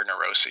brain, her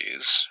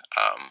neuroses.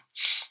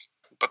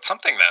 But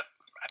something that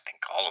I think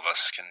all of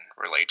us can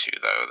relate to,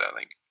 though, that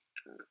like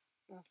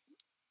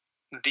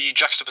the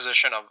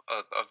juxtaposition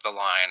of the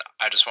line,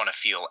 I just want to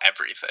feel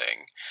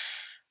everything,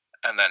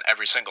 and then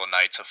every single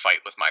night's a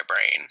fight with my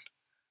brain.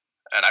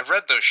 And I've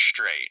read those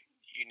straight.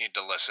 You need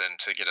to listen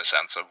to get a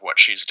sense of what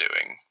she's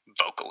doing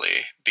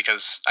vocally,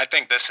 because I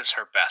think this is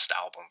her best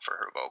album for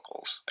her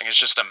vocals. Like, it's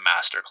just a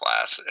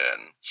masterclass.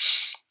 And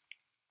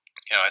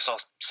I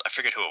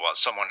forget who it was.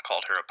 Someone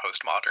called her a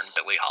postmodern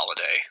Billie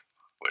Holiday,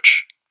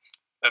 which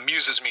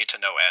amuses me to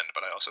no end,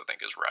 but I also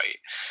think is right.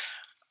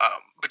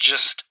 But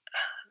just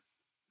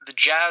the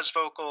jazz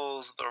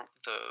vocals,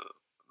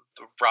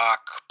 the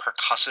rock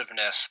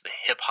percussiveness, the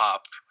hip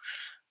hop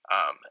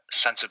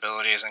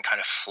sensibilities and kind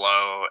of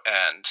flow,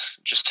 and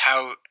just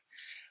how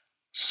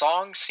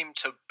songs seem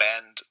to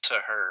bend to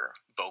her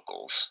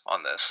vocals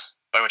on this.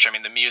 By which I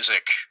mean the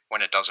music,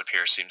 when it does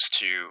appear, seems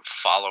to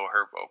follow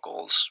her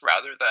vocals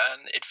rather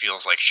than it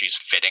feels like she's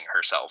fitting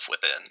herself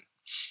within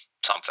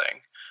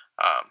something.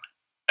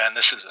 And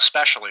this is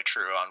especially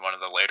true on one of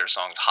the later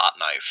songs, Hot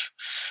Knife,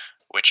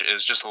 which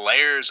is just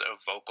layers of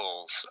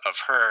vocals of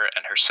her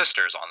and her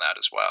sister's on that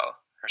as well.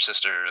 Her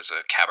sister is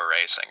a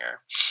cabaret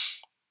singer.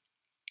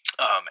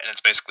 And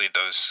it's basically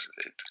those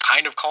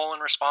kind of call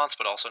and response,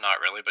 but also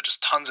not really, but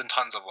just tons and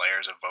tons of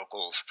layers of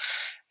vocals.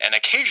 And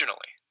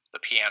occasionally the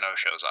piano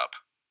shows up.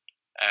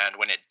 And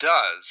when it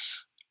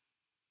does,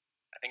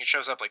 I think it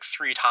shows up like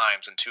 3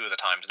 times, and 2 of the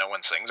times no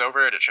one sings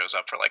over it. It shows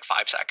up for like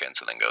 5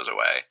 seconds and then goes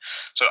away.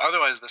 So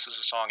otherwise, this is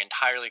a song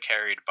entirely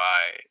carried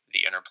by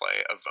the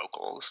interplay of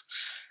vocals.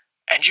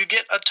 And you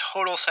get a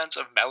total sense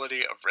of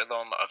melody, of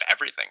rhythm, of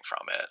everything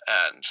from it.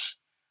 And,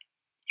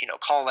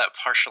 call that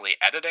partially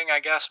editing,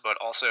 I guess, but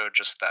also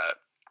just that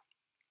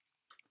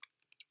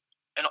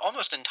an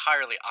almost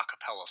entirely a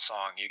cappella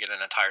song, you get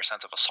an entire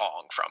sense of a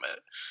song from it,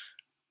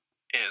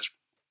 is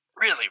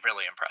really,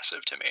 really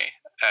impressive to me.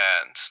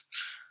 And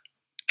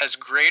as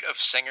great of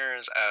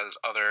singers as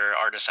other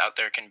artists out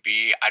there can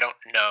be, I don't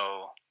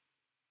know,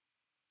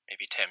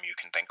 maybe Tim, you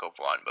can think of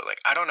one, but like,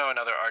 I don't know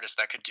another artist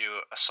that could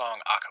do a song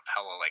a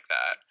cappella like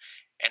that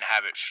and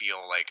have it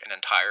feel like an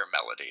entire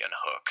melody and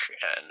hook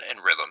and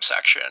rhythm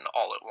section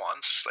all at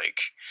once. Like,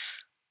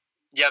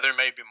 yeah, there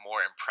may be more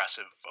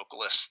impressive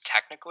vocalists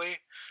technically,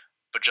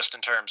 but just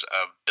in terms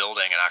of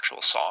building an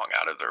actual song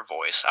out of their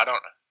voice, I don't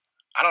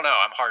know.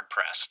 I'm hard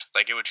pressed.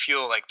 Like, it would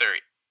feel like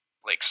they're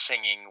like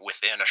singing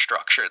within a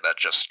structure that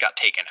just got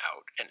taken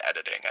out in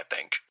editing, I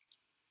think.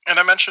 And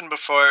I mentioned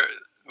before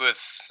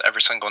with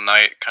Every Single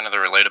Night kind of the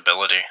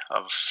relatability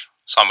of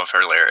some of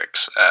her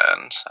lyrics,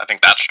 and I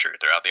think that's true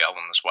throughout the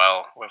album as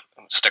well. We'll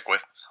stick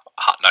with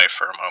Hot Knife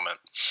for a moment.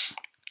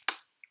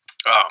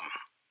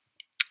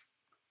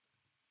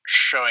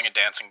 Showing a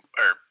dancing,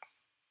 or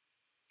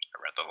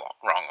I read the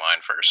wrong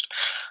line first.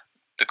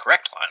 The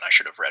correct line I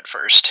should have read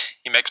first.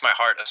 He makes my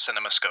heart a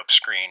cinemascope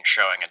screen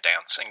showing a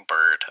dancing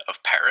bird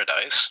of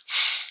paradise.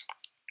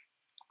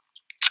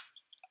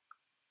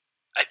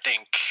 I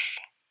think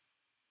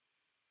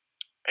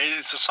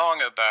it's a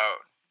song about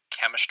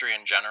chemistry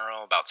in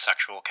general, about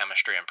sexual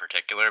chemistry in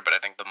particular, but I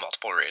think the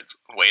multiple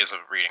ways of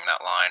reading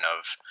that line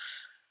of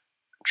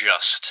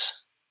just,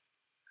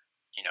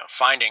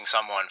 finding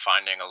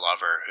a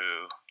lover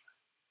who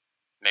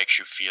makes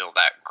you feel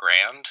that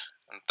grand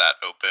and that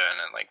open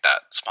and like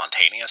that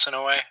spontaneous in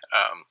a way,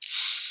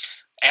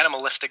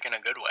 animalistic in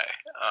a good way,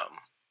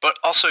 but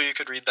also you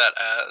could read that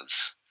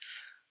as,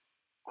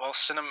 well,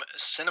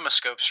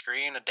 cinemascope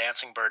screen, a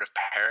dancing bird of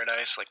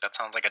paradise, like that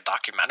sounds like a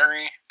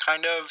documentary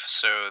kind of,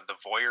 so the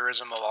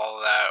voyeurism of all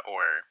of that,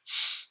 or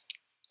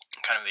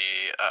kind of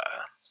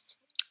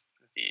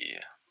the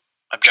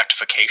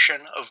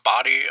objectification of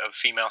body, of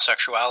female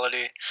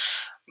sexuality.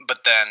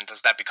 But then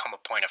does that become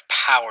a point of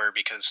power,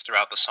 because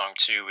throughout the song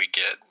too we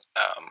get,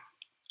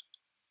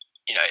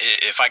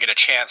 if I get a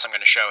chance, I'm going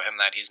to show him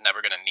that he's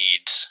never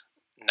need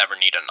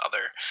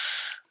another.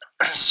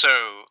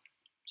 So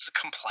the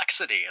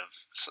complexity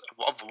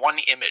of one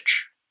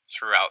image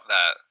throughout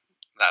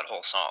that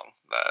whole song.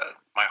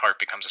 My heart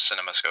becomes a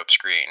cinemascope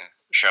screen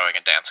showing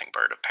a dancing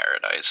bird of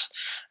paradise,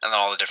 and then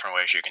all the different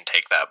ways you can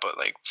take that. But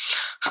like,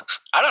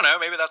 I don't know,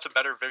 maybe that's a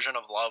better vision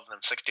of love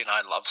than 69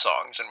 love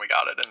songs, and we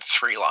got it in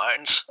 3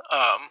 lines.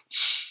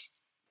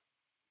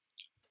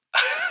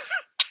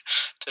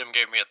 Tim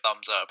gave me a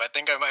thumbs up. I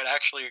think I might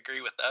actually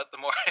agree with that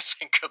the more I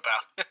think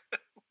about it.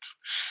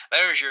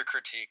 There's your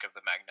critique of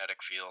the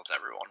magnetic fields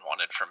everyone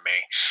wanted from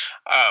me.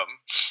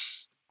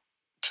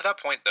 To that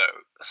point,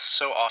 though,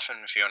 so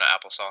often Fiona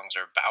Apple songs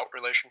are about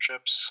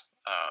relationships,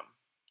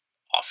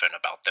 often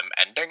about them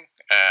ending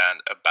and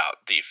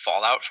about the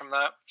fallout from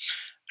that.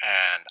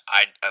 And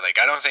I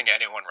don't think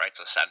anyone writes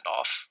a send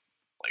off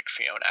like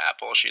Fiona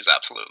Apple. She's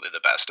absolutely the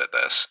best at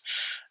this,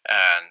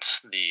 and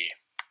the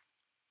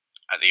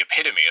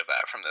epitome of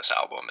that from this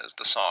album is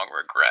the song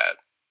Regret,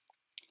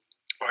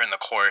 where in the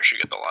chorus you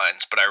get the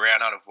lines, "But I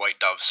ran out of white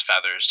dove's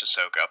feathers to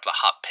soak up the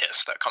hot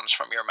piss that comes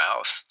from your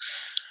mouth."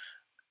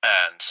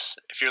 And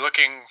if you're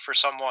looking for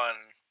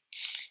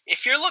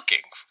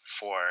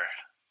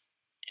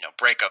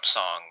breakup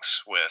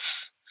songs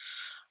with,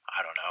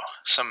 I don't know,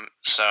 some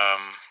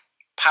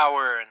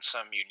power and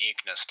some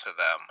uniqueness to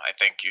them, I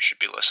think you should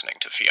be listening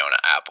to Fiona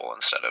Apple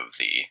instead of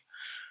the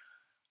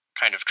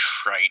kind of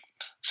trite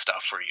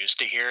stuff we're used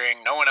to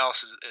hearing. No one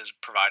else is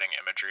providing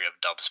imagery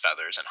of dove's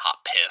feathers and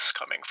hot piss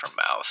coming from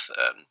mouth.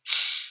 And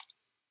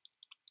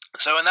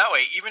so in that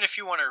way, even if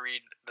you want to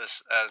read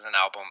this as an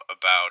album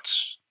about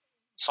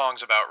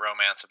songs about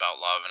romance, about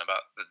love, and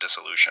about the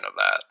dissolution of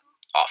that,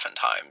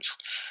 oftentimes,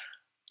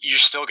 you're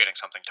still getting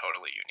something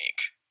totally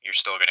unique. You're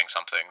still getting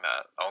something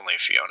that only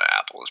Fiona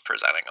Apple is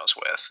presenting us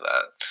with,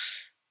 that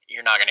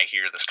you're not going to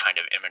hear this kind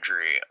of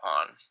imagery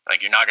on,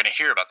 like, you're not going to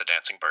hear about the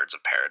dancing birds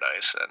of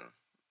paradise and,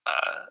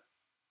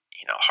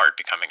 heart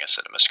becoming a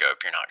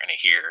cinemascope. You're not going to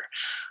hear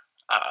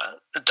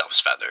the dove's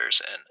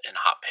feathers and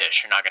hot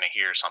piss. You're not going to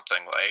hear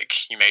something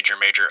like, "You made your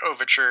major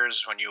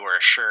overtures when you were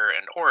a sure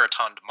and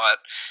orotund mutt,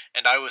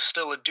 and I was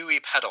still a dewy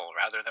petal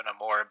rather than a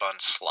moribund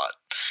slut."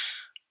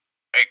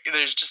 Like,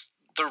 there's just,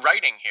 the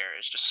writing here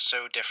is just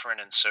so different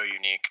and so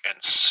unique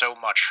and so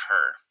much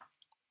her.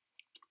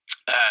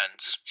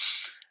 And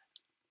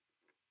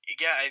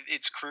yeah,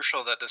 it's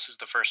crucial that this is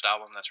the first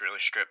album that's really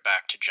stripped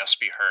back to just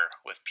be her,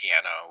 with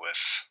piano,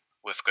 with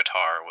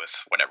guitar,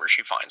 with whatever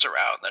she finds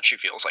around that she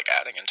feels like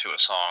adding into a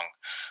song,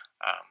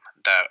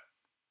 that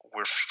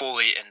we're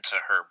fully into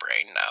her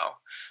brain now,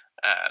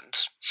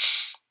 and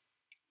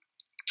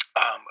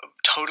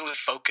totally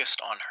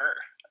focused on her,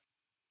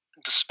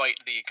 despite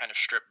the kind of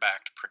stripped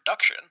back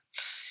production.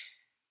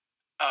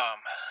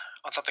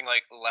 On something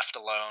like Left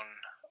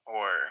Alone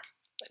or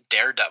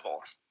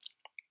Daredevil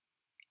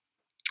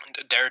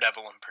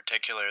in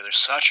particular, there's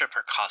such a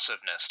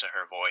percussiveness to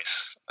her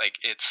voice. Like,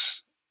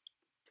 it's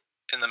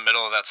in the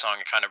middle of that song,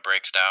 it kind of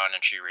breaks down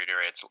and she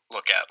reiterates,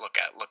 look at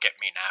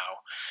me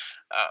now.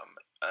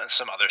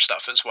 Some other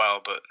stuff as well,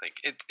 but like,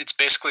 it's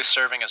basically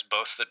serving as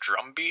both the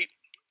drum beat,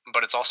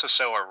 but it's also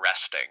so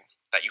arresting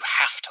that you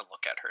have to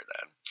look at her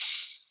then.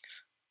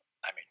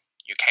 I mean,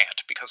 you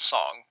can't because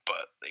song,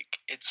 but like,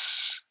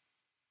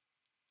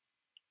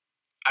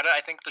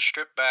 I think the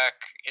stripped back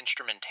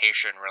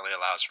instrumentation really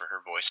allows for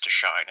her voice to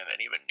shine in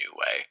an even new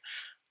way.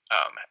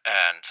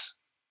 And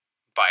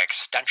by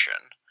extension,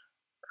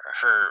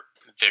 her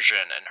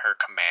vision and her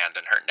command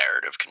and her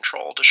narrative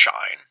control to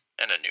shine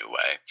in a new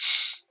way.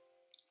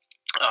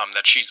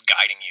 That she's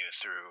guiding you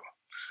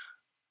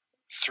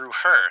through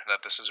her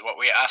that this is what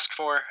we asked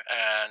for,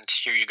 and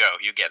here you go,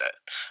 you get it.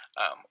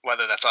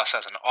 Whether that's us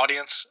as an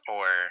audience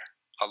or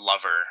a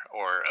lover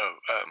or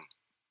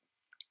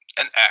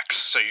an ex,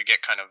 so you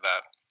get kind of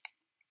that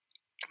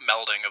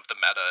melding of the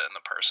meta and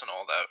the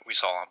personal that we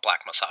saw on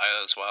Black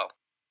Messiah as well.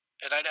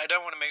 And I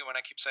don't want to make, when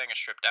I keep saying it's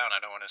stripped down,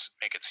 I don't want to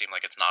make it seem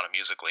like it's not a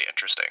musically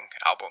interesting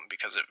album,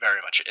 because it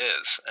very much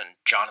is. And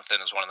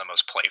Jonathan is one of the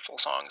most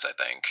playful songs, I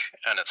think.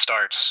 And it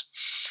starts,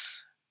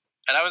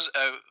 and I was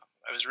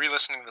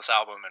re-listening to this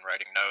album and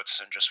writing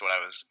notes and just what I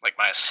was like,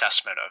 my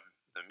assessment of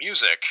the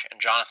music. And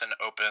Jonathan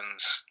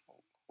opens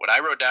what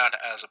I wrote down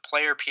as a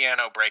player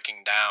piano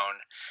breaking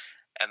down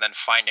and then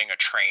finding a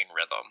train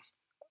rhythm.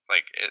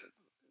 Like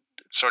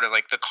it's sort of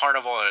like the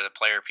carnival or the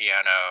player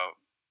piano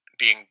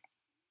being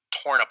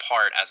torn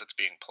apart as it's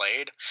being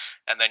played,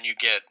 and then you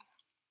get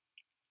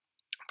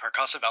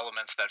percussive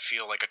elements that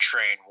feel like a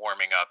train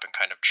warming up and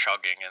kind of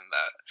chugging in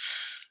that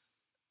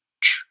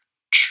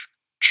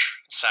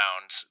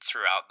sound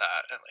throughout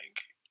that,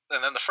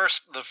 and then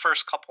the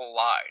first couple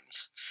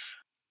lines,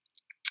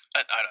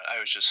 I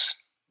was just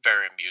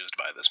very amused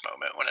by this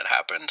moment when it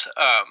happened.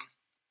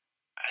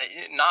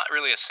 Not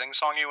really a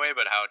sing-songy way,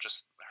 but how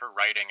just her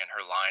writing and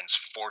her lines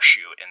force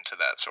you into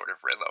that sort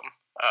of rhythm.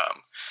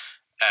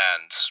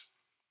 And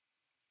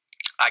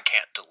I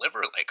can't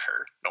deliver like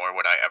her, nor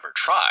would I ever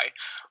try,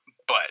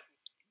 but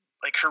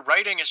like her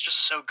writing is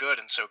just so good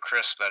and so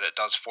crisp that it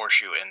does force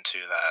you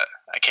into that.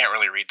 I can't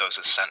really read those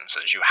as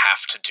sentences. You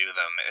have to do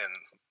them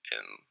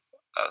in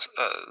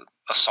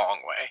a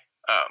song way.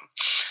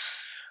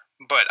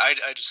 But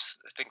I just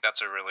think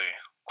that's a really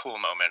cool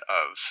moment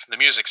of the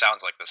music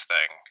sounds like this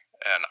thing,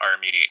 and our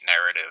immediate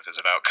narrative is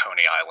about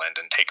Coney Island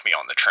and Take Me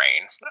on the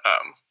Train.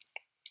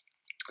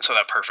 So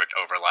that perfect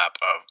overlap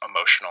of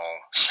emotional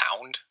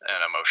sound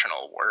and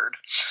emotional word.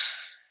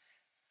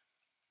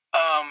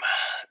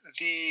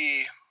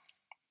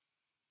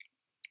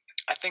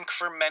 I think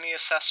for many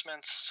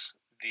assessments,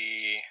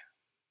 the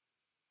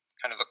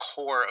kind of the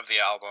core of the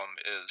album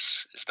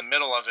is the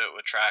middle of it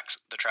with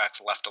the tracks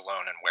Left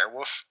Alone and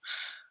Werewolf.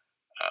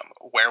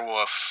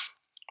 Werewolf,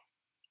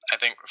 I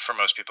think for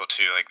most people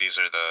too, like these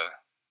are the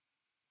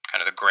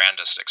kind of the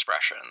grandest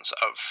expressions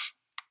of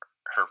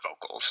her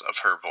vocals, of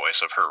her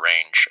voice, of her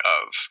range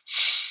of,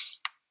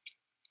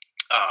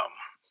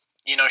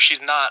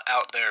 she's not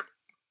out there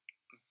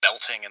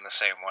belting in the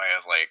same way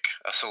of like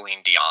a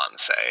Celine Dion,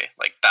 say.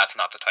 Like that's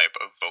not the type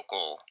of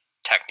vocal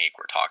technique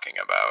we're talking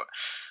about,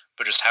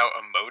 but just how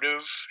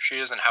emotive she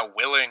is and how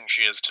willing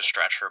she is to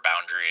stretch her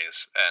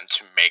boundaries and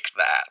to make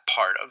that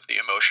part of the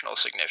emotional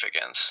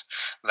significance.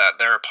 That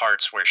there are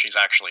parts where she's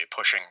actually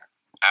pushing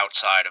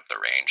outside of the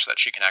range that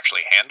she can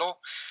actually handle,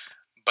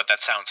 but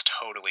that sounds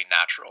totally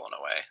natural in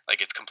a way.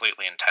 Like it's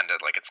completely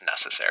intended, like it's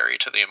necessary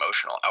to the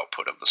emotional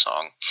output of the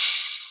song.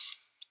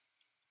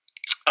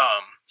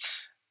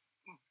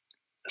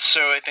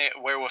 So I think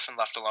Werewolf and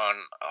Left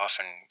Alone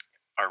often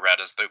are read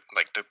as the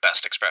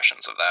best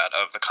expressions of that,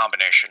 of the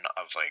combination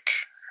of like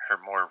her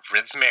more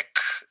rhythmic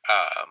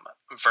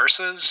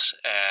verses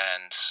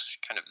and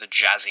kind of the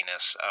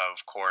jazziness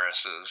of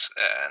choruses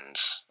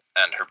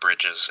and her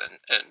bridges,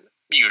 and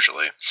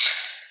usually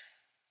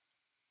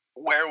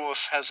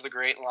Werewolf has the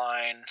great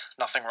line,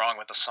 "Nothing wrong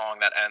with a song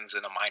that ends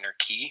in a minor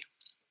key,"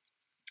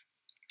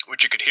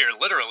 which you could hear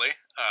literally,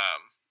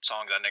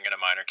 songs ending in a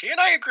minor key, and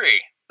I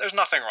agree. There's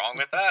nothing wrong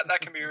with that.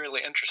 That can be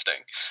really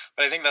interesting.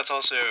 But I think that's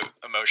also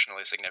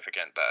emotionally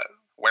significant that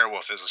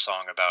Werewolf is a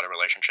song about a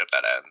relationship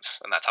that ends,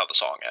 and that's how the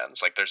song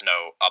ends. Like there's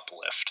no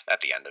uplift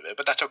at the end of it,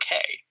 but that's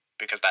okay,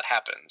 because that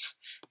happens,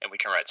 and we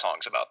can write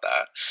songs about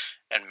that.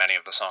 And many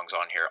of the songs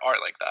on here are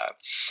like that.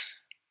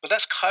 But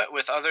that's cut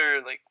with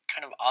other like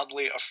kind of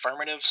oddly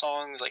affirmative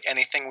songs, like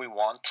Anything We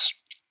Want.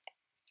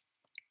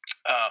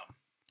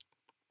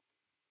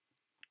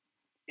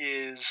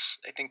 Is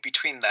I think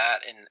between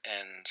that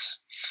and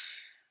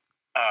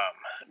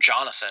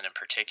Jonathan in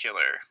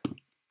particular,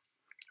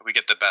 we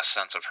get the best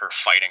sense of her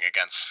fighting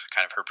against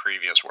kind of her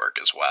previous work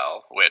as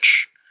well,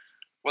 which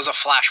was a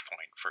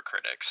flashpoint for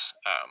critics.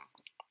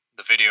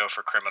 The video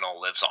for Criminal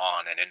lives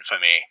on in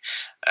infamy,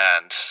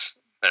 and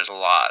there's a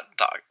lot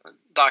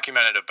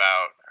documented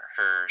about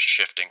her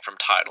shifting from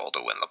Tidal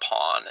to Win the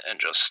Pawn, and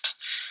just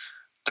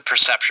the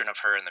perception of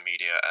her in the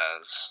media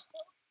as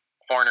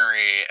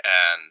ornery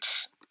and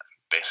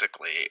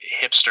basically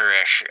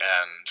hipsterish.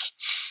 And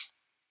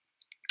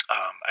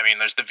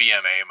there's the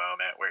VMA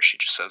moment where she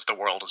just says the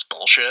world is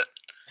bullshit,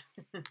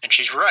 and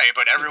she's right,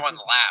 but everyone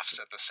laughs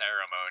at the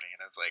ceremony,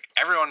 and it's like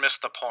everyone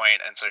missed the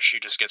point, and so she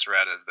just gets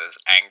read as this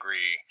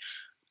angry,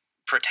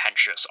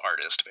 pretentious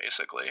artist,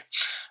 basically,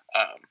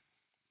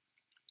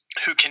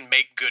 who can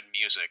make good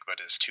music but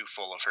is too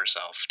full of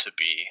herself to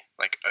be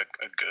like a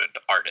good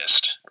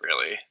artist,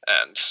 really.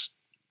 And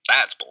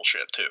that's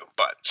bullshit too.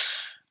 But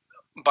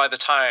by the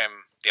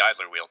time The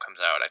Idler Wheel comes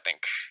out, I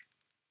think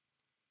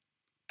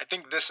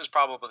this is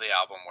probably the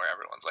album where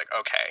everyone's like,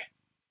 okay,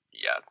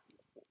 yeah,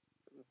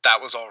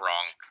 that was all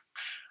wrong.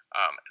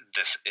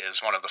 This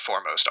is one of the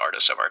foremost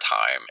artists of our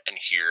time, and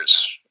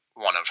here's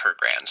one of her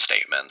grand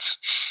statements.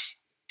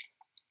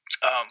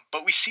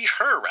 But we see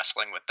her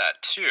wrestling with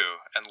that too,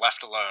 and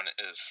Left Alone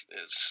is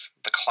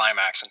the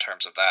climax in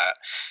terms of that.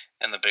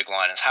 And the big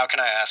line is, "How can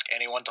I ask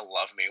anyone to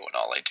love me when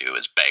all I do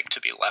is beg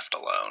to be left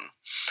alone?"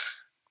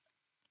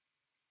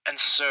 And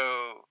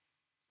so,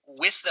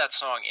 with that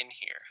song in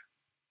here,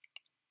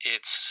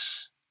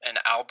 it's an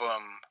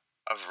album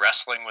of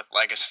wrestling with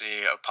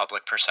legacy, of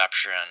public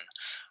perception.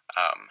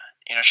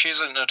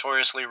 She's a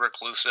notoriously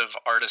reclusive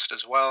artist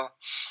as well.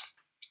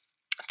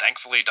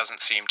 Thankfully,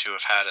 doesn't seem to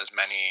have had as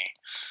many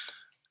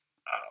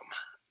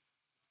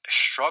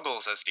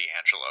struggles as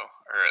D'Angelo,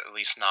 or at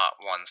least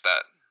not ones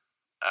that,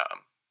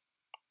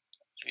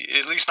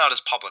 at least not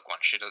as public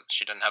ones. She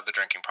didn't have the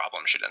drinking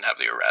problem. She didn't have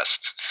the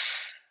arrests.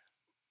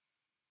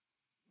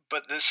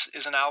 But this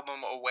is an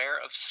album aware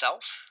of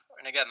self,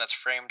 and again, that's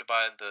framed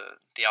by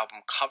the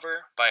album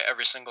cover, by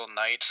every single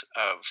night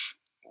of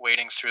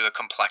wading through the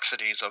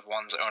complexities of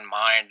one's own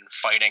mind, and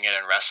fighting it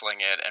and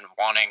wrestling it, and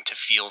wanting to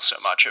feel so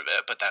much of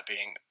it, but that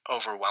being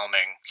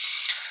overwhelming,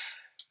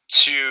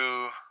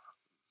 to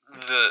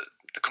the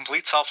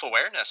complete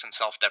self-awareness and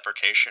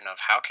self-deprecation of,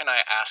 how can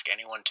I ask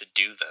anyone to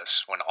do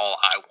this when all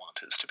I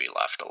want is to be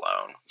left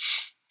alone?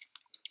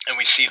 And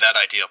we see that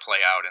idea play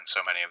out in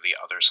so many of the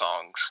other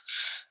songs.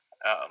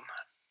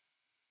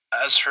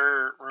 As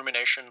her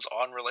ruminations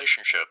on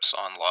relationships,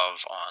 on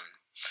love, on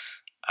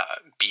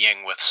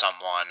being with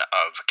someone,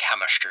 of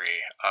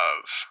chemistry,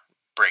 of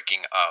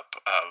breaking up,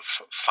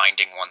 of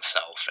finding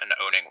oneself and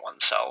owning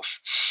oneself.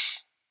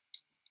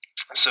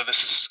 So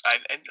this is,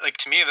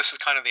 to me, this is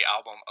kind of the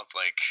album of,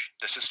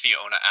 this is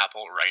Fiona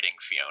Apple writing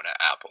Fiona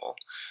Apple,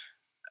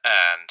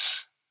 and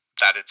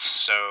that it's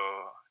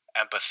so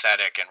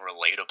empathetic and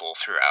relatable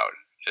throughout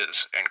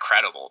is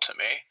incredible to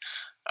me.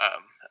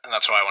 And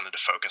that's why I wanted to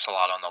focus a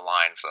lot on the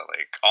lines that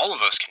all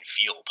of us can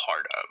feel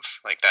part of,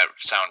 that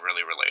sound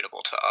really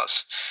relatable to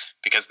us,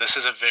 because this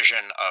is a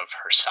vision of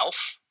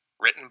herself,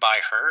 written by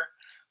her,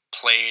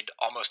 played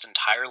almost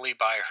entirely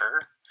by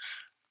her,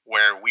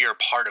 where we are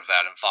part of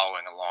that and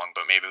following along,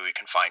 but maybe we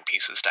can find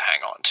pieces to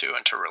hang on to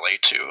and to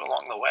relate to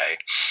along the way.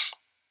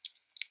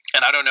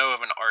 And I don't know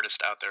of an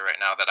artist out there right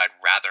now that I'd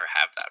rather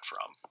have that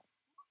from.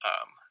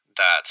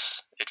 That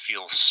it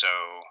feels so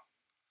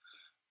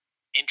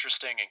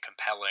interesting and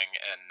compelling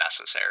and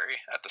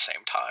necessary at the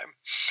same time.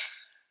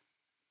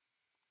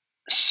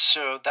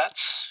 So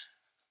that's,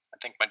 I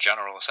think, my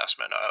general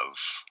assessment of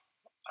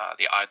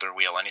the Idler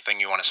Wheel. Anything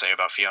you want to say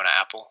about Fiona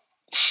Apple?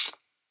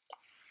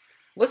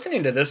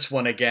 Listening to this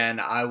one again,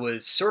 I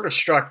was sort of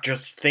struck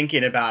just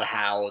thinking about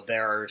how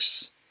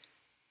there's,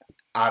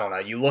 I don't know,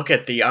 you look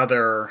at the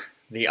other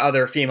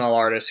female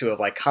artists who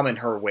have come in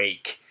her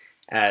wake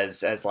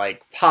as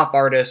pop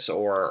artists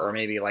or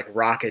maybe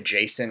rock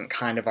adjacent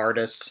kind of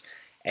artists,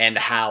 and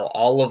how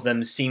all of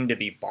them seem to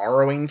be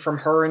borrowing from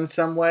her in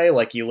some way.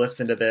 You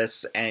listen to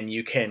this and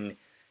you can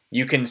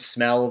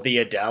smell the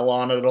Adele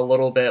on it a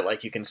little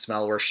bit. You can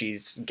smell where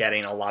she's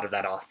getting a lot of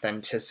that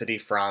authenticity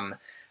from.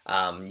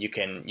 You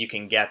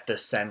can get the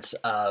sense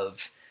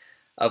of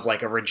a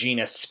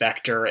Regina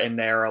Spektor in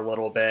there a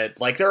little bit.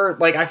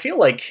 I feel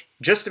like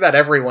just about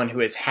everyone who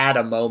has had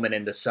a moment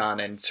in the sun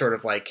and sort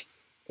of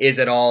is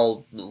at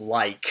all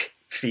like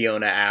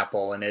Fiona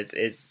Apple and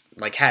is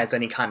has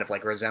any kind of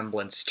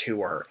resemblance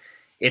to her,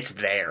 it's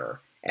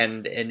there.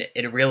 And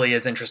it really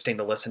is interesting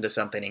to listen to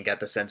something and get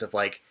the sense of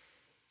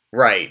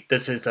right,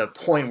 this is a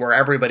point where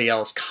everybody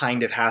else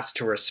kind of has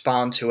to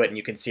respond to it, and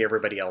you can see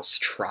everybody else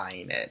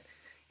trying it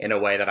in a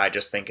way that I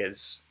just think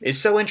is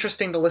so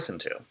interesting to listen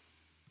to.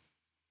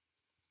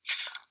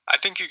 I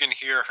think you can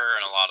hear her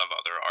in a lot of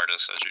other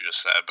artists, as you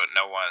just said, but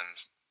no one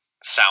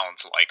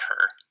sounds like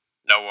her.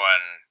 No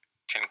one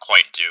can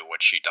quite do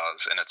what she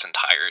does in its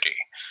entirety.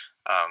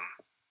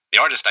 The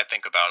artist I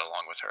think about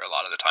along with her a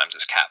lot of the times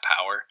is Cat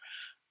Power.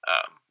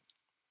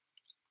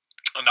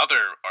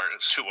 Another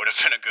artist who would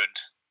have been a good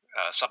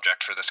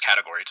subject for this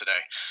category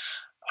today.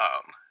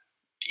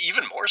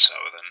 Even more so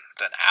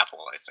than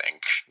Apple, I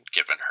think,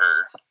 given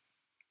her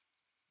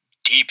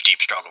deep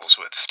struggles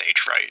with stage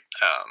fright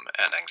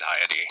and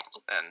anxiety.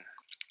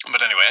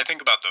 But anyway, I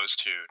think about those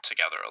two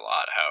together a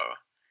lot.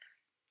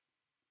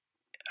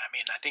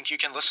 I think you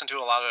can listen to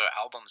a lot of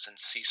albums and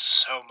see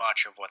so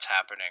much of what's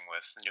happening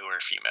with newer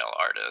female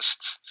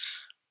artists,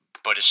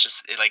 but it's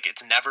just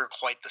it's never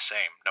quite the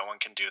same. No one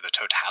can do the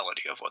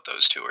totality of what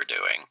those two are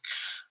doing,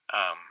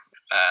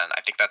 and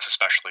I think that's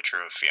especially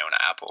true of Fiona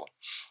Apple.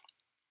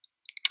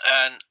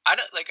 And I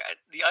don't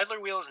the Idler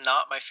Wheel is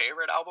not my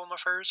favorite album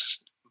of hers,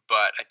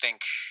 but I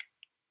think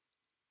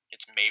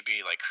it's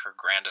maybe her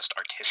grandest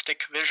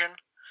artistic vision.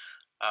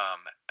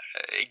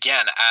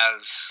 Again,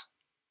 as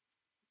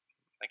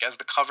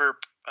the cover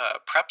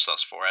preps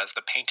us for, as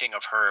the painting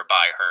of her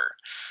by her,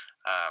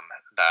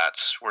 that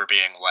we're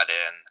being let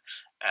in,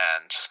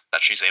 and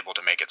that she's able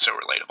to make it so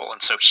relatable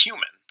and so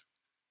human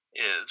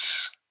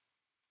is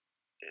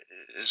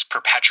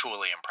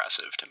perpetually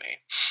impressive to me.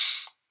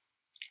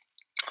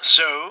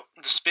 So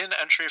the spin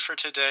entry for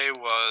today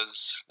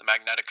was the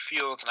Magnetic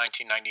Fields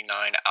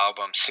 1999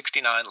 album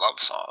 69 Love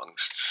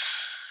Songs,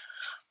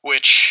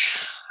 which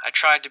I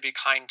tried to be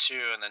kind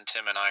to, and then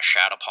Tim and I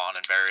shat upon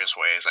in various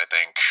ways, I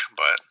think.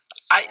 But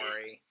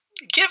Sorry.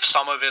 I give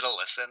some of it a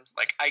listen.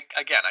 Like, I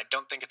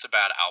don't think it's a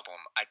bad album.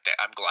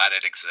 I'm glad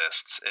it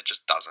exists. It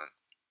just doesn't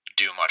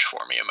do much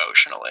for me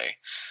emotionally.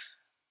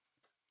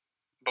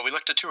 But we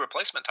looked at two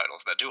replacement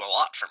titles that do a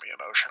lot for me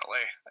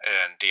emotionally,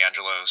 in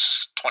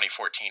D'Angelo's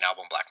 2014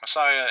 album Black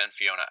Messiah and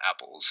Fiona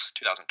Apple's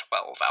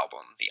 2012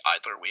 album The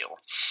Idler Wheel.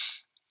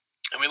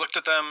 And we looked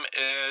at them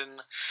in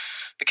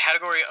the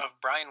category of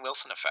Brian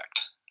Wilson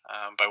effect,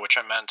 by which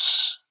I meant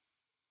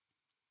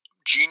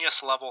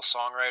genius level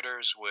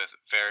songwriters with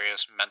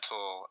various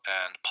mental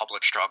and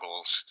public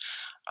struggles,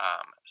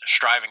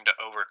 striving to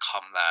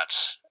overcome that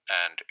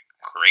and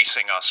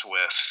gracing us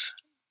with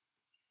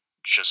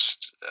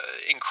just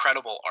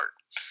incredible art,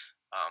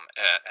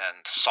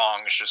 and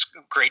songs, just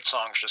great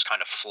songs, just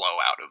kind of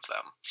flow out of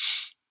them.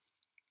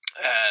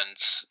 And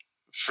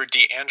for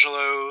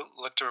D'Angelo,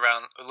 looked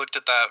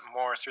at that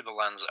more through the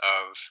lens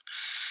of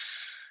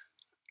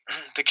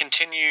the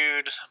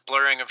continued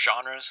blurring of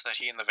genres that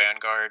he and the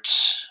Vanguard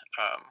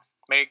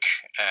make,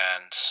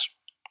 and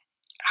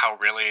how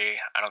really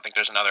I don't think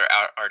there's another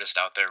artist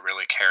out there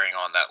really carrying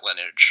on that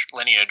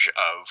lineage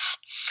of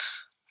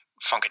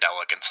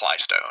Funkadelic and Sly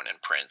Stone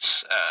and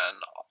Prince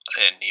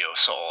and neo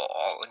soul,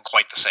 all in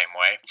quite the same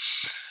way,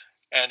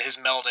 and his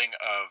melding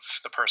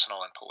of the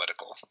personal and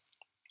political,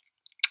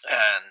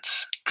 and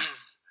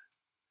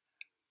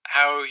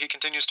how he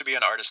continues to be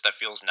an artist that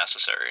feels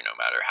necessary no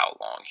matter how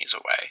long he's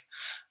away,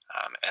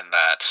 and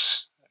that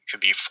it could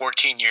be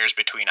 14 years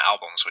between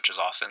albums, which is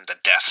often the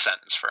death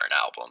sentence for an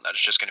album, that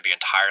it's just going to be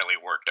entirely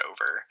worked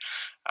over,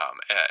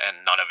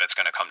 and none of it's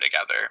going to come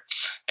together.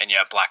 And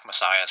yet Black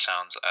Messiah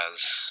sounds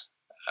as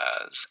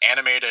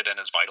animated and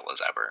as vital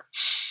as ever.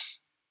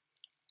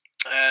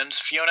 And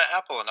Fiona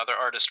Apple, another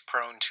artist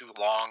prone to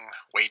long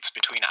waits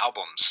between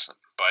albums.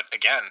 But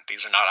again,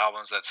 these are not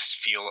albums that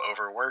feel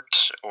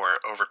overworked or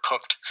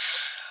overcooked.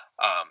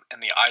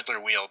 And the Idler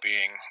Wheel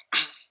being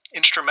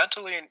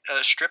instrumentally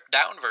a stripped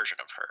down version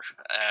of her,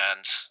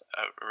 and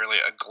really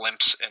a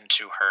glimpse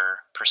into her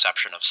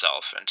perception of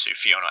self and to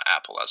Fiona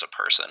Apple as a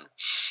person.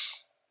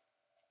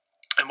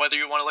 And whether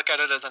you want to look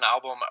at it as an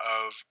album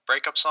of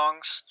breakup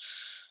songs,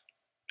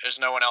 there's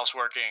no one else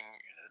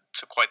working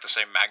to quite the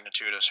same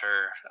magnitude as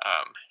her.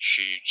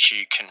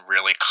 She can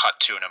really cut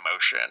to an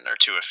emotion or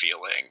to a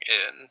feeling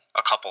in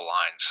a couple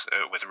lines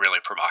with really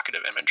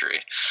provocative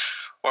imagery.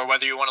 Or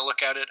whether you want to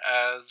look at it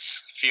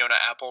as Fiona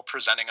Apple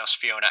presenting us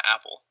Fiona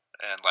Apple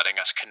and letting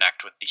us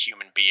connect with the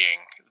human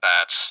being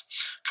that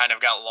kind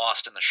of got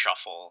lost in the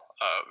shuffle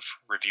of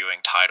reviewing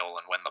Tidal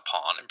and Win the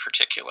Pawn in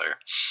particular.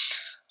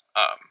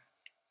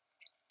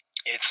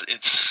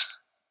 It's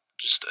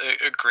just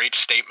a great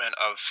statement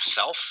of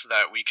self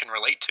that we can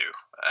relate to.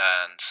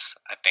 And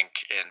I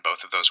think in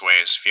both of those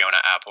ways, Fiona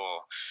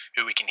Apple,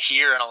 who we can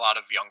hear in a lot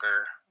of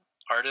younger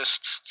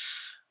artists,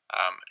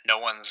 no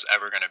one's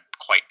ever going to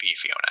quite be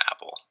Fiona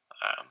Apple.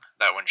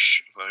 That when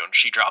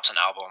she drops an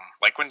album,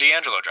 like when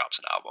D'Angelo drops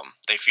an album,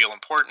 they feel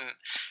important,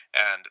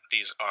 and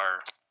these are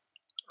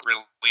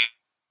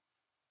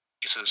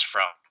releases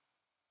from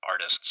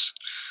artists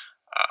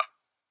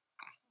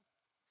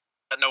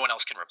that no one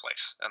else can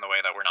replace, in the way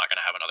that we're not going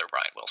to have another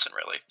Brian Wilson,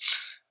 really.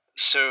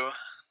 So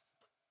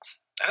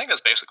I think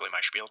that's basically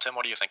my spiel. Tim,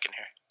 what are you thinking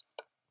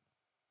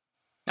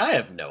here? I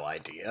have no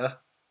idea.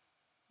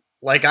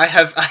 Like, I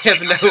have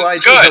no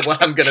idea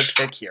what I'm gonna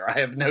pick here. I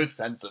have no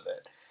sense of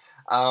it.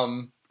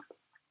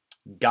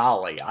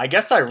 Golly, I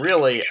guess I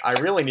really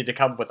need to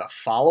come up with a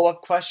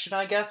follow-up question,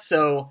 I guess.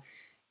 So,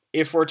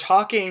 if we're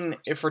talking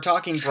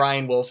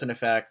Brian Wilson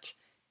effect,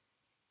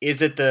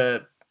 is it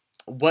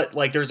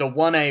there's a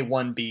 1A,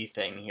 1B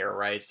thing here,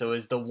 right? So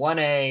is the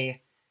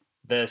 1A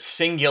the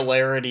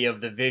singularity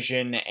of the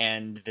vision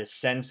and the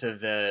sense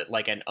of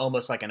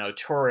almost like an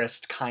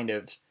auteurist kind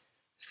of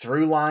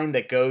through line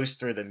that goes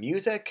through the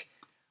music?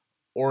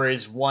 Or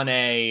is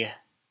 1A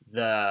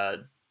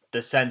the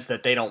sense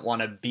that they don't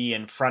want to be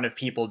in front of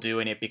people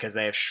doing it because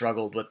they have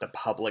struggled with the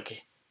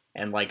public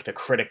and like the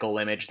critical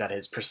image that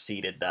has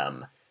preceded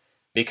them?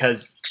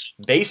 Because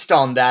based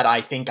on that,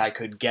 I think I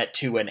could get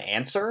to an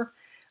answer,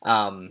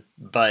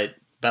 but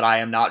I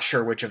am not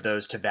sure which of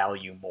those to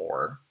value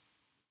more.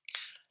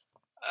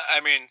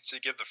 I mean, to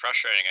give the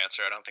frustrating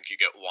answer, I don't think you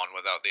get one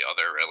without the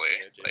other, really.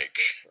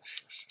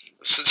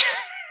 This is...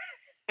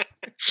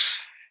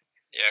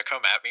 Yeah,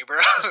 come at me, bro.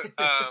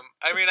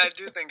 I mean, I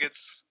do think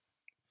it's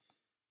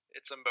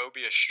a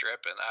Mobius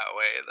strip in that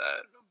way,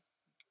 that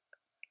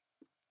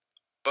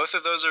both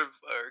of those are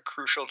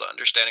crucial to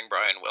understanding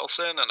Brian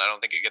Wilson, and I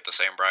don't think you get the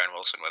same Brian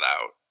Wilson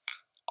without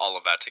all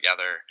of that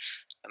together,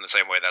 in the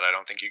same way that I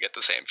don't think you get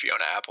the same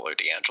Fiona Apple or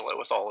D'Angelo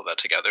with all of that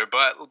together.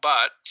 But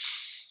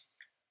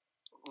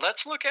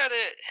let's look at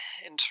it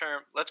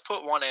let's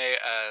put 1A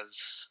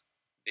as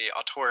the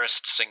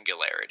auteurist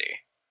singularity.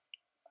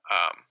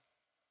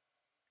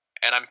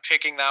 And I'm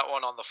picking that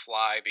one on the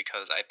fly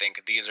because I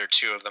think these are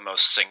two of the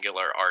most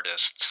singular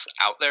artists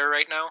out there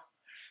right now,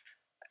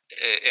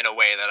 in a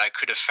way that I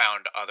could have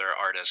found other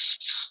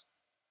artists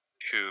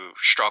who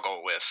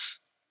struggle with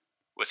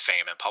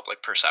fame and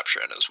public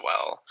perception as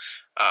well.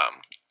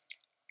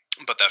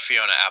 But that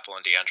Fiona Apple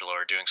and D'Angelo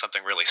are doing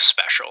something really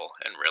special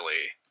and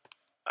really,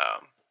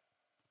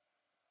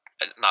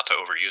 not to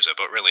overuse it,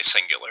 but really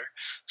singular.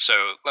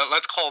 So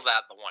let's call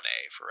that the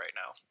 1A for right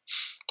now.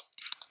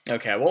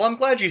 Okay, well, I'm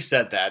glad you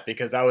said that,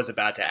 because I was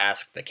about to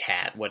ask the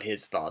cat what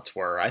his thoughts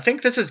were. I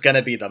think this is going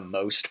to be the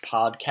most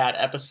Podcat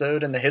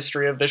episode in the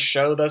history of this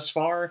show thus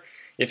far.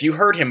 If you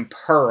heard him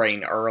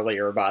purring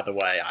earlier, by the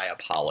way, I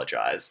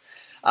apologize.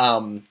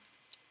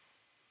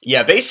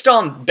 Yeah, based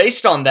on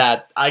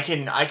that, I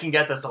can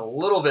get this a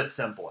little bit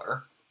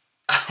simpler.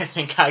 I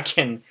think I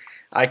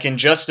can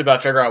just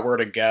about figure out where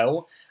to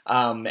go.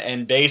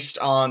 And based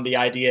on the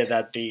idea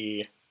that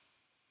the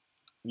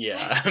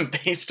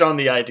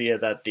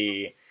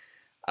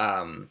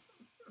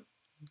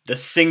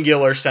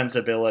singular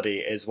sensibility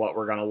is what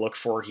we're gonna look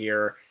for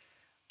here,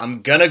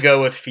 I'm gonna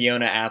go with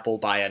Fiona Apple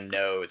by a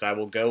nose. I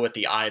will go with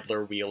the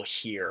Idler wheel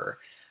here.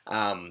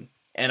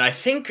 And I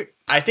think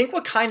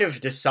what kind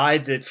of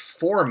decides it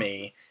for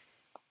me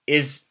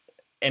is,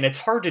 and it's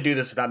hard to do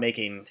this without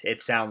making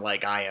it sound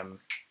like I am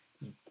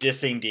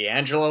dissing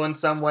D'Angelo in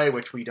some way,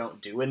 which we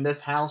don't do in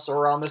this house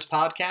or on this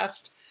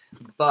podcast,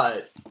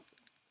 but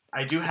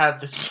I do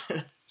have this...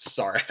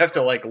 Sorry, I have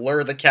to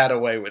lure the cat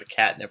away with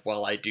catnip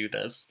while I do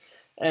this.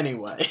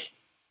 Anyway,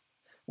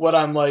 what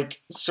I'm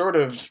sort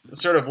of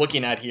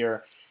looking at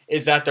here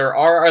is that there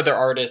are other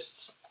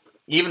artists,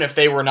 even if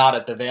they were not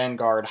at the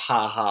vanguard,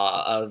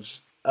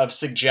 of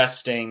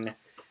suggesting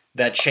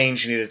that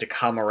change needed to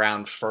come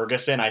around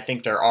Ferguson. I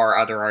think there are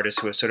other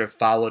artists who have sort of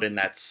followed in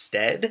that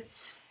stead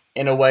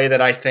in a way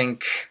that I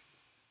think,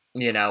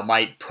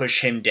 might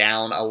push him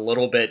down a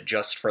little bit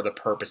just for the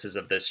purposes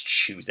of this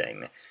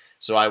choosing.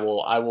 So I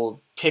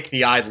will pick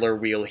the Idler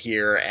wheel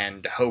here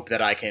and hope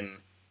that I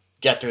can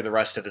get through the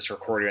rest of this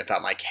recording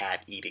without my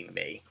cat eating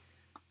me.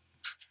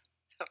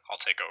 I'll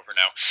take over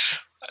now.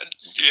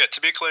 Yeah,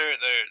 to be clear,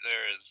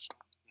 there is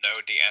no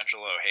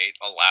D'Angelo hate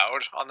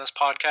allowed on this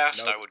podcast.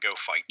 Nope. I would go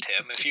fight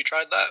Tim if you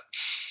tried that.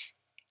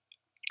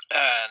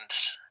 And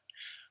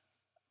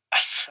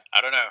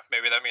I don't know.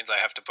 Maybe that means I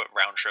have to put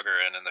Brown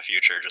Sugar in the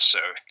future just so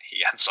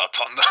he ends up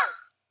on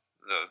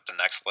the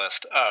next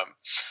list.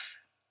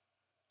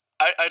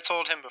 I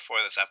told him before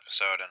this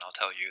episode, and I'll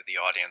tell you, the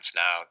audience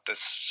now,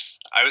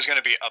 I was going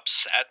to be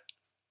upset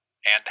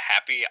and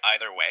happy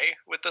either way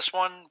with this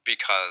one,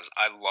 because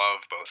I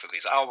love both of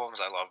these albums,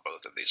 I love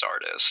both of these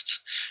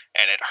artists,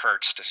 and it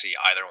hurts to see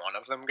either one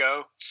of them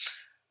go.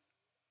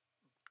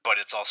 But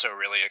it's also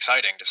really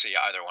exciting to see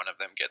either one of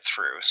them get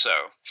through.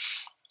 So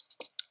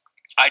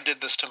I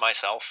did this to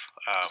myself,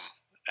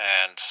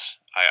 and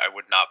I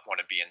would not want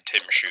to be in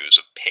Tim's shoes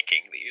of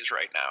picking these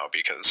right now,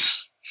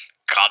 because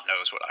God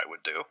knows what I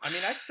would do. I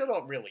mean, I still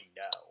don't really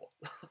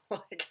know.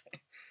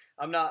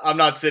 I'm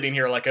not sitting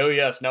here oh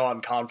yes, no,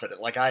 I'm confident.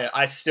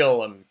 I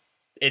still am.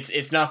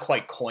 It's not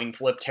quite coin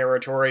flip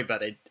territory,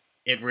 but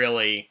it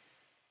really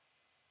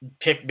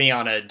picked me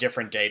on a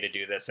different day to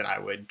do this, and I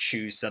would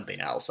choose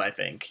something else. I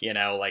think it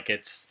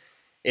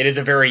is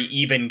a very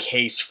even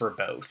case for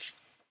both.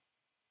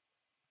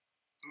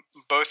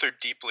 Both are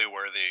deeply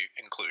worthy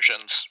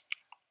inclusions,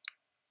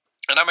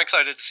 and I'm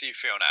excited to see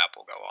Fiona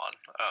Apple go on.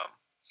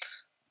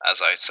 As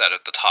I said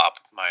at the top,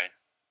 my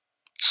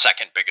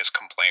second biggest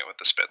complaint with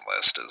the spin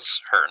list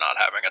is her not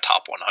having a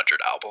top 100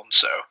 album,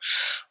 so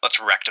let's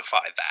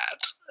rectify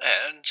that.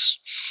 And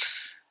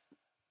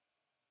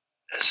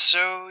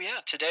so,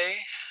 yeah, today,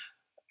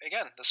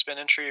 again, the spin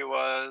entry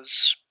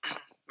was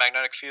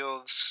Magnetic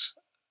Fields,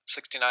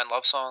 69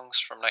 Love Songs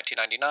from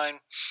 1999,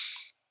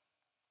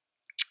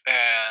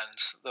 and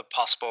the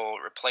possible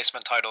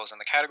replacement titles in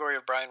the category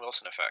of Brian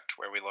Wilson Effect,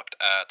 where we looked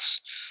at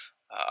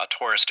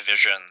tourist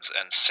visions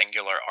and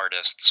singular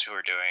artists who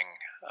are doing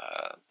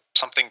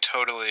something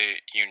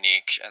totally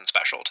unique and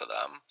special to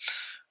them.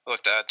 We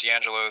looked at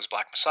D'Angelo's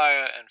Black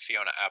Messiah and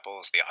Fiona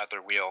Apple's The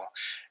Idler Wheel,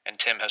 and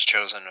Tim has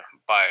chosen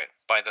by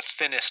the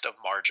thinnest of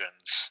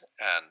margins,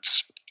 and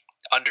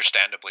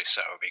understandably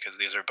so, because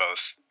these are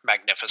both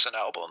magnificent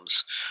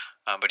albums,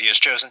 but he has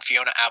chosen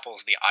Fiona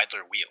Apple's The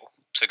Idler Wheel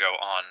to go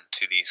on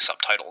to the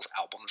Subtitles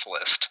Albums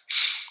list.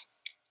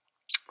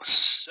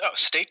 So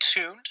stay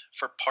tuned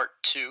for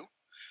part 2,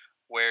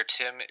 where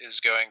Tim is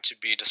going to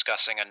be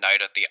discussing A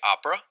Night at the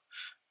Opera,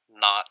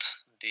 not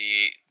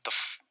the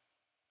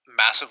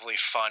massively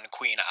fun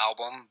Queen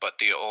album, but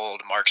the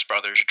old Marx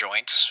Brothers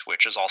joints,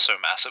 which is also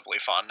massively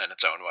fun in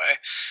its own way.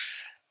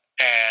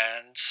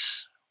 And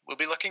we'll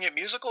be looking at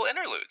musical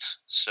interludes,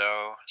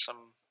 so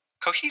some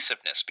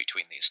cohesiveness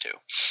between these two.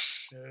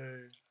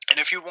 Yay. And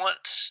if you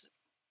want...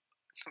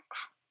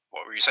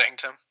 What were you saying,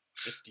 Tim?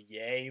 Just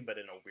yay, but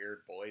in a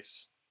weird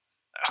voice.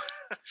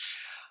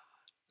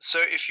 So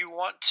if you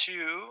want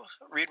to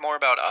read more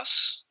about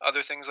us,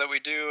 other things that we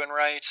do and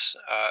write,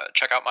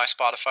 check out my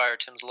Spotify or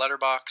Tim's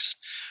Letterboxd.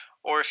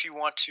 Or if you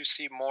want to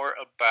see more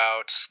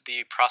about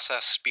the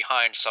process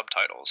behind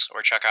subtitles,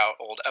 or check out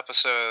old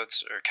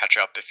episodes, or catch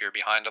up if you're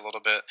behind a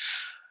little bit,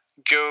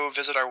 go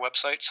visit our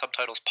website,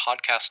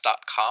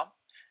 subtitlespodcast.com,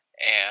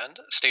 And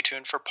stay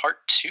tuned for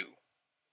part 2.